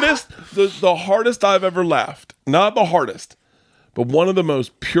 The hardest I've ever laughed. Not the hardest, but one of the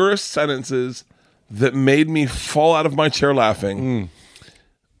most purest sentences that made me fall out of my chair laughing.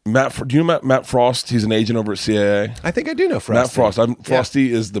 Do you know Matt Frost? He's an agent over at CAA. I think I do know Frosty. Matt Frost.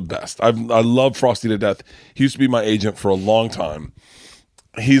 Frosty is the best. I love Frosty to death. He used to be my agent for a long time.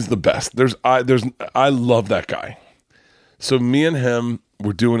 He's the best. I love that guy. So me and him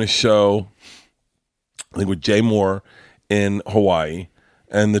were doing a show, I think with Jay Moore in Hawaii,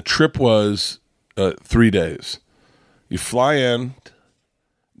 and the trip was 3 days. You fly in,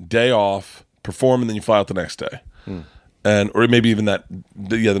 day off, perform, and then you fly out the next day. Or maybe even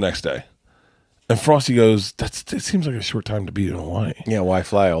the next day. And Frosty goes, it seems like a short time to be in Hawaii. Yeah, why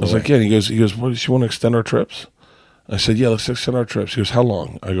fly all the way? I was like, yeah. And he goes, what, does she want to extend our trips? I said, yeah, let's extend our trips. He goes, how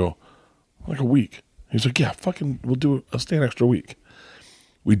long? I go, like a week. He's like, yeah, fucking, we'll do it. I'll stay an extra week.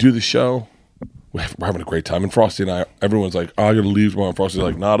 We do the show. We're having a great time. And Frosty and I, everyone's like, oh, I got to leave tomorrow. And Frosty's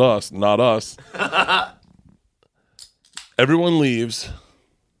like, not us. Everyone leaves.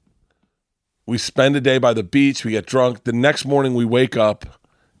 We spend a day by the beach. We get drunk. The next morning, we wake up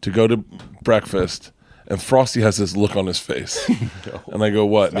to go to breakfast, and Frosty has this look on his face. No, and I go,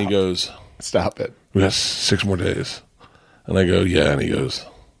 what? Stop. And he goes, stop it. We have 6 more days. And I go, yeah. And he goes,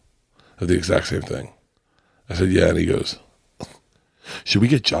 I have the exact same thing. I said, yeah. And he goes, should we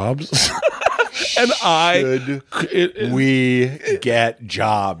get jobs? And we get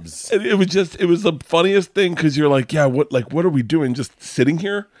jobs? And it was the funniest thing, because you're like, yeah, what are we doing? Just sitting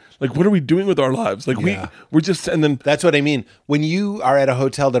here? Like, what are we doing with our lives? Like, we're just, and then... That's what I mean. When you are at a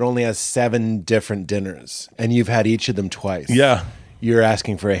hotel that only has 7 different dinners, and you've had each of them twice. Yeah. you're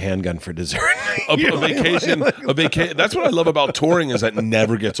asking for a handgun for dessert. A vacation. That's what I love about touring is that it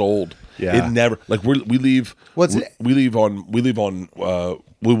never gets old. Yeah. It never we leave. We leave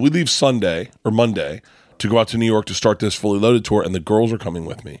Sunday or Monday to go out to New York to start this Fully Loaded tour, and the girls are coming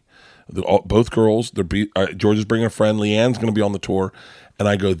with me. Both girls. George is bringing a friend. Leanne's going to be on the tour. And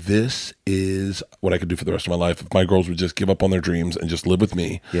I go, this is what I could do for the rest of my life if my girls would just give up on their dreams and just live with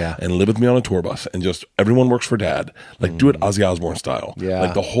me. Yeah. And live with me on a tour bus. And just, everyone works for dad. Like, do it Ozzy Osbourne style. Yeah.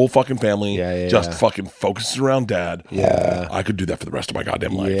 Like, the whole fucking family fucking focuses around dad. Yeah. I could do that for the rest of my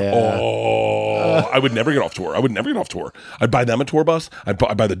goddamn life. Yeah. I would never get off tour. I'd buy them a tour bus. I'd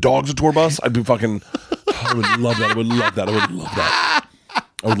buy the dogs a tour bus. I'd be fucking, I would love that. I would love that.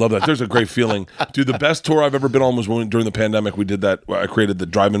 I would love that. There's a great feeling. Dude, the best tour I've ever been on was during the pandemic. We did that. I created the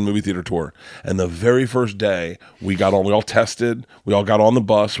drive-in movie theater tour. And the very first day we all tested. We all got on the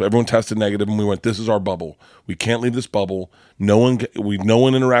bus. Everyone tested negative, and we went, this is our bubble. We can't leave this bubble. No one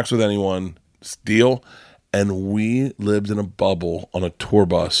interacts with anyone. Deal. And we lived in a bubble on a tour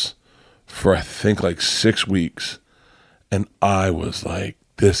bus for, I think, like 6 weeks. And I was like,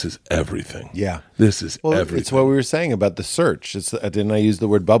 this is everything. Yeah. This is everything. It's what we were saying about the search. Didn't I use the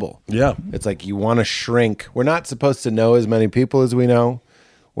word bubble? Yeah. It's like you want to shrink. We're not supposed to know as many people as we know.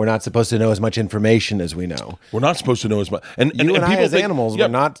 We're not supposed to know as much information as we know. We're not supposed to know as much. And you and I, people as animals, we're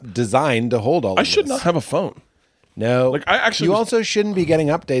not designed to hold all of this. I should not have a phone. No. Like, I actually you also shouldn't be getting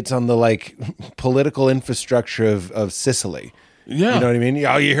updates on the political infrastructure of Sicily. Yeah. You know what I mean?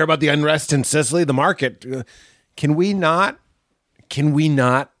 Oh, you hear about the unrest in Sicily, the market. Can we not?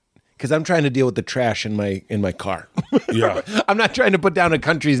 Because I'm trying to deal with the trash in my car. Yeah. I'm not trying to put down a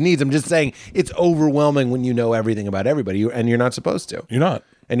country's needs. I'm just saying it's overwhelming when you know everything about everybody, and you're not supposed to. You're not.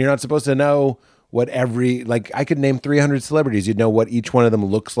 And you're not supposed to know what I could name 300 celebrities. You'd know what each one of them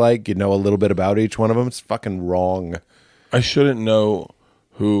looks like. You'd know a little bit about each one of them. It's fucking wrong. I shouldn't know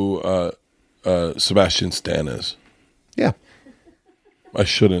who Sebastian Stan is. Yeah. I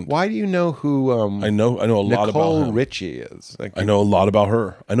shouldn't. Why do you know who I know a lot about him. Nicole Richie is? Like, I know a lot about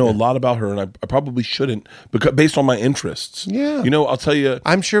her. A lot about her, and I probably shouldn't, because based on my interests. Yeah. You know, I'll tell you.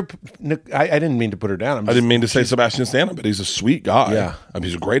 I'm sure. I didn't mean to put her down. I didn't mean to say Sebastian Stan, but he's a sweet guy. Yeah. I mean,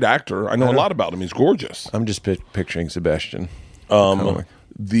 he's a great actor. I know a lot about him. He's gorgeous. I'm just picturing Sebastian. I'll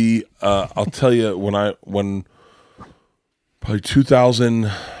tell you when probably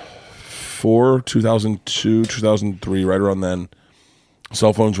 2004, 2002, 2003, right around then.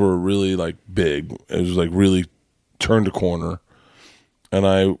 Cell phones were really like big. It was like really turned a corner. And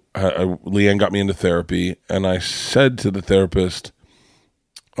Leanne got me into therapy, and I said to the therapist,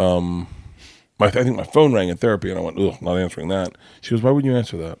 I think my phone rang in therapy, and I went, ugh, not answering that. She goes, why wouldn't you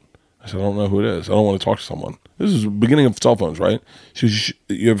answer that? I said, I don't know who it is. I don't want to talk to someone. This is the beginning of cell phones, right? She goes,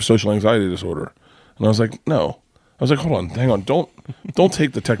 you have social anxiety disorder. And I was like, no. I was like, hold on, hang on. Don't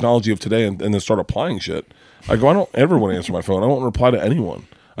take the technology of today and then start applying shit. I go, I don't ever want to answer my phone. I don't reply to anyone.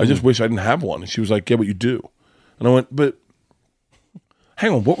 I just wish I didn't have one. And she was like, yeah, but you do. And I went, but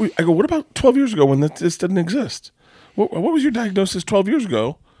hang on. I go, what about 12 years ago when this didn't exist? What was your diagnosis 12 years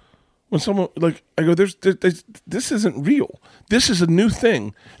ago when someone, like, I go, this isn't real. This is a new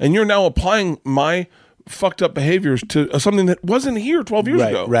thing. And you're now applying my fucked up behaviors to something that wasn't here 12 years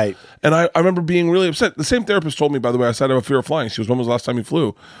ago. Right. And I remember being really upset. The same therapist told me, by the way, I said I have a fear of flying. She goes, when was the last time you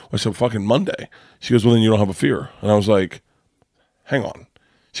flew? I said, fucking Monday. She goes, well, then you don't have a fear. And I was like, hang on.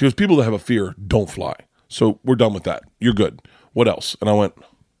 She goes, people that have a fear don't fly. So we're done with that. You're good. What else? And I went,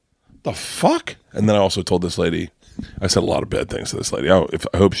 the fuck? And then I also told this lady, I said a lot of bad things to this lady. I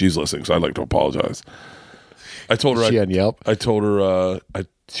hope she's listening, so I'd like to apologize. I told her. Is she on Yelp? I told her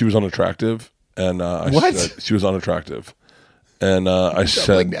she was unattractive. And what? Said she was unattractive, and I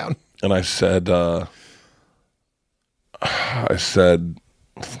said, down. And I said, I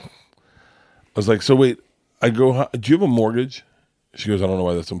was like, so wait. I go, do you have a mortgage? She goes, I don't know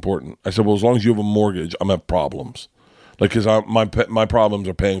why that's important. I said, well, as long as you have a mortgage, I'm have problems, like, because my problems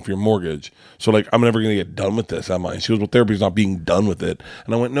are paying for your mortgage. So like, I'm never gonna get done with this, am I? And she goes, well, therapy's not being done with it.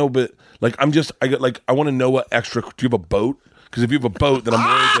 And I went, no, but like, I want to know what extra. Do you have a boat? Because if you have a boat, then I'm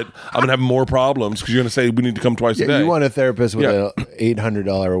worried that I'm going to have more problems because you're going to say we need to come twice a day. You want a therapist with an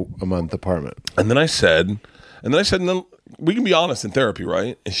 $800 a month apartment. And then I said, and then we can be honest in therapy,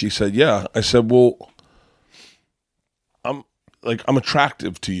 right? And she said, yeah. I said, well, I'm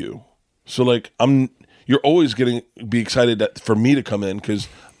attractive to you. So like, you're always be excited for me to come in because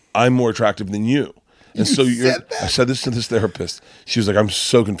I'm more attractive than you. And so I said this to this therapist. She was like, I'm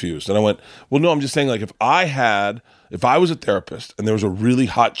so confused. And I went, well, no, I'm just saying, like, if I was a therapist and there was a really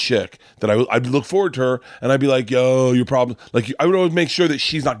hot chick that I'd look forward to her and I'd be like, yo, your problem. Like, I would always make sure that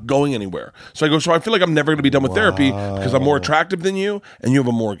she's not going anywhere. So I go, so I feel like I'm never going to be done with therapy because I'm more attractive than you and you have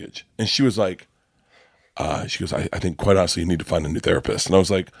a mortgage. And she was like, she goes, I think quite honestly, you need to find a new therapist. And I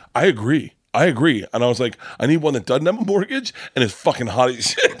was like, I agree. And I was like, I need one that doesn't have a mortgage and is fucking hot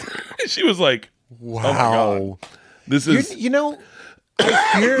as shit. And she was like, wow. Oh my God. This is... You know,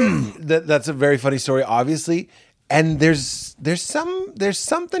 I hear that's a very funny story, obviously. And there's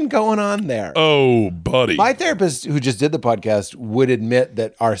something going on there. Oh, buddy. My therapist who just did the podcast would admit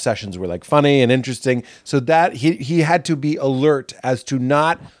that our sessions were like funny and interesting. So that he had to be alert as to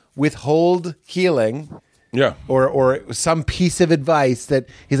not withhold healing. Yeah. Or some piece of advice that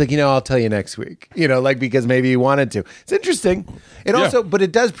he's like, I'll tell you next week, like because maybe he wanted to. It's interesting. But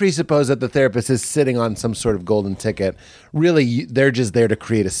it does presuppose that the therapist is sitting on some sort of golden ticket. Really, they're just there to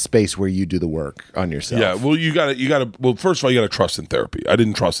create a space where you do the work on yourself. Yeah. Well, you gotta, well, first of all, you gotta trust in therapy. I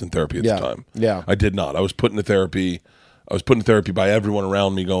didn't trust in therapy at the time. Yeah. I did not. I was put into therapy by everyone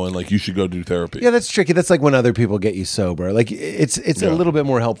around me going like, you should go do therapy. Yeah, that's tricky. That's like when other people get you sober. Like it's a little bit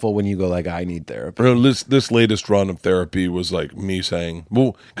more helpful when you go like, I need therapy. This latest run of therapy was like me saying,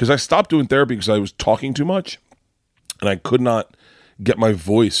 well, because I stopped doing therapy because I was talking too much and I could not get my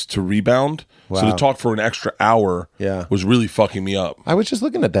voice to rebound. Wow. So to talk for an extra hour was really fucking me up. I was just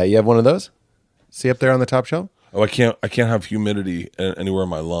looking at that. You have one of those? See up there on the top shelf? Oh, I can't have humidity anywhere in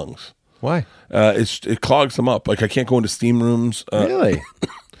my lungs. Why? It clogs them up. Like I can't go into steam rooms. Really?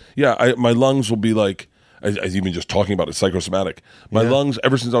 Yeah, my lungs will be like, as even just talking about it, psychosomatic. My lungs,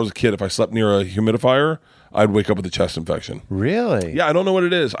 ever since I was a kid, if I slept near a humidifier, I'd wake up with a chest infection. Really? Yeah, I don't know what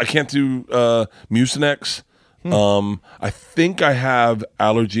it is. I can't do Mucinex. I think I have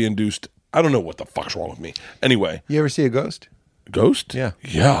allergy-induced. I don't know what the fuck's wrong with me. Anyway. You ever see a ghost? Ghost? Yeah.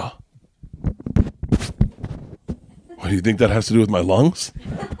 Yeah. What do you think that has to do with my lungs?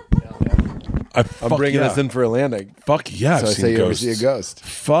 I'm bringing this in for a landing. Fuck yeah, so I've seen ghosts. You ever see a ghost?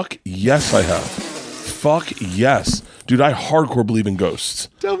 Fuck yes, I have. Fuck yes. Dude, I hardcore believe in ghosts.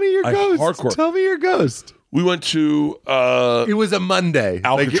 Tell me your ghost. Hardcore. Tell me your ghost. We went to... it was a Monday.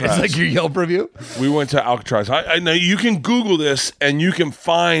 Alcatraz. It's like your Yelp review? We went to Alcatraz. I know you can Google this and you can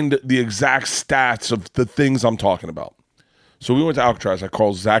find the exact stats of the things I'm talking about. So we went to Alcatraz. I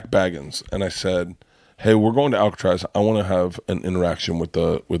called Zach Baggins and I said, hey, we're going to Alcatraz. I want to have an interaction with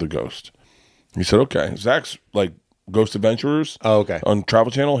a ghost. He said, okay. Zach's like Ghost Adventurers. Oh, okay. On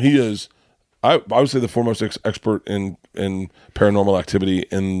Travel Channel. He is, I would say, the foremost expert in paranormal activity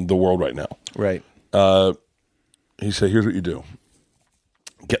in the world right now. Right. He said, here's what you do.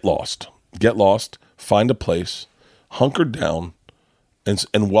 Get lost. Find a place. Hunker down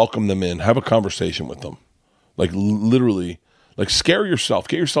and welcome them in. Have a conversation with them. Like literally, like scare yourself.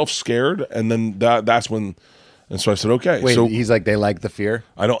 Get yourself scared. And then that's when... And so I said, okay. Wait, so he's like, they like the fear?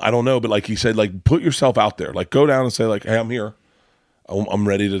 I don't know, but like he said, like put yourself out there, like go down and say, like, hey, I'm here, I'm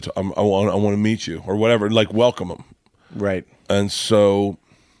ready to, I want to meet you or whatever, like welcome them, right? And so,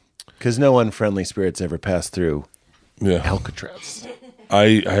 because no unfriendly spirits ever pass through, Alcatraz.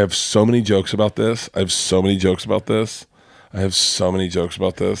 I have so many jokes about this. Like because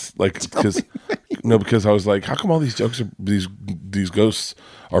I was like, how come all these jokes are these ghosts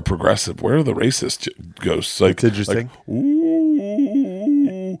are progressive? Where are the racist ghosts? Like, it's interesting. Like,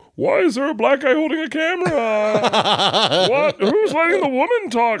 ooh, why is there a black guy holding a camera? What? Who's letting the woman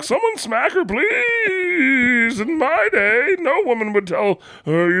talk? Someone smack her, please. In my day, no woman would tell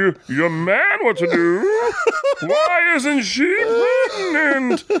your man what to do. Why isn't she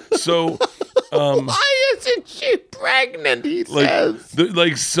pregnant? So, why isn't she pregnant? He says.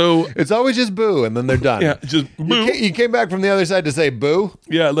 So it's always just boo, and then they're done. Yeah, just boo. You came back from the other side to say boo.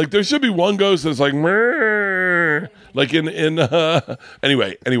 Yeah, like there should be one ghost that's like, meh. Like in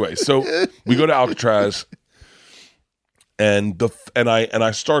anyway. So we go to Alcatraz, and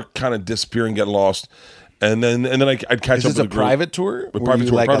I start kind of disappearing, getting lost. And then I'd catch up with a private tour? A private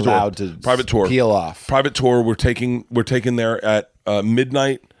tour. Like private allowed tour. to private tour. peel off? Private tour. We're taking there at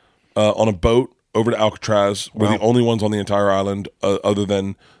midnight on a boat over to Alcatraz. We're the only ones on the entire island other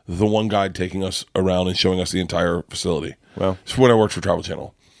than the one guide taking us around and showing us the entire facility. Wow. It's when I worked for Travel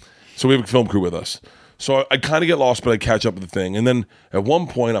Channel. So we have a film crew with us. So I kind of get lost, but I catch up with the thing. And then at one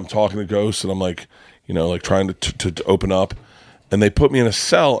point I'm talking to ghosts and I'm like, like trying to open up. And they put me in a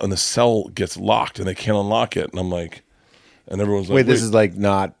cell, and the cell gets locked, and they can't unlock it. And I'm like, and everyone's like, wait, this is like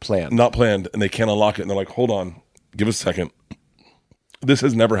not planned. Not planned, and they can't unlock it. And they're like, hold on, give us a second. This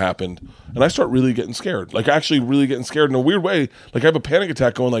has never happened. And I start really getting scared, like actually really getting scared in a weird way. Like I have a panic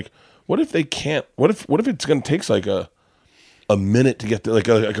attack going like, what if they can't? What if it's going to take like a minute to get to, like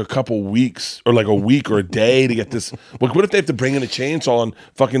a couple weeks or like a week or a day to get this? Like, what if they have to bring in a chainsaw and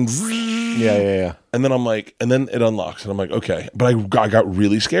fucking? Yeah. And then I'm like, and then it unlocks, and I'm like, okay. But I got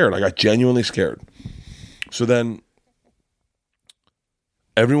really scared. I got genuinely scared. So then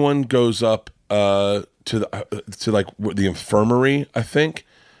everyone goes up to the infirmary, I think,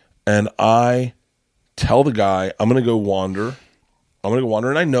 and I tell the guy I'm gonna go wander.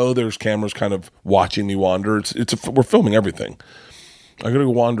 And I know there's cameras kind of watching me wander. We're filming everything. I gotta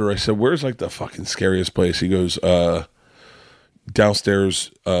go wander. I said, where's like the fucking scariest place? He goes, downstairs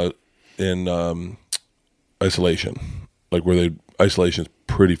in isolation, like isolation's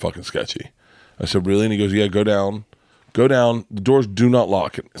pretty fucking sketchy. I said, really? And he goes, yeah, go down. The doors do not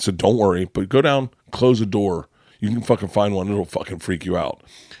lock. I said, don't worry, but go down, close the door. You can fucking find one. It'll fucking freak you out.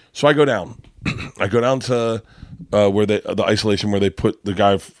 So I go down. I go down to where the isolation where they put the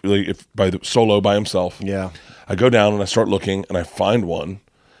guy solo by himself. Yeah. I go down and I start looking and I find one,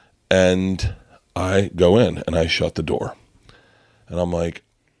 and I go in and I shut the door. And I'm like,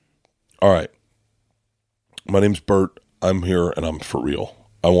 all right, my name's Bert. I'm here and I'm for real.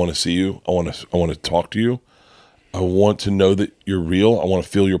 I want to see you. I want to talk to you. I want to know that you're real. I want to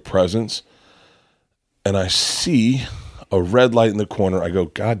feel your presence. And I see a red light in the corner. I go,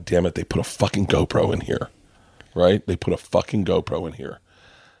 God damn it, they put a fucking GoPro in here. Right? They put a fucking GoPro in here.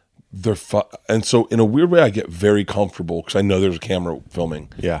 And so in a weird way, I get very comfortable because I know there's a camera filming.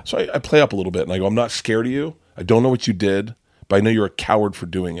 Yeah. So I play up a little bit and I go, I'm not scared of you. I don't know what you did, but I know you're a coward for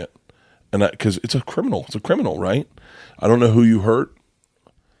doing it. And because it's a criminal. It's a criminal, right? I don't know who you hurt,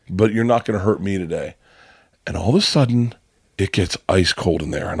 but you're not going to hurt me today. And all of a sudden, it gets ice cold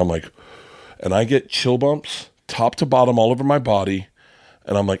in there. And I'm like, and I get chill bumps, top to bottom, all over my body.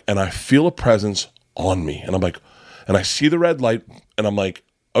 And I'm like, and I feel a presence on me. And I'm like, and I see the red light. And I'm like,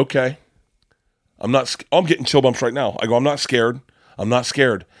 okay. I'm getting chill bumps right now. I go, I'm not scared. And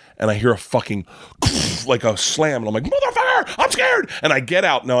I hear a fucking, like a slam. And I'm like, motherfucker, I'm scared. And I get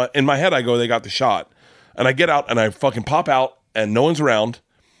out. Now, in my head, I go, they got the shot. And I get out and I fucking pop out and no one's around.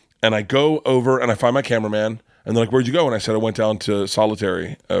 And I go over and I find my cameraman. And they're like, where'd you go? And I said, I went down to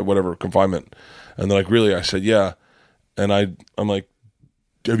solitary, confinement. And they're like, really? I said, yeah. And I'm like,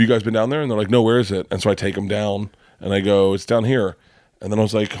 have you guys been down there? And they're like, no, where is it? And so I take them down and I go, it's down here. And then I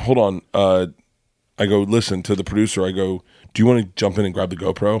was like, hold on. I go, listen to the producer. I go, do you want to jump in and grab the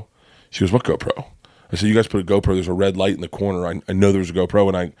GoPro? She goes, what GoPro? I said, you guys put a GoPro. There's a red light in the corner. I know there's a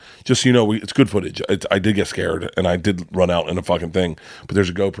GoPro. And just so you know, it's good footage. I did get scared and I did run out in a fucking thing. But there's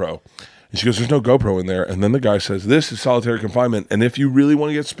a GoPro. And she goes, there's no GoPro in there. And then the guy says, this is solitary confinement. And if you really want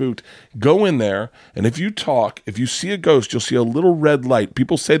to get spooked, go in there. And if you see a ghost, you'll see a little red light.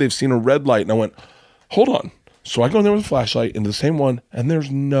 People say they've seen a red light. And I went, hold on. So I go in there with a flashlight into the same one. And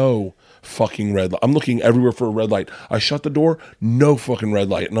there's no fucking red light. I'm looking everywhere for a red light. I shut the door. No fucking red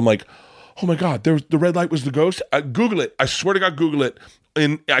light. And I'm like, oh my God, the red light was the ghost? Google it. I swear to God, Google it.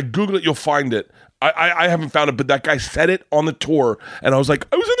 And I Google it, you'll find it. I haven't found it, but that guy said it on the tour. And I was like,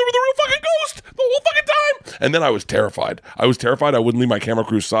 I was in there with a real fucking ghost the whole fucking time. And then I was terrified. I wouldn't leave my camera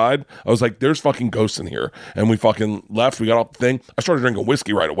crew's side. I was like, there's fucking ghosts in here. And we fucking left. We got off the thing. I started drinking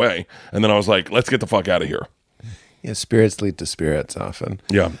whiskey right away. And then I was like, let's get the fuck out of here. Yeah, spirits lead to spirits often.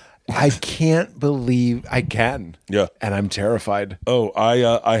 Yeah. I can't believe I can. Yeah. And I'm terrified. Oh,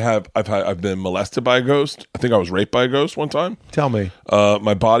 I've been molested by a ghost. I think I was raped by a ghost one time. Tell me.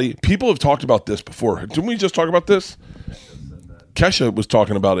 My body. People have talked about this before. Didn't we just talk about this? Kesha was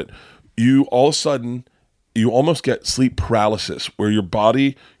talking about it. You all of a sudden, you almost get sleep paralysis where your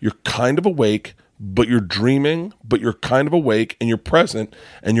body, you're kind of awake, but you're dreaming, but you're kind of awake and you're present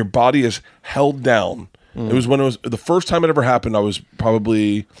and your body is held down. It was the first time it ever happened. I was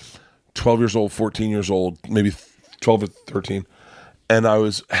probably 12 years old, 14 years old, maybe 12 or 13. And I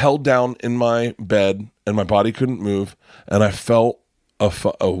was held down in my bed and my body couldn't move. And I felt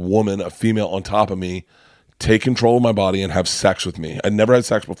a woman, a female on top of me, take control of my body and have sex with me. I'd never had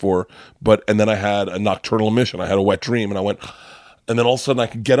sex before, and then I had a nocturnal emission. I had a wet dream and I went, and then all of a sudden I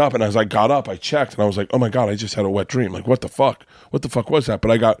could get up. And as I got up, I checked and I was like, oh my God, I just had a wet dream. Like, what the fuck? What the fuck was that?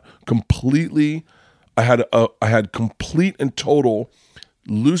 But I got I had complete and total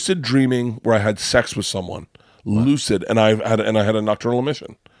lucid dreaming where I had sex with someone. Wow. Lucid, and I had a nocturnal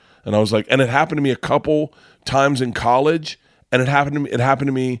emission, and I was like, and it happened to me a couple times in college, and it happened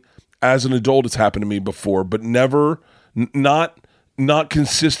to me as an adult. It's happened to me before, but never, not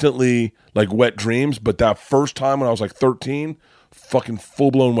consistently like wet dreams. But that first time when I was like 13, fucking full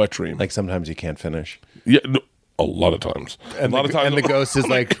blown wet dream. Like sometimes you can't finish. Yeah. a lot of times. And the ghost is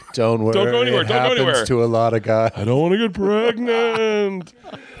like, don't worry. Don't go anywhere. It Don't go happens anywhere. to a lot of guys. I don't want to get pregnant.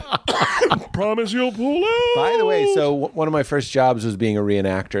 Promise you'll pull out. By the way, so one of my first jobs was being a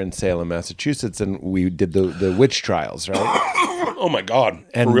reenactor in Salem, Massachusetts, and we did the witch trials, right? Oh my God.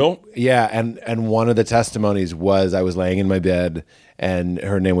 And, for real? Yeah, and one of the testimonies was I was laying in my bed, and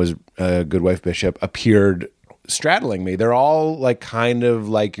her name was Goodwife Bishop, appeared straddling me. They're all like kind of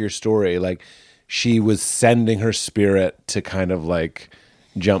like your story. Like she was sending her spirit to kind of like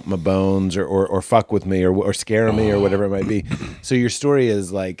jump my bones or fuck with me or scare me or whatever it might be. So your story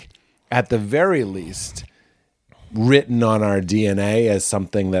is like, at the very least, written on our DNA as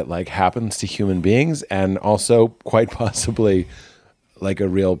something that like happens to human beings, and also quite possibly like a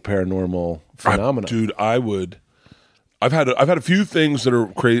real paranormal phenomenon. Dude, I've had a few things that are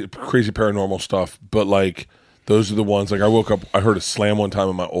crazy paranormal stuff, but like those are the ones. Like I woke up, I heard a slam one time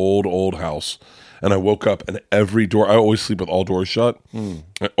in my old house. And I woke up and every door, I always sleep with all doors shut.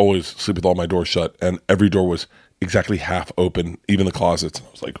 I always sleep with all my doors shut. And every door was exactly half open, even the closets. And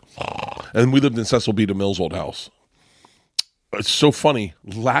I was like, oh. And we lived in Cecil B. DeMille's old house. It's so funny.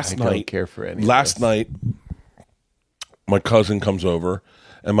 Last night, don't care for any last night, my cousin comes over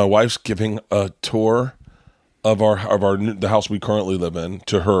and my wife's giving a tour of the house we currently live in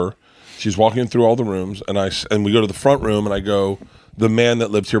to her. She's walking through all the rooms and we go to the front room and I go, the man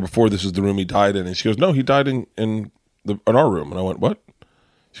that lived here before, this is the room he died in. And she goes, no, he died in our room. And I went, what?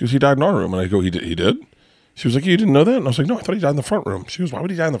 She goes, he died in our room. And I go, he did? She was like, you didn't know that? And I was like, no, I thought he died in the front room. She goes, why would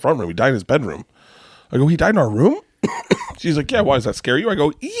he die in the front room? He died in his bedroom. I go, he died in our room? She's like, yeah, why does that scare you? I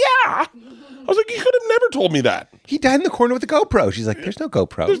go, yeah. I was like, you could have never told me that. He died in the corner with a GoPro. She's like, there's no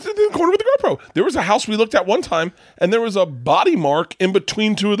GoPro. There's in the corner with the GoPro. There was a house we looked at one time, and there was a body mark in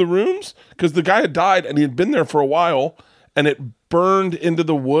between two of the rooms because the guy had died, and he had been there for a while, and it burned into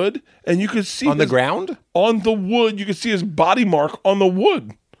the wood, and you could see on the ground? On the wood, you could see his body mark on the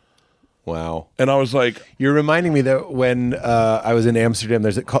wood. Wow. And I was like... You're reminding me that when I was in Amsterdam,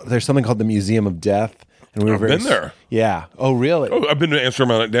 there's something called the Museum of Death. And we were been there. Yeah. Oh, really? Oh, I've been to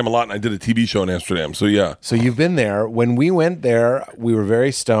Amsterdam a lot, and I did a TV show in Amsterdam, so yeah. So you've been there. When we went there, we were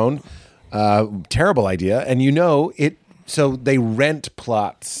very stoned. Terrible idea. And you know, so they rent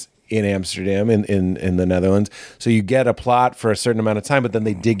plots in Amsterdam, in the Netherlands. So you get a plot for a certain amount of time, but then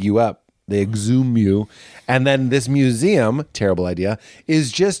they dig you up. They exhume you. And then this museum, terrible idea,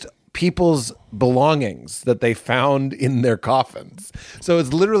 is just people's belongings that they found in their coffins. So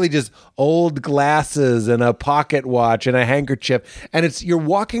it's literally just old glasses and a pocket watch and a handkerchief. And you're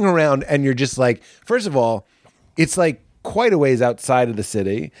walking around and you're just like, first of all, it's like quite a ways outside of the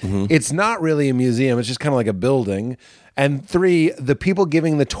city. Mm-hmm. It's not really a museum. It's just kind of like a building. And 3, the people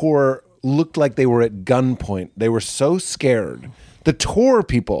giving the tour looked like they were at gunpoint. They were so scared. The tour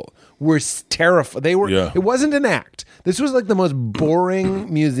people were terrified. It wasn't an act. This was like the most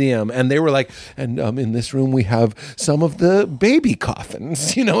boring museum. And they were like, and in this room we have some of the baby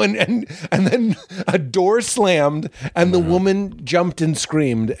coffins, and then a door slammed and the woman jumped and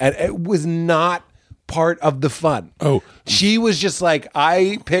screamed. And it was not part of the fun. Oh, she was just like,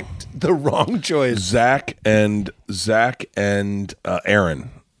 I picked the wrong choice. Zach and Aaron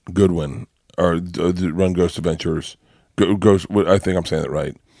Goodwin run Ghost Adventures. I think I'm saying that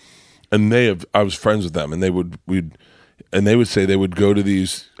right. And I was friends with them, and they would say they would go to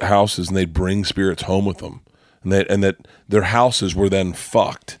these houses and they'd bring spirits home with them, and that their houses were then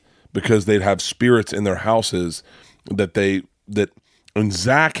fucked because they'd have spirits in their houses and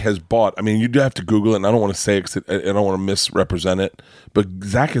Zach has bought. I mean, you do have to Google it, and I don't want to say it because I don't want to misrepresent it, but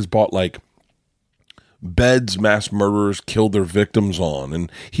Zach has bought like beds mass murderers killed their victims on, and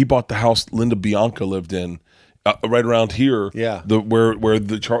he bought the house Linda Bianca lived in. Right around here, yeah.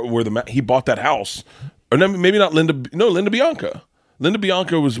 He bought that house, or maybe not Linda. No, Linda Bianca. Linda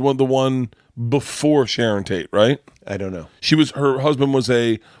Bianca was the one before Sharon Tate, right? I don't know. Her husband was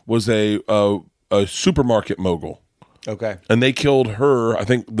a supermarket mogul. Okay, and they killed her. I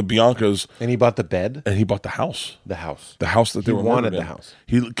think the Biancas. And he bought the bed, and he bought the house. The house that they wanted the house.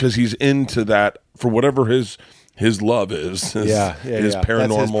 Because he's into that for whatever his love is. His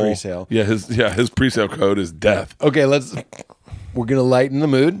paranormal. That's his presale. His presale code is death. Okay, we're gonna lighten the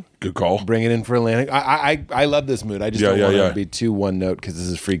mood. Good call. Bring it in for Atlantic. I love this mood. I just don't want to be too one note because this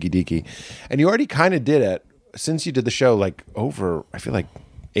is freaky deaky. And you already kind of did it since you did the show I feel like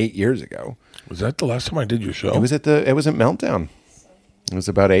 8 years ago. Was that the last time I did your show? It was at Meltdown. It was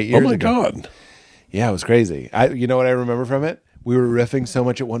about 8 years ago. Oh my God. Yeah, it was crazy. You know what I remember from it? We were riffing so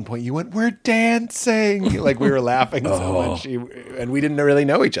much at one point. You went, "We're dancing!" Like we were laughing so much, and we didn't really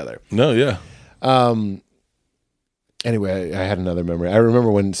know each other. No, yeah. Anyway, I had another memory. I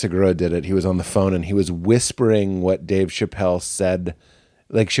remember when Segura did it, he was on the phone and he was whispering what Dave Chappelle said.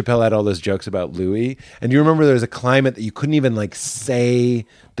 Like Chappelle had all those jokes about Louis. And you remember there was a climate that you couldn't even like say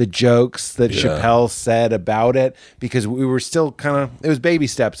the jokes that Chappelle said about it because we were still kind of, it was baby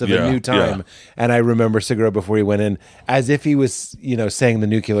steps of a new time. Yeah. And I remember Segura before he went in, as if he was, saying the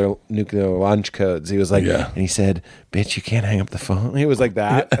nuclear launch codes. He was like, and he said, "Bitch, you can't hang up the phone." He was like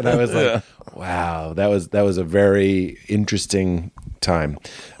that. And I was like, wow, that was a very interesting time.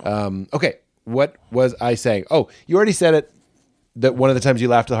 Okay, what was I saying? Oh, you already said it. That one of the times you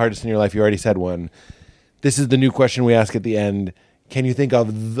laughed the hardest in your life, you already said one. This is the new question we ask at the end. Can you think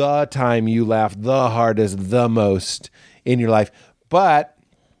of the time you laughed the hardest, the most in your life? But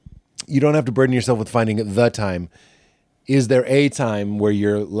you don't have to burden yourself with finding the time. Is there a time where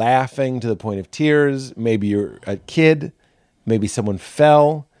you're laughing to the point of tears? Maybe you're a kid. Maybe someone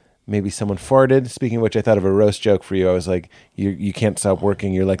fell. Maybe someone farted. Speaking of which, I thought of a roast joke for you. I was like, you can't stop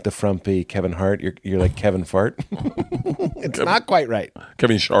working. You're like the frumpy Kevin Hart. You're like Kevin Fart. It's not quite right.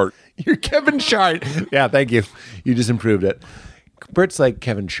 Kevin Shart. You're Kevin Shart. Yeah, thank you. You just improved it. Bert's like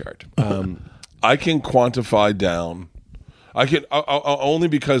Kevin Shart. I can quantify down. I can only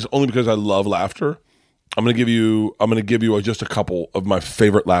because I love laughter. I'm gonna give you just a couple of my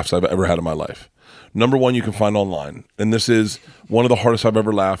favorite laughs I've ever had in my life. Number one, you can find online, and this is one of the hardest I've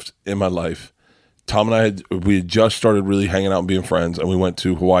ever laughed in my life. Tom and I had just started really hanging out and being friends, and we went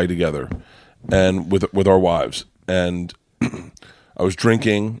to Hawaii together, and with our wives. And I was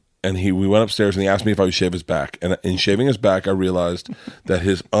drinking, and we went upstairs, and he asked me if I would shave his back. And in shaving his back, I realized that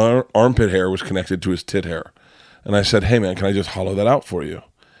his armpit hair was connected to his tit hair. And I said, "Hey man, can I just hollow that out for you?"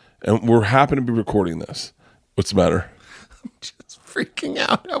 And we're happy to be recording this. What's the matter? I'm just freaking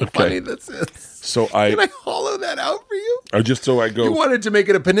out how funny this is. So can I hollow that out for you? You wanted to make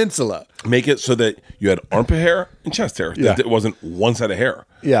it a peninsula. Make it so that you had armpit hair and chest hair. Yeah. It wasn't one set of hair.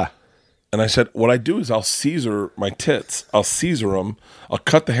 Yeah. And I said, what I do is I'll Caesar my tits. I'll Caesar them. I'll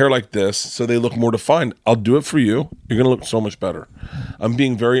cut the hair like this so they look more defined. I'll do it for you. You're going to look so much better. I'm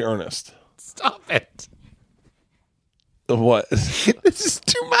being very earnest. Stop it. What? This is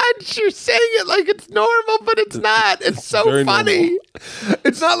too much. You're saying it like it's normal, but it's not. It's so funny. Normal.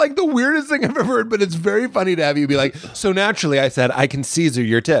 It's not like the weirdest thing I've ever heard, but it's very funny to have you be like, so naturally I said, I can Caesar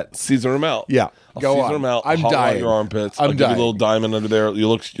your tits. Caesar them out. Yeah. I'll Caesar them out. I'm dying. Your armpits. I'll give you a little diamond under there. You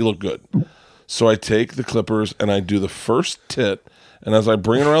look good. So I take the clippers and I do the first tit. And as I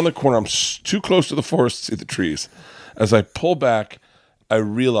bring it around the corner, I'm too close to the forest to see the trees. As I pull back, I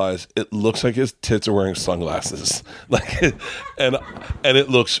realize it looks like his tits are wearing sunglasses, and it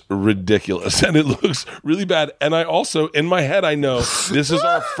looks ridiculous, and it looks really bad. And I also, in my head, I know this is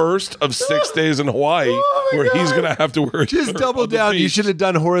our first of 6 days in Hawaii where he's gonna have to wear. Just double down. You should have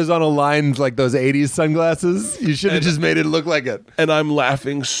done horizontal lines like those '80s sunglasses. You should have just made it look like it. And I'm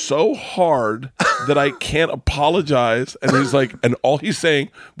laughing so hard that I can't apologize. And he's like, and all he's saying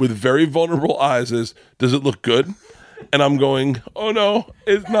with very vulnerable eyes is, "Does it look good?" And I'm going, "Oh no,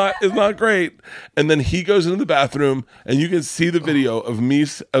 it's not great." And then he goes into the bathroom, and you can see the video of me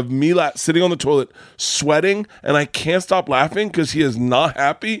sitting on the toilet, sweating, and I can't stop laughing because he is not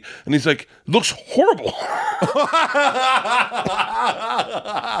happy. And he's like, "Looks horrible."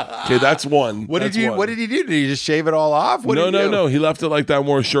 Okay, that's one. What did he do? Did he just shave it all off? No. He left it like that.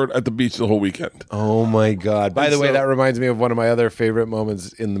 Wore a shirt at the beach the whole weekend. Oh my God! By the way, that reminds me of one of my other favorite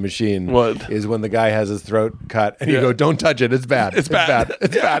moments in the machine. What is when the guy has his throat cut, and you go, "Don't touch it. It's bad. It's bad.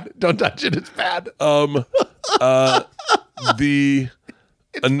 It's bad. Don't touch it. It's bad."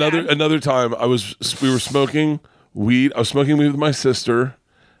 Another time we were smoking weed. I was smoking weed with my sister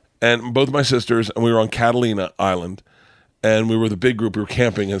and both my sisters, and we were on Catalina Island, and we were the big group. We were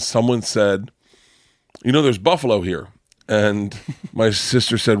camping, and someone said, "There's buffalo here." And my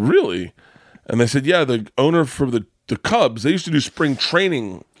sister said, "Really?" And they said, "Yeah, the owner for the Cubs, they used to do spring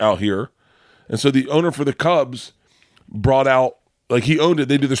training out here, and so the owner for the Cubs brought out, like, he owned it.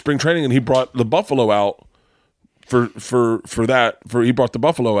 They do the spring training, and he brought the buffalo out he brought the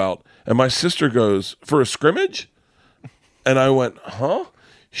buffalo out." And my sister goes, "For a scrimmage?" And I went, "Huh?"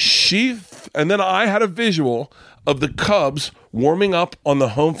 And then I had a visual of the Cubs warming up on the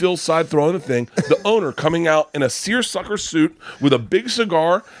home field side, throwing the thing, the owner coming out in a seersucker suit with a big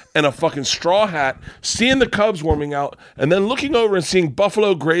cigar and a fucking straw hat, seeing the Cubs warming out, and then looking over and seeing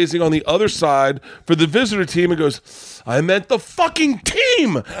buffalo grazing on the other side for the visitor team, and goes, "I meant the fucking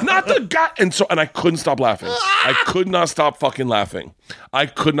team, not the guy." And I couldn't stop laughing. I could not stop fucking laughing. I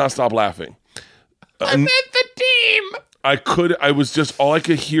could not stop laughing. I meant the team. All I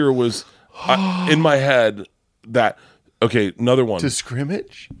could hear was in my head that, okay, another one. To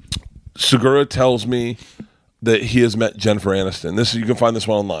scrimmage? Segura tells me that he has met Jennifer Aniston. You can find this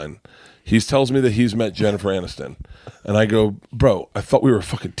one online. He tells me that he's met Jennifer Aniston. And I go, bro, I thought we were a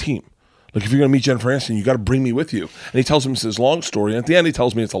fucking team. Like, if you're going to meet Jennifer Aniston, you got to bring me with you. And he tells him it's his long story. And at the end, he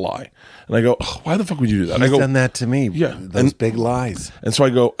tells me it's a lie. And I go, why the fuck would you do that? He's done that to me. Yeah. Those big lies. And so I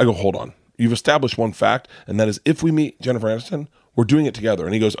go, hold on. You've established one fact, and that is if we meet Jennifer Aniston, we're doing it together.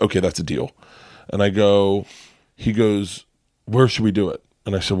 And he goes, okay, that's a deal. And he goes, where should we do it?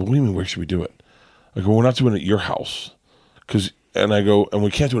 And I said, well, what do you mean, where should we do it? I go, we're not doing it at your house. And I go, and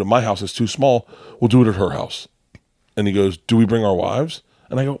we can't do it at my house. It's too small. We'll do it at her house. And he goes, do we bring our wives?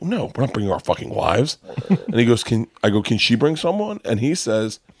 And I go, no, we're not bringing our fucking wives. And he goes, can she bring someone? And he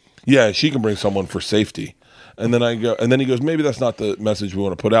says, yeah, she can bring someone for safety. And then he goes, maybe that's not the message we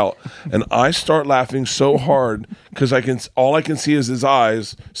want to put out. And I start laughing so hard because all I can see is his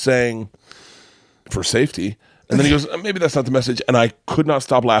eyes saying, for safety. And then he goes, maybe that's not the message. And I could not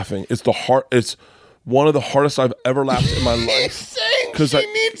stop laughing. It's one of the hardest I've ever laughed in my life. Because she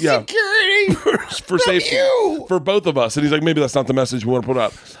needs security for safety for both of us. And he's like, maybe that's not the message we want to put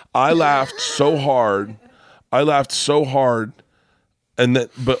out. I laughed so hard,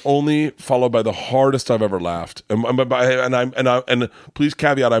 but only followed by the hardest I've ever laughed. And please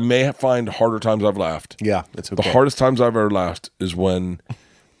caveat, I may find harder times I've laughed. Yeah, it's okay. The hardest times I've ever laughed is when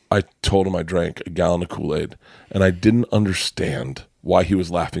I told him I drank a gallon of Kool-Aid, and I didn't understand why he was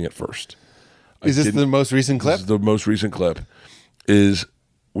laughing at first. Is this the most recent clip? This is the most recent clip. Is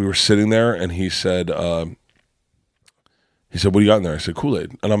we were sitting there, and he said, what do you got in there? I said,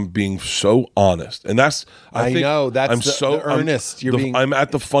 Kool-Aid. And I'm being so honest. And that's the earnest. I'm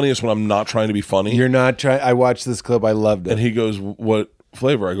at the funniest when I'm not trying to be funny. You're not trying. I watched this clip. I loved it. And he goes, what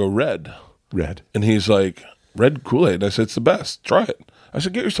flavor? I go, red. Red. And he's like, red Kool-Aid. And I said, it's the best. Try it. I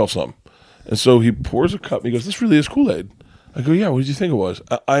said, get yourself some. And so he pours a cup, and he goes, this really is Kool-Aid. I go, yeah, what did you think it was?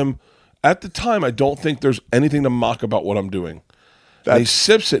 At the time, I don't think there's anything to mock about what I'm doing. And he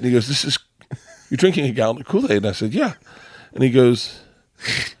sips it, and he goes, you're drinking a gallon of Kool-Aid. And I said, yeah. And he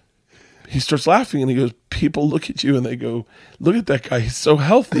starts laughing, and he goes, people look at you, and they go, look at that guy. He's so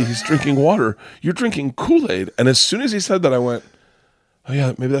healthy. He's drinking water. You're drinking Kool-Aid. And as soon as he said that, I went, oh,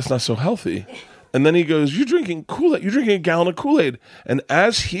 yeah, maybe that's not so healthy. And then he goes, you're drinking Kool-Aid. You're drinking a gallon of Kool-Aid. And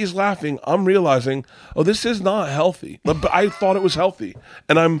as he's laughing, I'm realizing, oh, this is not healthy. But I thought it was healthy.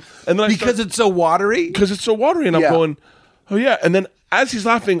 Because it's so watery? Because it's so watery. And I'm going, oh, yeah. And then as he's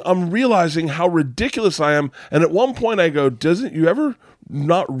laughing, I'm realizing how ridiculous I am. And at one point I go, doesn't you ever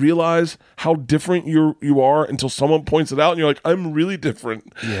not realize how different you are until someone points it out? And you're like, I'm really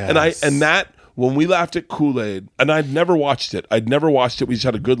different. Yes. And that, when we laughed at Kool-Aid, and I'd never watched it. We just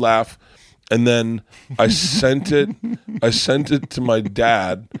had a good laugh. And then I sent it to my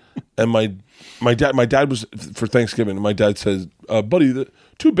dad, and my dad was for Thanksgiving. And my dad says, "Buddy, the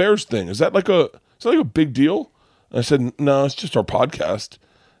Two Bears thing, is that like a big deal?" And I said, "No, it's just our podcast."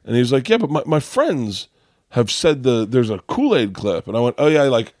 And he was like, "Yeah, but my friends have said there's a Kool-Aid clip." And I went, "Oh yeah,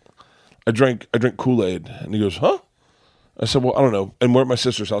 I drink Kool-Aid." And he goes, "Huh?" I said, "Well, I don't know." And we're at my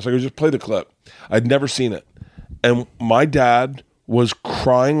sister's house. I go, "Just play the clip." I'd never seen it, and my dad was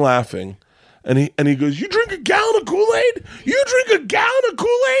crying, laughing. And he goes, you drink a gallon of Kool-Aid? You drink a gallon of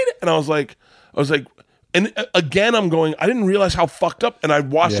Kool-Aid? And I was like, and again, I'm going, I didn't realize how fucked up. And I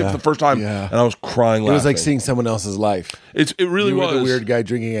watched it for the first time, and I was crying, laughing. It was like seeing someone else's life. It really was. You were the weird guy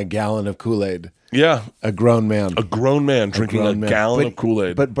drinking a gallon of Kool-Aid. Yeah. A grown man. A grown man drinking a gallon of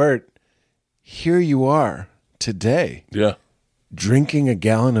Kool-Aid. But Bert, here you are today. Yeah. Drinking a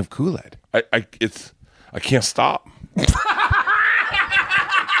gallon of Kool-Aid. I can't stop.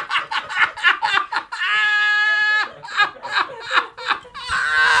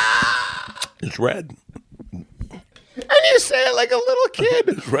 It's red. And you say it like a little kid.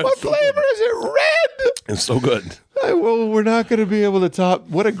 What flavor is it? Red. It's so good. Well, we're not going to be able to top.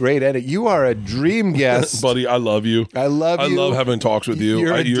 What a great edit. You are a dream guest. Buddy, I love you. I love you. I love having talks with you.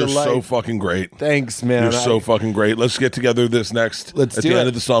 You're so fucking great. Thanks, man. You're so fucking great. Let's get together at the end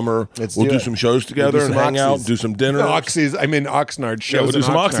of the summer. We'll do some shows together and hang out, do some dinner. Oxys. I mean, Oxnard shows. Yeah, we'll do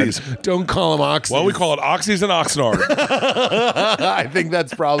some Oxys. Don't call them Oxys. Why don't we call it Oxys and Oxnard? I think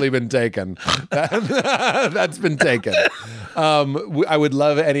that's probably been taken. That's been taken. I would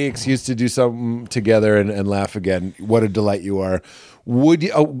love any excuse to do something together and laugh again. What a delight you are. Would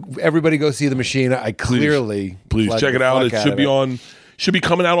you, everybody go see The Machine? I clearly please check it out. It should be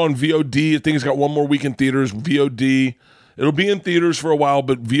coming out on VOD. I think it's got one more week in theaters. VOD. It'll be in theaters for a while,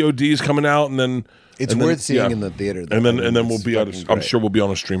 but VOD is coming out, and then it's worth seeing in the theater. And then we'll be I'm sure we'll be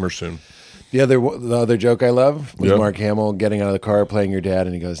on a streamer soon. The other joke I love was Mark Hamill getting out of the car, playing your dad,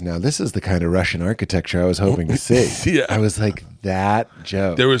 and he goes, "Now this is the kind of Russian architecture I was hoping to see." Yeah. I was like, that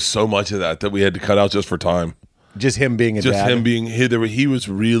joke. There was so much of that we had to cut out just for time. Just him being a just dad. him being here. He was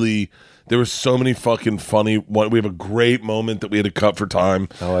really. There were so many fucking funny. We have a great moment that we had to cut for time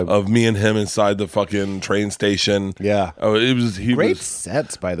of me and him inside the fucking train station. Yeah. Oh, it was great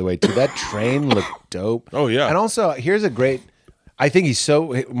sets, by the way. Too. That train looked dope. Oh yeah. And also, here's a great. I think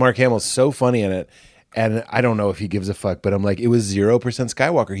Mark Hamill's so funny in it, and I don't know if he gives a fuck, but I'm like, it was 0%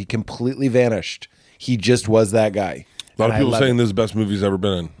 Skywalker. He completely vanished. He just was that guy. A lot of people saying this is the best movie he's ever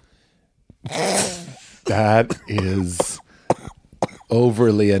been in. That is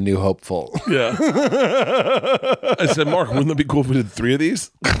overly a New Hopeful. Yeah. I said, Mark, wouldn't that be cool if we did 3 of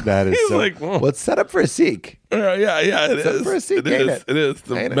these? That is so. like, well, it's set up for a Sikh. Yeah, it is. For a Sikh, It is.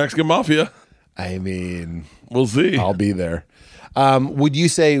 The Mexican Mafia. I mean, we'll see. I'll be there. Would you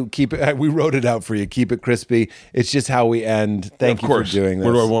say keep it? We wrote it out for you. Keep it crispy. It's just how we end. Thank you for doing this.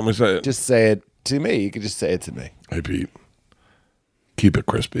 Where do I want me to say it? Just say it to me. You could just say it to me. Hey, Pete. Keep it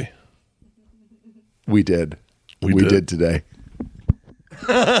crispy. We did. We did today.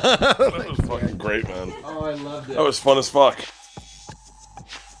 That was fucking great, man. Oh, I loved it. That was fun as fuck.